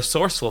 being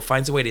resourceful,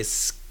 finds a way to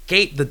escape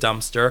the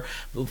dumpster,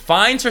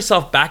 finds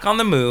herself back on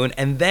the moon,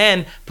 and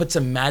then puts a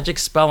magic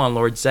spell on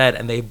Lord Zed,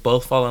 and they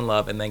both fall in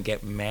love and then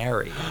get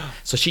married.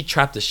 So she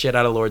trapped the shit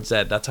out of Lord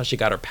Zed. That's how she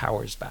got her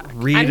powers back.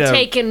 Rita, I'm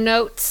taking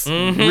notes.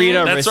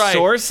 Rita That's right.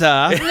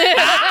 Resorsa.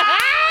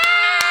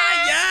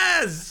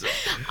 Yes!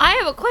 I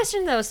have a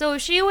question though. So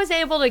if she was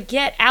able to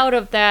get out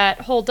of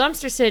that whole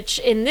dumpster sitch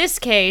in this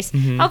case,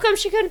 how come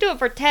she couldn't do it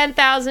for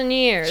 10,000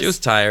 years? She was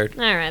tired.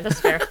 All right,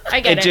 that's fair. I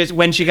get it. Just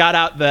when she got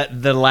out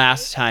the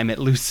last time, it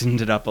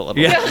loosened it up a little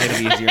bit, made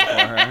it easier for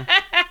her.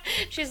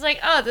 She's like,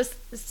 oh, this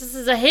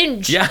is a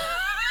hinge. Yeah.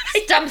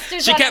 This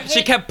dumpster's She on a kept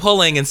hinge.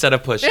 pulling instead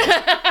of pushing.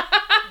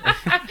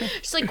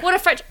 She's like, what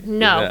if I...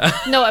 No,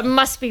 it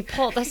must be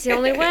pulled. That's the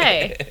only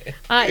way.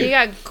 You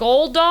got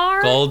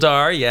Goldar.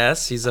 Goldar,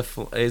 yes, he's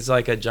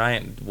like a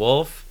giant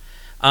wolf.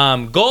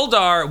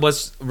 Goldar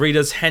was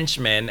Rita's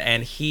henchman,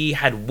 and he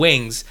had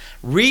wings.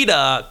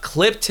 Rita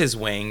clipped his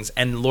wings,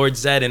 and Lord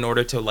Zed, in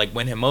order to like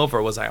win him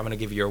over, was like, "I'm gonna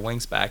give you your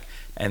wings back,"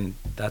 and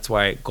that's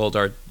why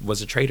Goldar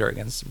was a traitor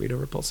against Rita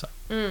Repulsa.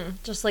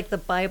 Just like the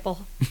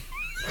Bible.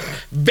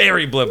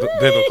 Very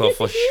biblical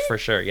for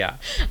sure. Yeah.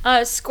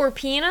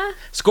 Scorpina.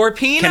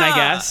 Scorpina. Can I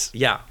guess?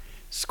 Yeah.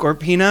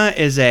 Scorpina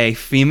is a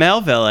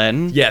female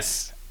villain.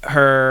 Yes.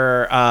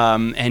 Her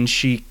and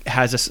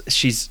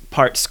she's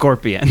part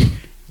scorpion.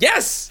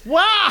 Yes.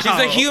 Wow. She's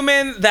a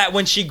human that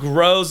when she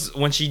turns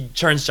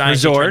giant,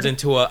 she Resort. turns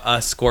into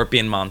a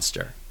scorpion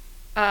monster.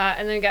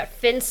 And then we got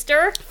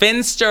Finster.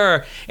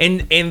 Finster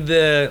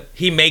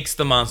he makes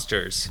the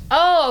monsters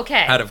Oh,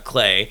 okay. out of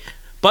clay.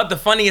 But the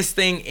funniest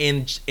thing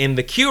in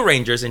the Q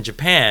Rangers in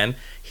Japan,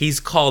 he's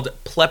called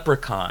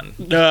Pleprecon.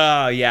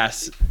 Oh,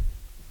 yes.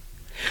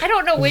 I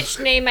don't know which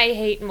name I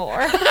hate more.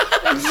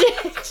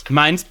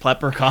 Mine's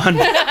Pleprecon.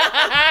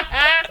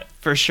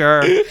 For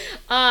sure.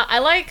 I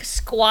like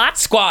Squat.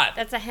 Squat.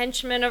 That's a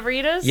henchman of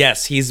Rita's.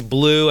 Yes, he's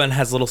blue and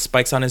has little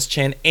spikes on his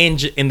chin.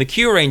 In the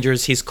Q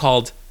Rangers, he's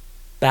called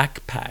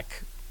Backpack.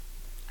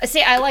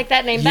 See, I like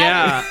that name better.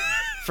 Yeah,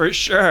 for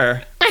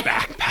sure.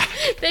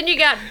 Then you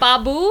got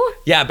Babu.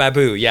 Yeah,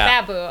 Babu.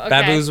 Yeah, Babu, okay.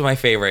 Babu's my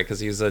favorite because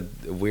he's a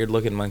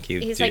weird-looking monkey.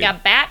 He's dude. like a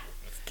bat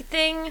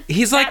thing.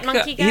 He's bat like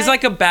monkey guy. he's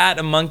like a bat,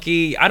 a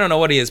monkey. I don't know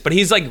what he is, but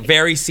he's like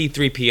very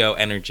C-3PO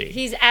energy.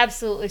 He's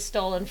absolutely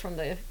stolen from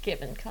the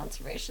Gibbon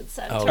Conservation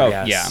Center. Oh, Oh,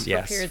 yes, yeah. For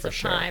yes, periods for of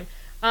sure. time.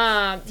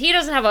 He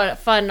doesn't have a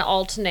fun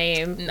alt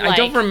name. I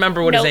don't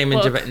remember what his name in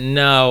Notebook. Japan.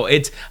 No,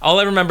 it's all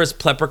I remember is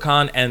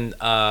Pleprecon and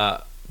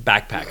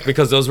Backpack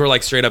because those were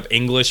like straight up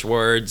English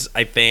words.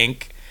 I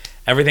think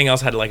everything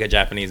else had like a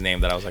Japanese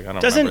name that I was like, I don't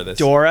remember Doesn't this.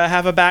 Dora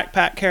have a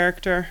backpack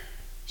character?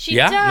 She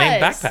yeah, does.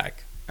 named Backpack.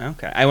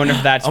 Okay. I wonder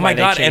if that's Oh why my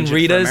god! they And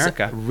changed it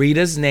for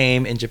Rita's America.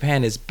 name in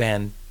Japan is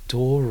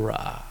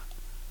Bandora.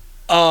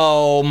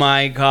 Oh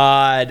my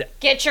god.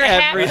 Get your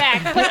hat Every-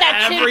 back. Put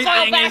that tinfoil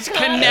Everything back is on.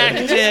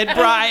 connected.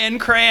 Bryan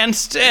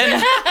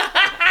Cranston.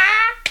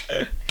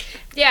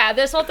 Yeah,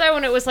 this whole time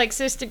when it was like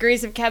 6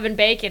 degrees of Kevin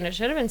Bacon, it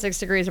should have been 6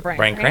 degrees of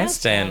Bryan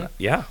Cranston.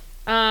 Yeah.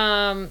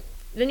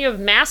 Then you have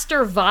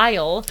Master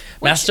Vile.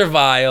 Master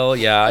Vile.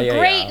 Yeah.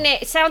 Great yeah. name.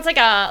 Sounds like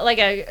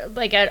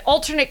an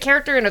alternate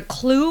character in a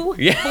Clue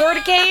Yeah.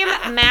 board game.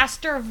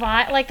 Master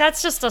Vile. Like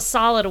that's just a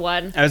solid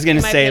one. I was gonna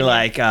in my say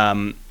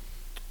opinion. like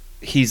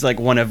he's like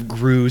one of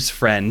Gru's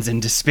friends in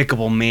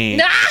Despicable Me.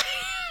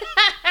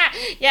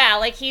 Yeah,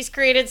 like he's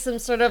created some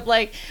sort of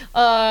like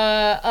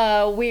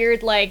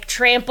weird like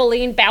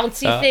trampoline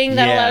bouncy thing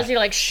that yeah. allows you to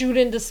like shoot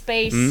into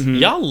space.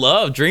 Y'all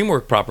love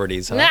DreamWorks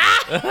properties, huh?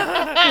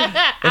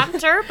 I'm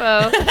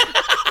Turbo.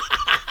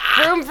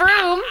 Vroom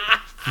vroom.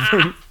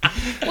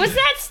 Was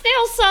that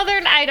still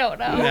Southern? I don't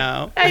know.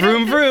 No. I don't-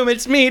 Vroom vroom,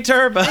 it's me,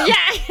 Turbo. Yeah,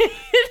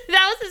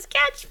 that was his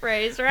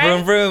catchphrase, right?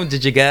 Vroom vroom.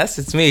 Did you guess?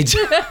 It's me,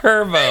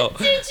 Turbo.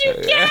 Did you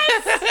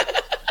guess?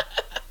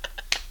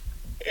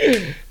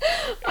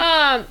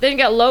 Then you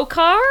got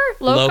Lokar.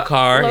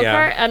 Lokar,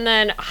 yeah. And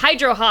then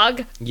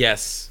Hydrohog.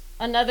 Yes.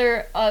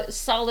 Another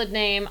solid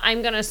name.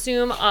 I'm gonna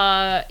assume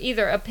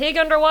either a pig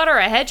underwater or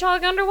a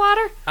hedgehog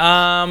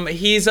underwater.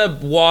 He's a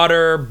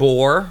water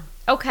boar.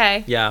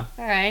 Okay. Yeah.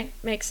 All right.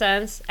 Makes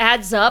sense.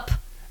 Adds up.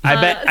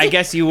 I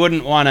guess you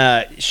wouldn't want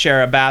to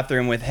share a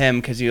bathroom with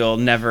him because you'll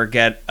never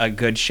get a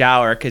good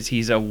shower because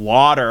he's a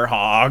water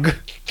hog. All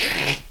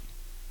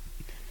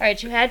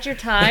right. You had your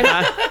time.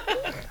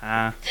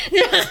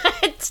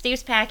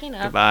 Steve's packing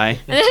up. Goodbye.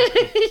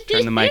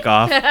 Turn the mic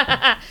off.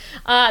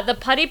 The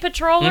Putty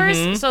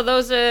Patrollers. So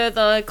those are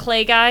the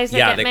clay guys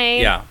that get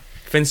made. Yeah.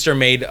 Finster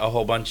made a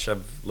whole bunch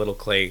of little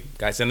clay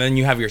guys, and then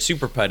you have your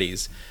super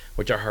putties,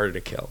 which are harder to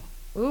kill.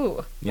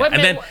 Ooh. Yeah.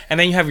 And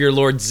then you have your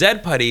Lord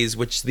Zed putties,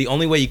 which the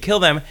only way you kill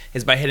them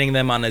is by hitting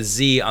them on a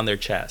Z on their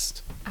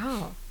chest.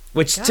 Oh.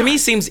 Which to me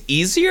seems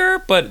easier,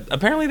 but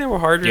apparently they were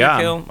harder to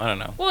kill. I don't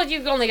know. Well,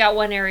 you've only got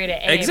one area to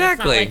aim.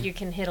 Exactly. It's not like you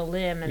can hit a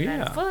limb and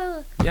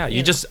then... Yeah,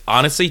 you just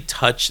honestly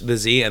touch the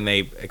Z and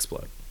they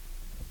explode.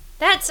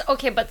 That's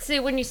okay, but see,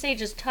 when you say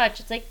just touch,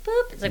 it's like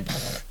boop. It's like...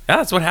 Yeah,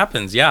 that's what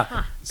happens, yeah.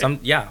 Huh.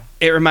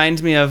 It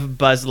reminds me of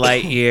Buzz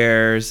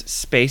Lightyear's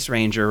Space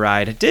Ranger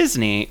ride at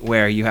Disney,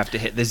 where you have to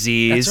hit the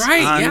Z's. That's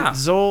right, on yeah.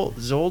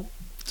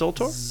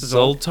 Zoltar?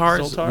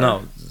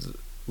 No,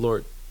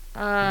 Lord...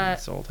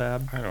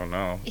 Zoltab? I don't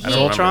know.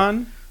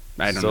 Zoltron?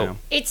 I don't know.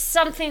 It's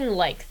something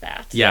like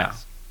that. Yeah.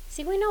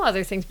 See, we know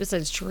other things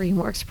besides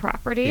DreamWorks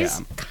properties.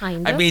 Yeah.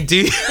 Kind of. I mean, do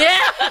you... Yeah.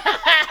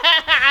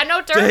 I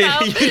know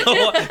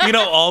Turbo. you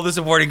know all the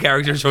supporting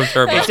characters from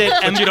Turbo,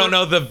 but you don't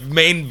know the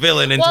main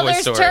villain in Toy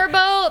Story.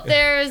 Well,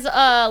 there's Turbo,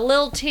 there's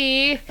Lil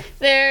T,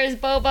 there's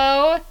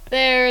Bobo,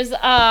 there's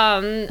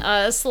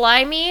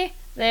Slimy,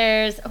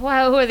 there's... who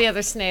are the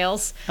other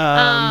snails?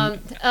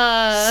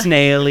 Snailene.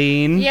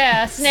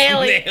 Yeah,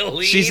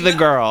 Snaily. She's the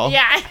girl.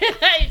 Yeah,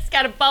 she's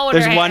got a bow in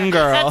There's her hair. one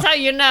girl. That's how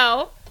you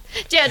know.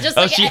 Yeah, just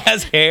like... she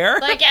has hair?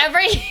 Like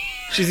every...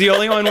 She's the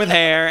only one with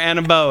hair and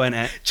a bow in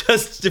it.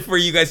 Just for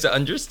you guys to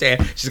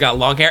understand, she's got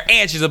long hair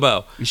and she's a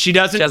bow. She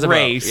doesn't has a bow.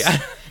 race. Yeah.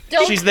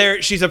 She's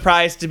there. She's a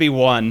prize to be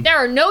won. There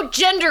are no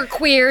gender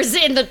queers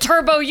in the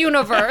Turbo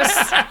universe.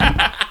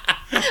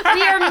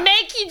 We are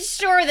making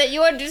sure that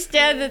you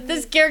understand that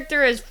this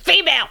character is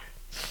female.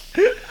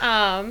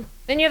 Then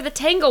you have the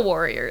Tango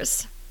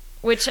Warriors,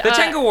 which The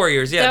Tango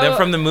Warriors, yeah, they're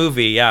from the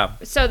movie, yeah.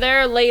 So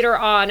they're later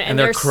on, and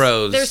they're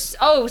crows.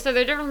 So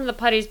they're different from the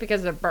putties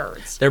because they're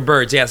birds. They're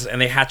birds, yes,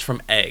 and they hatch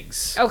from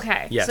eggs.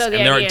 Okay. Yes, so and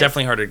they're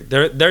definitely harder.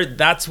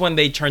 That's when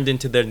they turned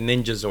into their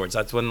ninja zords.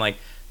 That's when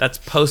that's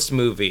post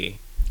movie.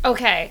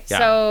 Okay. Yeah.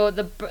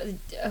 So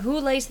who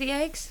lays the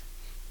eggs?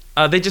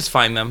 They just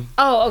find them.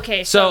 Oh,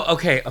 okay.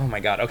 Okay. Oh my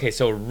God. Okay.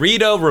 So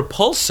Rito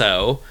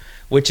Repulso,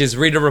 which is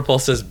Rita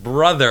Repulsa's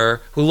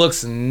brother, who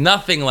looks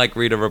nothing like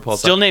Rita Repulsa.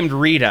 Still named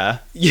Rita.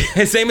 Yeah,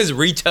 his name is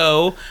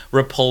Rito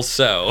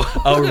Repulso.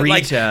 Oh,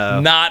 Rito.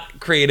 Not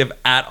creative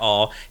at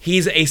all.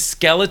 He's a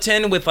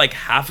skeleton with like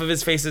half of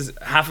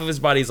his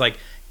body's like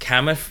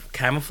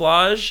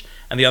camouflage,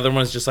 and the other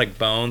one is just like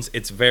bones.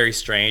 It's very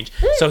strange.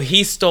 So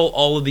he stole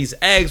all of these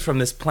eggs from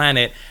this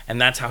planet,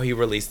 and that's how he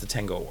released the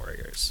Tango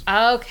Warriors.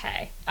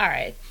 Okay. All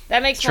right.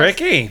 That makes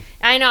Tricky. sense.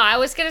 I know. I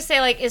was gonna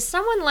say, like, is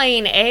someone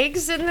laying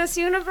eggs in this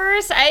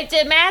universe? It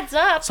adds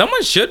up.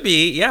 Someone should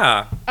be,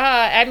 yeah.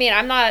 I mean,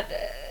 I'm not.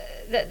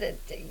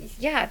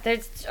 Yeah,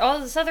 there's all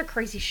this other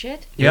crazy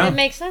shit. Yeah, it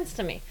makes sense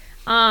to me.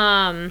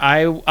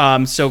 I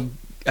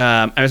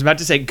was about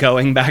to say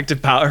going back to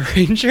Power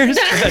Rangers.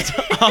 That's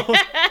all.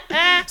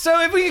 So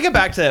if we could get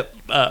back to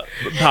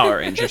Power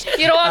Rangers.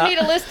 You don't want me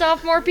to list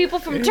off more people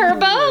from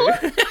Turbo?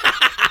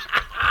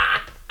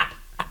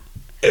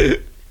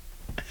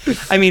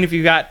 I mean, if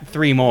you got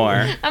 3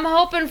 more. I'm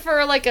hoping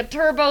for like a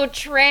Turbo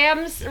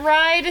Trams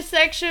ride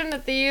section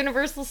at the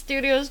Universal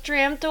Studios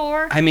Tram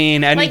Tour. I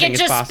mean, anything like it is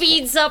just possible.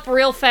 speeds up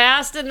real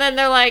fast, and then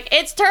they're like,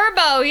 "It's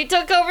Turbo. He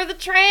took over the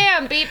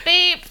tram. Beep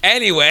beep."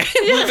 Anyway,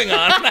 moving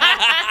on.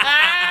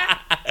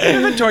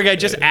 The tour guide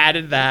just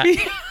added that.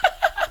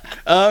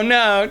 Oh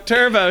no,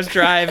 Turbo's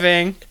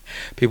driving.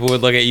 People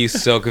would look at you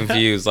so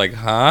confused, like,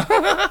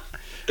 huh?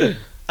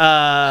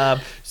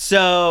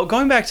 So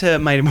going back to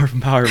Mighty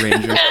Morphin Power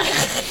Rangers.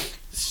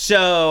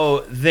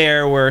 So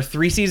there were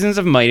 3 seasons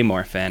of Mighty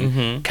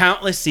Morphin,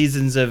 countless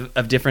seasons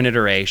of different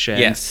iterations.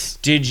 Yes.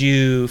 Did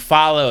you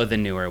follow the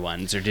newer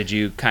ones, or did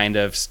you kind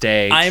of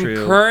stay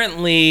true? I'm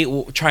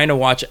currently trying to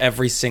watch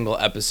every single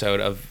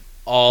episode of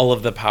all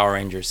of the Power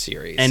Rangers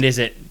series. And is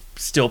it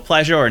still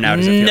pleasure, or now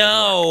does it feel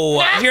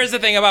No. Here's the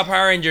thing about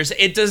Power Rangers.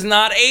 It does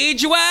not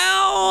age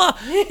well.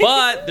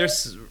 But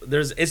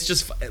it's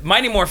just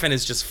Mighty Morphin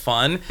is just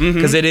fun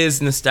because it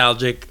is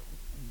nostalgic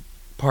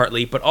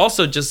partly, but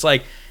also just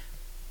like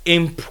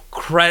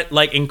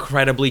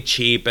incredibly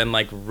cheap and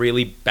like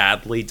really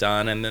badly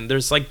done, and then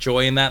there's like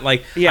joy in that.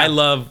 Like I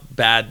love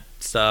bad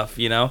stuff,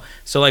 you know?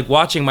 So like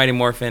watching Mighty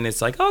Morphin,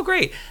 it's like, oh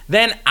great.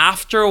 Then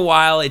after a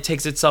while it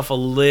takes itself a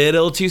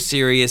little too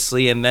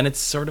seriously, and then it's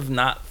sort of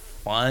not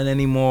fun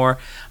anymore.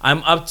 I'm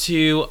up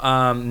to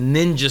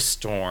Ninja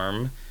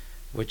Storm,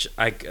 which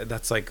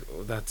that's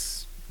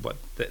what,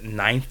 the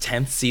 9th,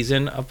 10th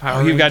season of Power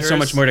Rangers. You've got so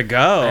much more to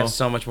go. I have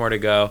so much more to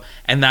go,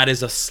 and that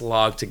is a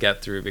slog to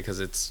get through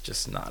because it's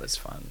just not as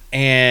fun.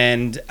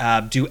 And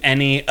do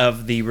any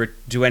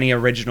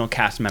original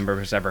cast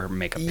members ever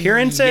make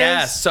appearances?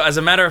 Yes. So as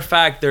a matter of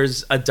fact,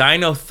 there's a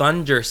Dino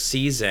Thunder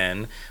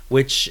season,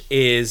 which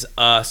is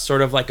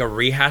sort of like a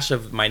rehash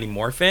of Mighty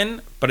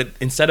Morphin, but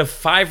instead of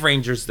 5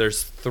 Rangers,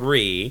 there's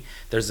 3.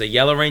 There's a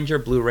Yellow Ranger,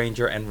 Blue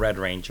Ranger, and Red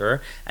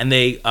Ranger, and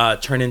they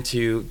turn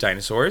into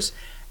dinosaurs.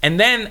 And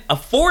then a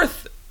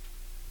 4th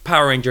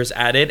Power Rangers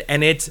added,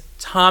 and it's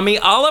Tommy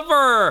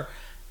Oliver.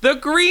 The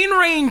Green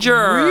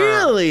Ranger.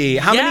 Really?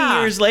 How Yeah.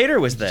 many years later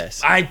was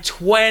this?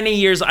 20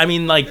 years. I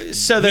mean, like,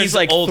 So there's he's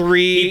like old.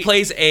 3. He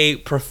plays a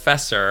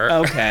professor,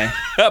 Okay.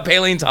 a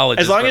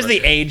paleontologist. As long as the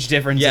professor. age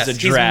difference Yes, is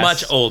he's addressed.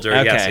 much older.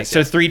 Okay. Yes, yes, So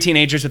yes. 3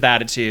 teenagers with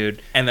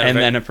attitude, and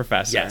then a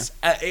professor. Yes,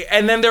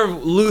 and then they're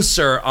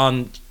looser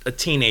on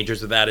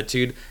teenagers with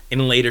attitude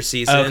in later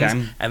seasons.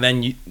 Okay. And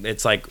then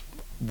it's like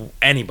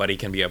anybody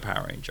can be a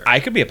Power Ranger.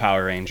 I could be a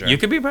Power Ranger. You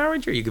could be a Power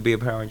Ranger. You could be a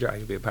Power Ranger. I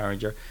could be a Power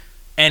Ranger,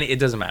 and it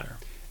doesn't matter.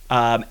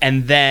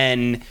 And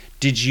then,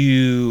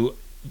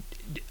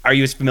 are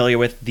you as familiar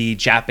with the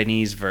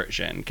Japanese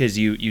version? Because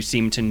you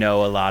seem to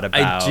know a lot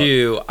about. I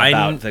do.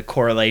 About the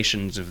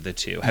correlations of the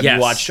two. Have you Yes.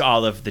 watched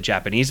all of the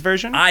Japanese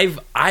version? I've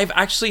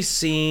actually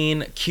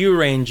seen Q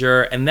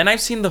Ranger, and then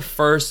I've seen the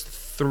first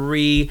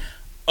 3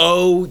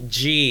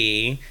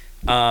 OG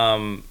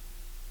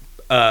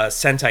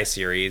Sentai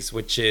series,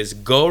 which is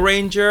Go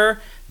Ranger,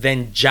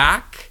 then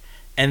Jack,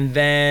 and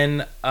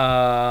then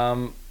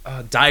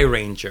Die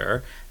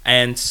Ranger.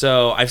 And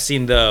so I've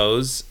seen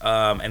those,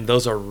 and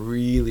those are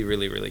really,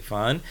 really, really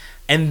fun.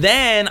 And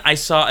then I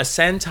saw a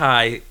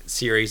Sentai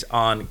series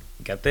on,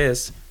 get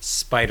this,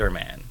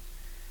 Spider-Man.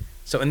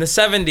 So in the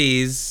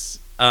 70s,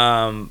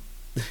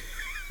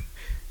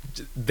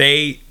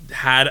 they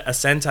had a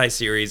Sentai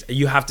series.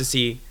 You have to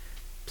see,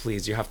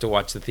 please, you have to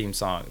watch the theme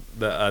song,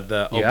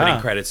 the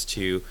opening credits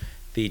to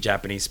the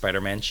Japanese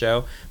Spider-Man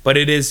show. But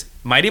it is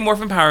Mighty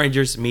Morphin Power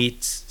Rangers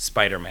meets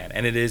Spider-Man,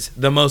 and it is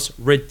the most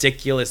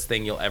ridiculous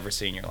thing you'll ever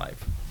see in your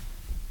life.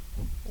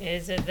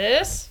 Is it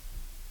this?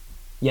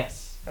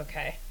 Yes.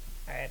 Okay.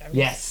 All right. I'm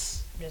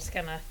just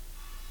gonna.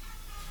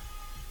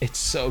 It's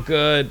so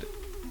good.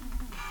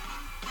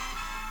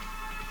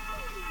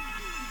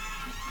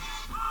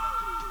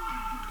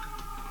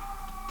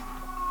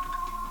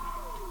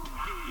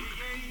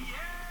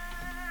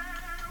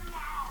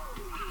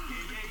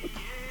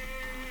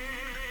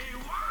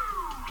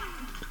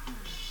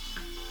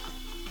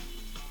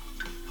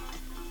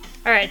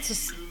 All right.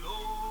 So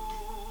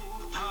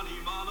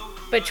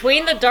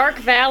between the dark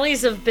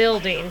valleys of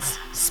buildings,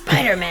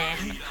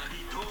 Spider-Man.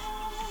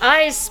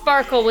 Eyes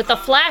sparkle with a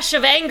flash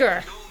of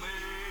anger.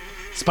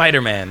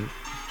 Spider-Man.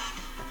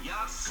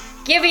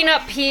 Giving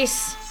up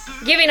peace,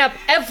 giving up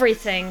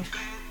everything.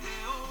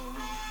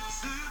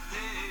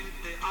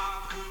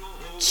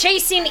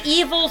 Chasing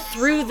evil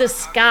through the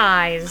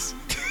skies.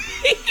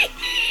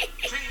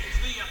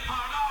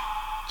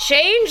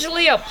 Change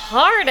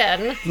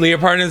Leopardon?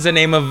 Leopardon is the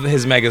name of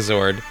his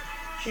Megazord.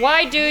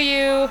 Why do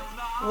you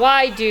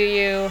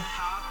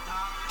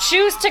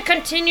choose to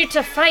continue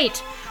to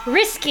fight,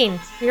 risking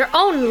your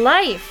own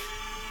life?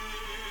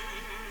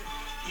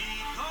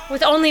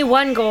 With only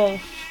one goal.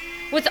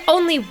 With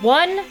only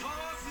one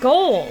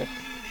goal.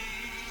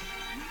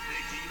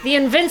 The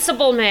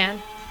Invincible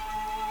Man.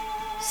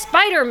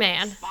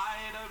 Spider-Man.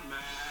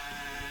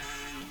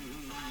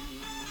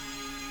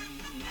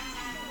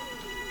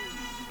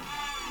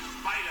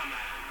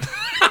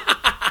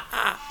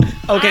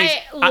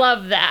 Okay. I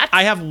love that.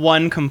 I have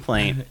one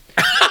complaint.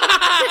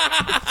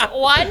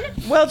 One?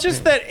 Well,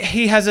 just that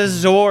he has a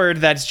Zord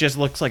that just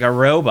looks like a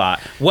robot.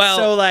 Well-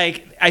 so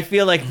like I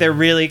feel like they're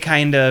really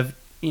kind of,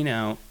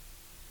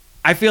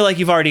 I feel like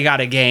you've already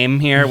got a game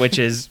here, which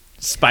is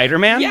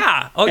Spider-Man.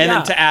 Yeah. Oh, and yeah.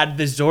 then to add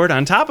the Zord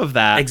on top of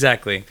that.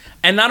 Exactly.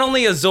 And not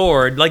only a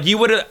Zord, like you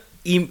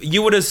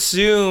would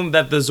assume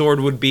that the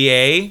Zord would be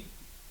a,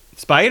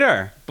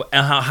 Spider. but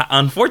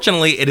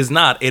unfortunately it is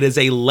not. It is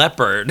a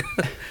leopard.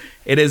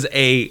 It is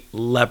a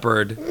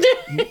leopard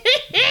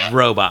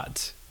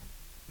robot.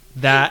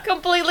 That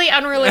Completely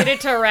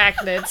unrelated to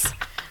arachnids.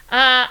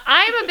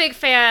 I'm a big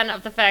fan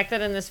of the fact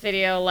that in this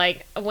video,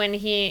 like, when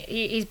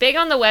he's big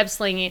on the web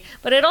slinging,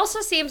 but it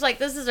also seems like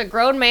this is a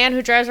grown man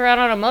who drives around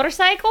on a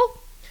motorcycle.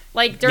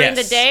 Like, during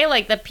the Yes. day,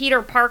 like, the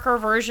Peter Parker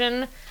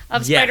version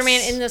of Yes.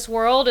 Spider-Man in this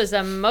world is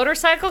a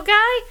motorcycle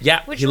guy.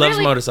 Yeah, he loves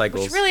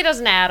motorcycles. Which really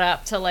doesn't add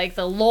up to, like,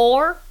 the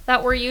lore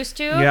that we're used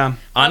to. yeah.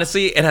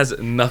 Honestly, it has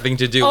nothing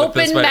to do with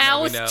the Open Spider-Man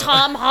mouth we know.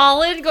 Tom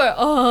Holland going,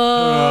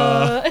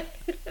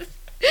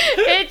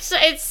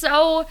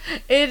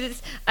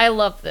 I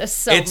love this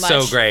so much. It's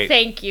so great.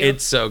 Thank you.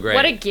 It's so great.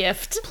 What a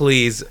gift.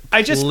 Please,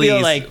 I just please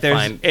feel like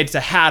find- it's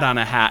a hat on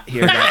a hat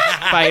here. That's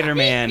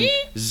Spider-Man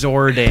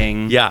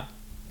Zording. Yeah.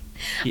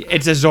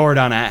 It's a Zord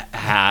on a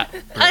hat.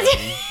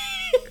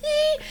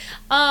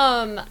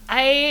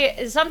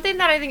 Something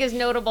that I think is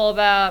notable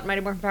about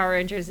Mighty Morphin Power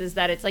Rangers is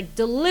that it's like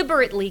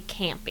deliberately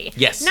campy.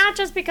 Yes. Not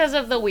just because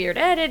of the weird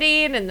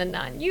editing and the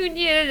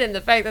non-union and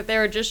the fact that they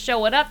were just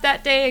showing up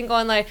that day and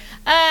going like,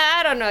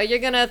 I don't know, you're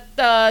gonna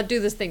do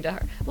this thing to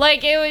her.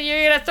 Like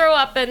you're gonna throw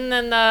up and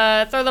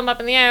then throw them up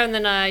in the air and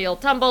then you'll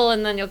tumble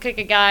and then you'll kick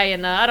a guy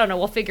and I don't know,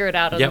 we'll figure it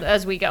out Yep.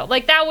 as we go.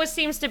 Like that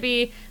seems to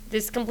be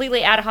this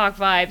completely ad hoc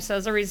vibe. So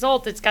as a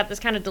result, it's got this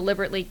kind of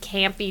deliberately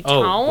campy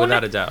tone. Oh,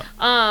 without a doubt.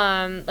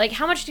 Like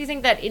how much do you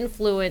think that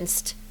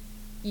influenced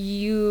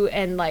you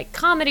and like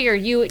comedy or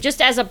you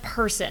just as a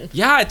person?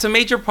 Yeah, it's a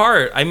major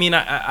part. I mean,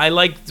 I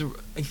like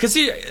because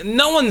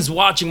no one's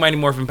watching Mighty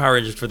Morphin Power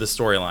Rangers for the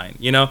storyline.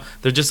 You know,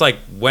 they're just like,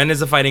 when is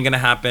the fighting gonna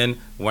happen?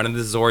 When are the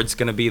Zords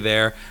gonna be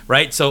there?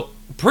 Right. So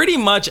pretty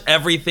much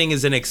everything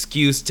is an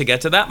excuse to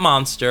get to that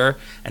monster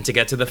and to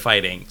get to the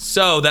fighting.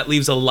 So that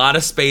leaves a lot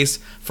of space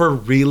for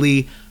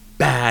really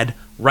bad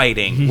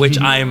writing, which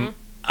I'm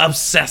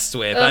obsessed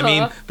with. I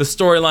mean, the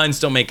storylines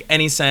don't make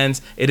any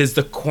sense. It is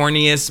the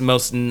corniest,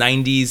 most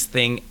 90s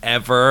thing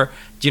ever.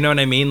 Do you know what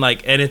I mean?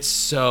 Like, and it's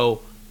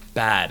so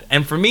bad.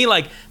 And for me,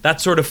 like,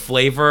 that sort of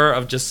flavor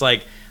of just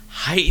like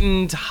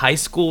heightened high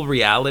school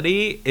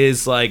reality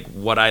is like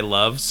what I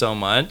love so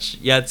much.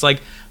 Yeah, it's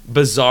like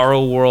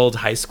bizarro world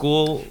high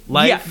school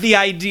life. Yeah, the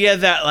idea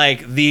that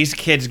like these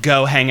kids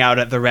go hang out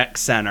at the rec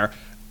center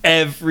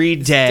every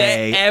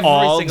day,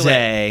 all single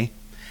day.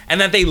 And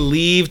that they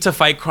leave to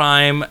fight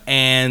crime,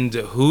 and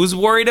who's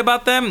worried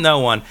about them? No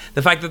one.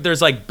 The fact that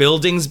there's like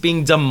buildings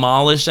being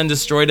demolished and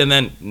destroyed, and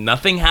then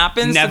nothing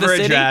happens. Never to the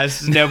city.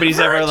 addressed. Nobody's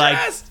Never ever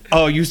addressed. like,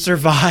 oh, you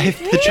survived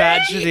the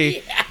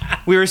tragedy.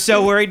 We were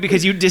so worried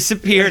because you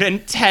disappeared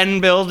and 10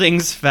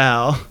 buildings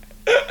fell.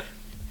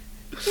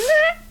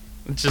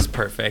 It's just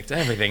perfect.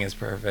 Everything is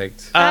perfect.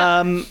 Is there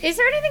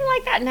anything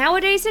like that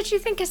nowadays that you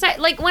think is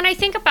like when I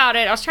think about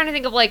it, I was trying to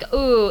think of like,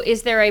 ooh,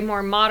 is there a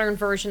more modern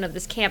version of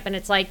this camp? And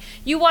it's like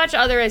you watch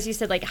other, as you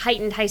said, like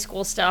heightened high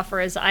school stuff, or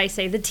as I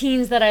say, the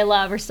teens that I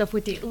love or stuff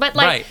with you. But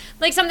like Right.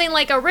 like something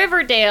like a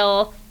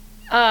Riverdale,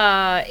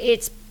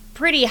 it's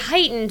pretty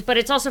heightened, but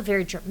it's also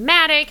very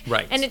dramatic.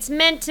 Right. And it's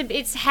meant to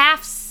it's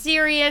half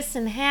serious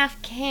and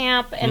half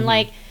camp and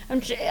like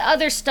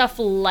other stuff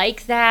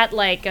like that,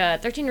 like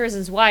 13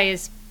 Reasons Why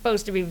is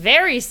supposed to be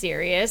very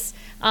serious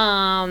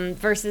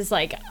versus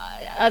like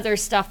other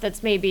stuff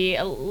that's maybe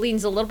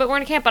leans a little bit more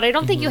into camp, but I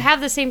don't think you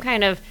have the same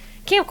kind of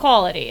camp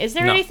quality. Is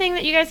there No. anything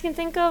that you guys can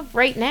think of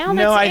right now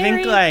No, that's I think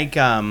airy? like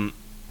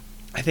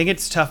I think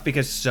it's tough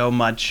because so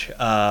much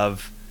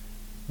of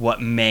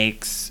what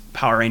makes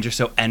Power Rangers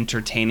so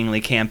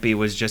entertainingly campy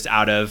was just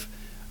out of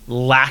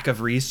lack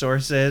of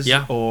resources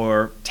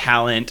or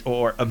talent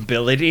or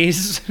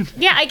abilities.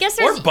 Yeah, I guess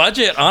there's Or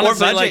budget, honestly.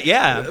 budget, like,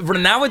 yeah.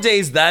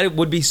 Nowadays, that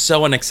would be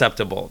so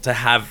unacceptable to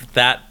have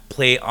that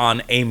play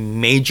on a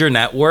major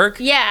network.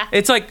 Yeah.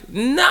 It's like,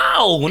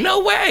 no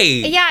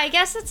way. Yeah, I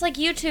guess it's like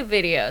YouTube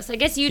videos. I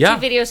guess YouTube Yeah.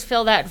 videos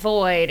fill that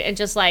void and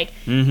just like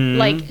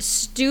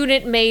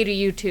student-made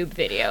YouTube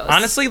videos.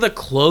 Honestly, the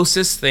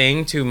closest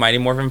thing to Mighty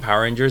Morphin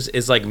Power Rangers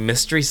is like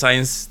Mystery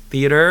Science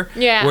Theater,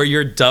 Yeah. where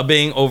you're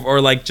dubbing over or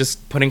like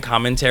just putting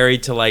commentary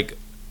to like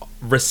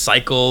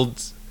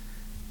recycled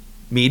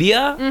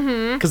media,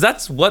 because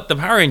that's what the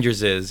Power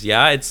Rangers is.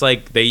 Yeah, it's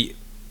like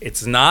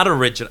it's not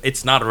original.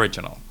 It's not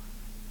original.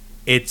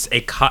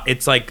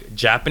 It's like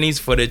Japanese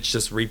footage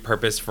just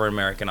repurposed for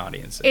American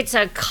audiences. It's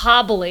a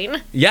cobbling.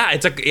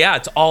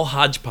 It's all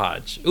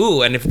hodgepodge.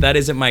 Ooh, and if that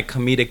isn't my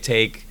comedic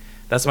take,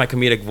 that's my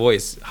comedic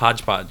voice.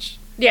 Hodgepodge.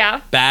 Yeah.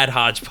 Bad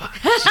hodgepodge.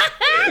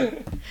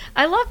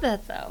 I love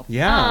that though.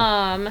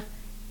 Yeah.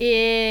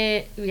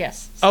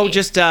 Yes. Oh, Steve.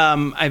 just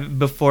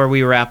before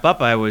we wrap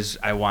up, I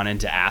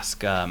wanted to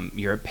ask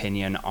your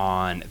opinion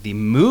on the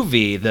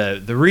movie,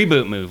 the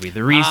reboot movie,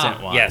 the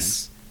recent one.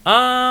 Yes.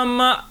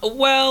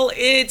 Well,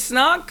 it's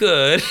not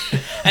good.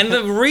 And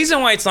the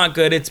reason why it's not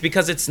good, it's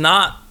because it's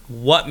not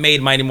what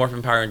made Mighty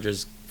Morphin Power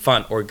Rangers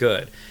fun or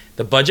good.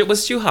 The budget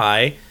was too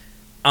high.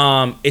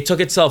 It took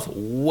itself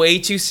way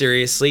too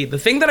seriously. The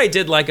thing that I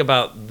did like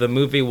about the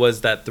movie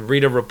was that the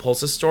Rita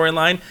Repulsa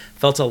storyline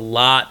felt a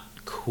lot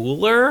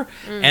cooler.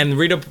 And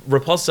Rita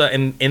Repulsa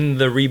in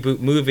the reboot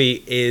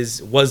movie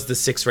was the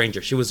Sixth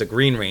Ranger. She was a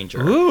Green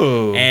Ranger.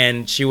 Ooh.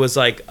 And she was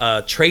like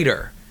a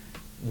traitor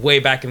way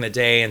back in the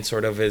day, and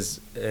sort of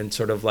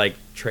like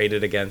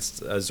traded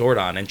against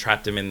Zordon and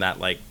trapped him in that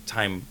like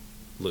time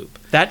loop.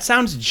 That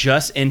sounds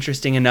just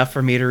interesting enough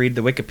for me to read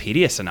the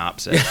Wikipedia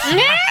synopsis.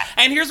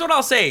 And here's what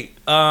I'll say.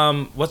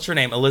 What's her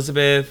name?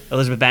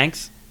 Elizabeth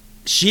Banks?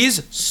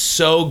 She's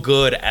so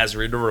good as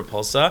Rita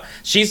Repulsa.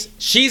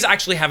 She's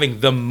actually having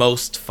the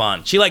most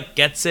fun. She like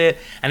gets it,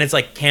 and it's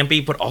like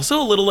campy, but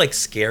also a little like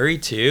scary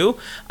too.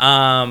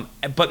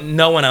 But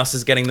no one else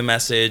is getting the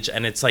message,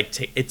 and it's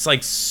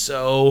like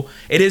so.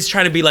 It is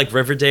trying to be like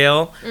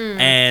Riverdale,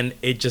 and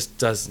it just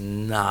does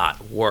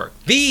not work.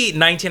 The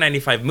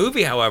 1995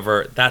 movie,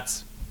 however,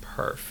 that's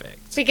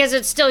perfect. Because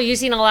it's still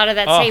using a lot of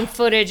that same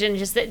footage and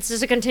it's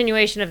just a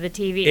continuation of the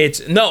TV.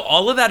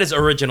 All of that is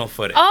original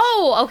footage.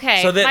 Oh,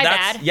 okay. So My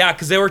that's bad. yeah,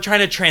 because they were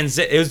trying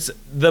to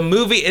the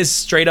movie is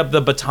straight up the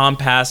baton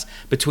pass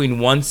between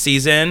one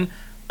season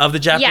of the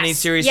Japanese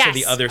series to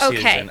the other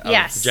season of the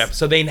Japanese.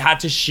 So they had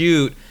to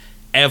shoot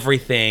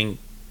everything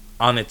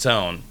on its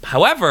own.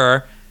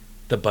 However,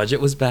 the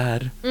budget was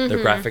bad. The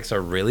graphics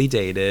are really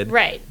dated.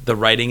 Right. The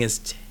writing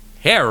is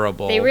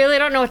terrible. They really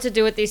don't know what to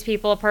do with these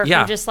people apart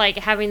Yeah. from just like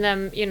having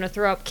them,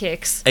 throw up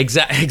kicks.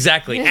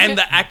 Exactly. And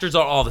the actors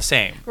are all the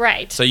same.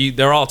 Right. So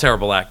they're all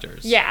terrible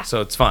actors. Yeah.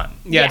 So it's fun.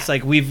 Yeah, Yeah. it's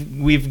like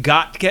we've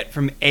got to get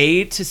from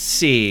A to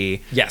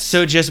C. Yes.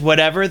 So just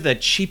whatever the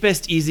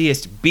cheapest,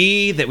 easiest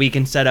B that we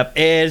can set up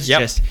is, Yep.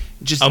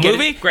 just A get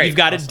movie? It, Great. You've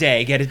got Awesome. a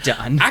day, get it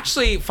done.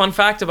 Actually, fun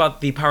fact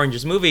about the Power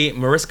Rangers movie,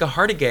 Mariska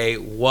Hargitay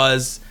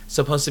was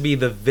supposed to be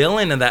the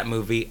villain of that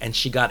movie, and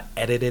she got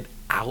edited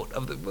out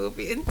of the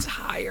movie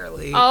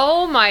entirely.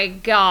 Oh my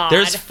god.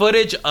 There's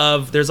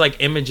like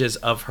images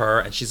of her,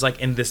 and she's like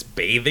in this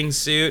bathing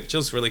suit. She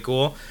looks really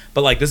cool.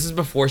 But like this is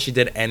before she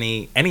did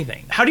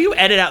anything. How do you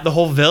edit out the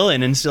whole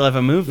villain and still have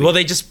a movie? Well,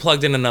 they just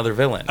plugged in another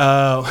villain.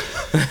 Oh.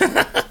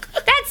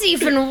 That's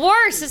even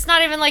worse. It's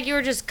not even like you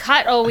were just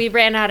cut. Oh, we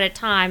ran out of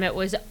time. It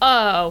was,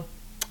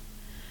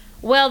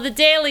 well, the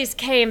dailies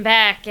came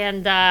back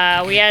and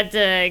we had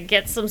to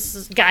get some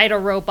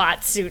Gyda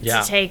robot suit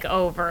Yeah. to take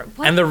over.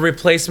 What? And the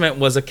replacement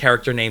was a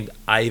character named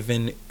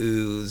Ivan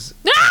Ooze.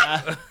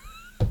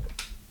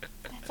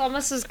 It's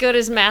almost as good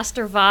as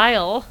Master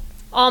Vile.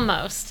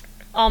 Almost.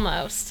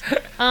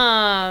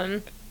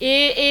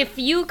 If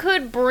you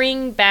could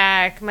bring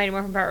back Mighty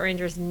Morphin Power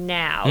Rangers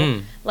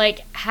now,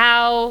 like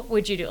how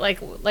would you do?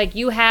 Like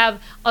you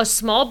have a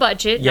small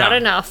budget, Yeah. not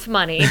enough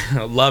money.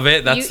 Love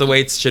it. That's You- the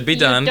way it should be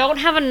done. You don't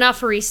have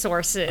enough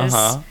resources.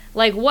 Uh-huh.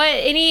 Like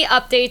any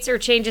updates or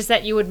changes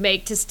that you would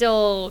make to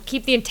still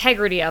keep the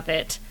integrity of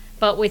it,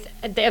 but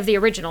of the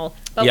original,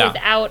 but Yeah.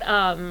 without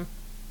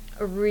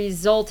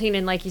resulting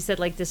in, like you said,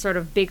 like this sort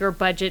of bigger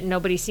budget.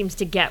 Nobody seems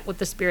to get what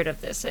the spirit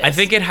of this is. I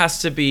think it has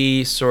to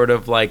be sort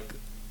of like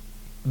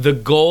the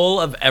goal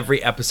of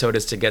every episode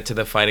is to get to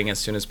the fighting as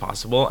soon as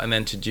possible, and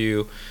then to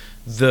do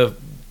the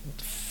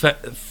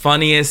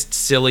funniest,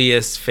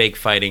 silliest fake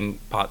fighting.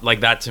 Like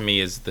that to me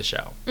is the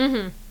show.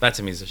 Mm-hmm. That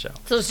to me is the show.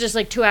 So it's just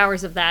like 2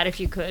 hours of that if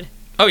you could.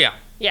 Oh yeah,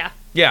 Yeah.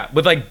 yeah,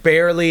 with like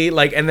barely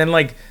like, and then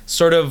like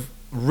sort of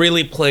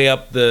really play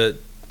up the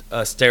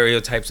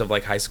stereotypes of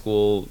like high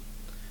school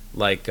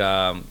like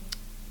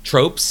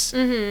tropes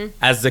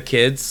as the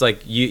kids.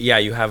 Like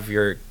you have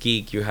your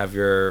geek, you have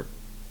your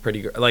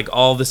pretty girl, like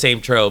all the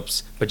same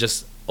tropes, but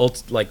just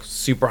like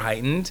super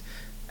heightened,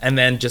 and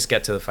then just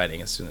get to the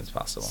fighting as soon as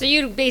possible. So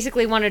you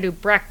basically want to do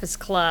Breakfast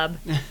Club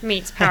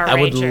meets Power I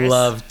would Rangers.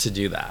 love to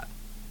do that.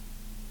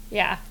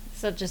 Yeah.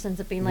 So it just ends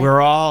up being like We're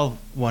all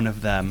one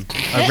of them.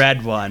 A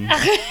red one,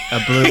 a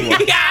blue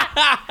one,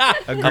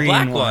 a green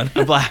black one, one.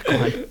 a black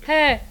one.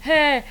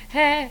 hey.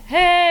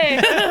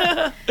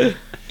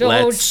 Don't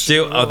Let's do.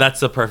 you Oh, that's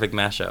the perfect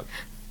mashup.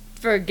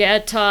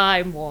 forget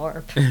Time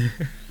Warp.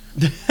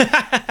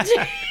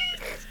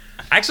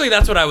 Actually,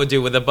 that's what I would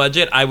do with a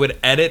budget. I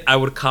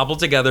would cobble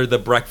together the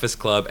Breakfast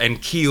Club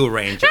and Kyu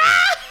Ranger.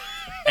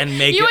 And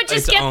make You it would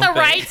just its get own the thing.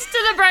 rights to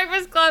the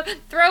Breakfast Club,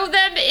 throw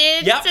them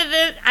into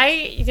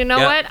Yep. you know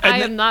Yep. what? And I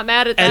then- am not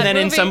mad at that And then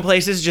in movie. some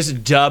places,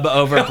 just dub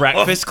over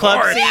Breakfast Club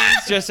course.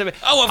 scenes. Just to,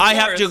 Oh, of I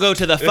have course. to go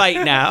to the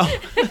fight now.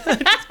 Just go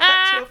to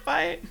a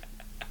fight.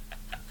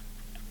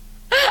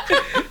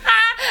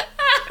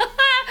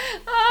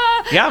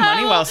 Yeah,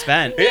 money well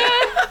spent.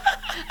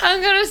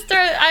 I'm gonna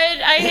start.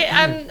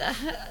 I'm.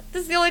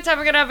 This is the only time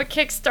we're gonna have a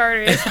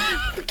Kickstarter. Is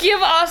give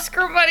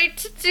Oscar money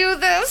to do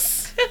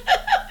this.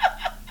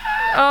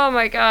 Oh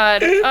my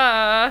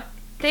god.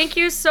 Thank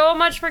you so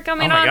much for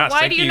coming Oh my on. gosh, Why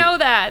thank do you you. know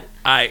that?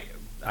 I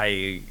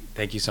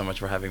thank you so much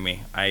for having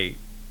me. I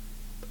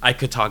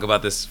could talk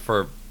about this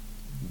for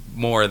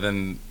more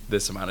than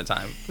this amount of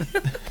time.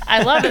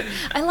 I love it.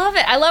 I love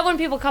it. I love when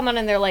people come on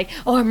and they're like,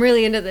 "Oh, I'm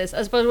really into this,"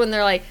 as opposed to when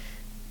they're like,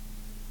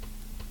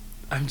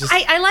 I'm just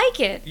I like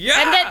it.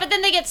 Yeah. But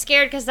then they get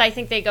scared because I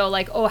think they go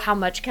like, "Oh, how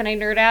much can I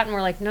nerd out?" And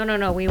we're like,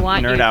 "No, we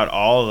want Nerd you." out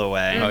all the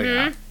way. Oh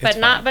yeah. Mhm.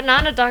 But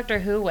not in a Doctor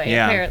Who way.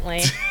 Yeah.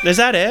 Apparently. Is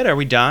that it? Are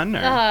we done?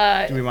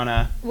 Or do we want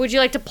to? Would you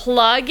like to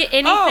plug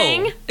anything?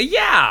 Oh,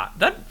 yeah,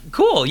 that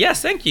cool.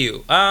 Yes, thank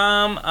you.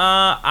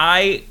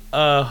 I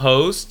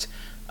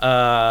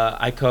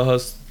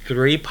co-host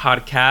 3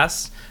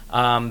 podcasts.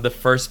 The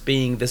first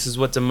being This Is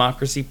What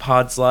Democracy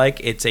Pod's Like.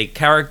 It's a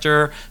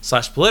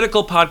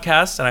character/political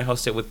podcast, and I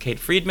host it with Kate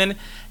Friedman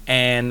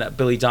and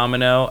Billy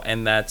Domino,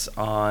 and that's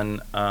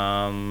on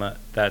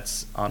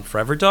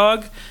Forever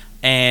Dog.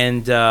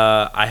 And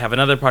I have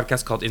another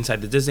podcast called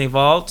Inside the Disney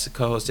Vault,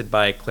 co-hosted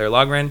by Claire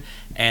Logren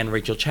and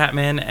Rachel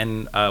Chapman,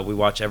 and we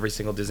watch every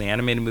single Disney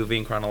animated movie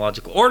in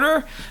chronological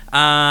order,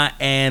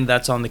 and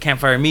that's on the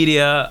Campfire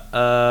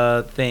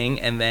Media thing.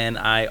 And then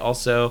I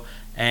also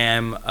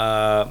am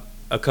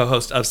a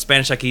co-host of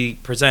Spanish Aki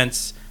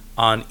Presents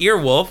on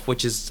Earwolf,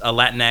 which is a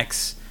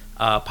Latinx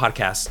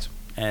podcast,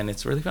 and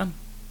it's really fun.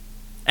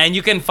 And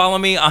you can follow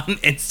me on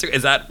Instagram.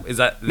 Is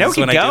that No, this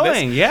keep when I do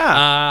going. this?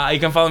 Yeah. You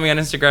can follow me on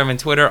Instagram and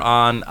Twitter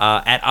on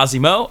at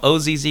Ozzymo,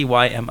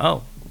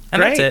 OZZYMO.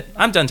 And that's Great. it.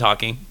 I'm done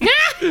talking.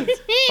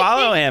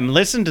 Follow him.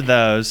 Listen to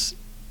those.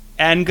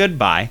 And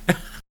goodbye.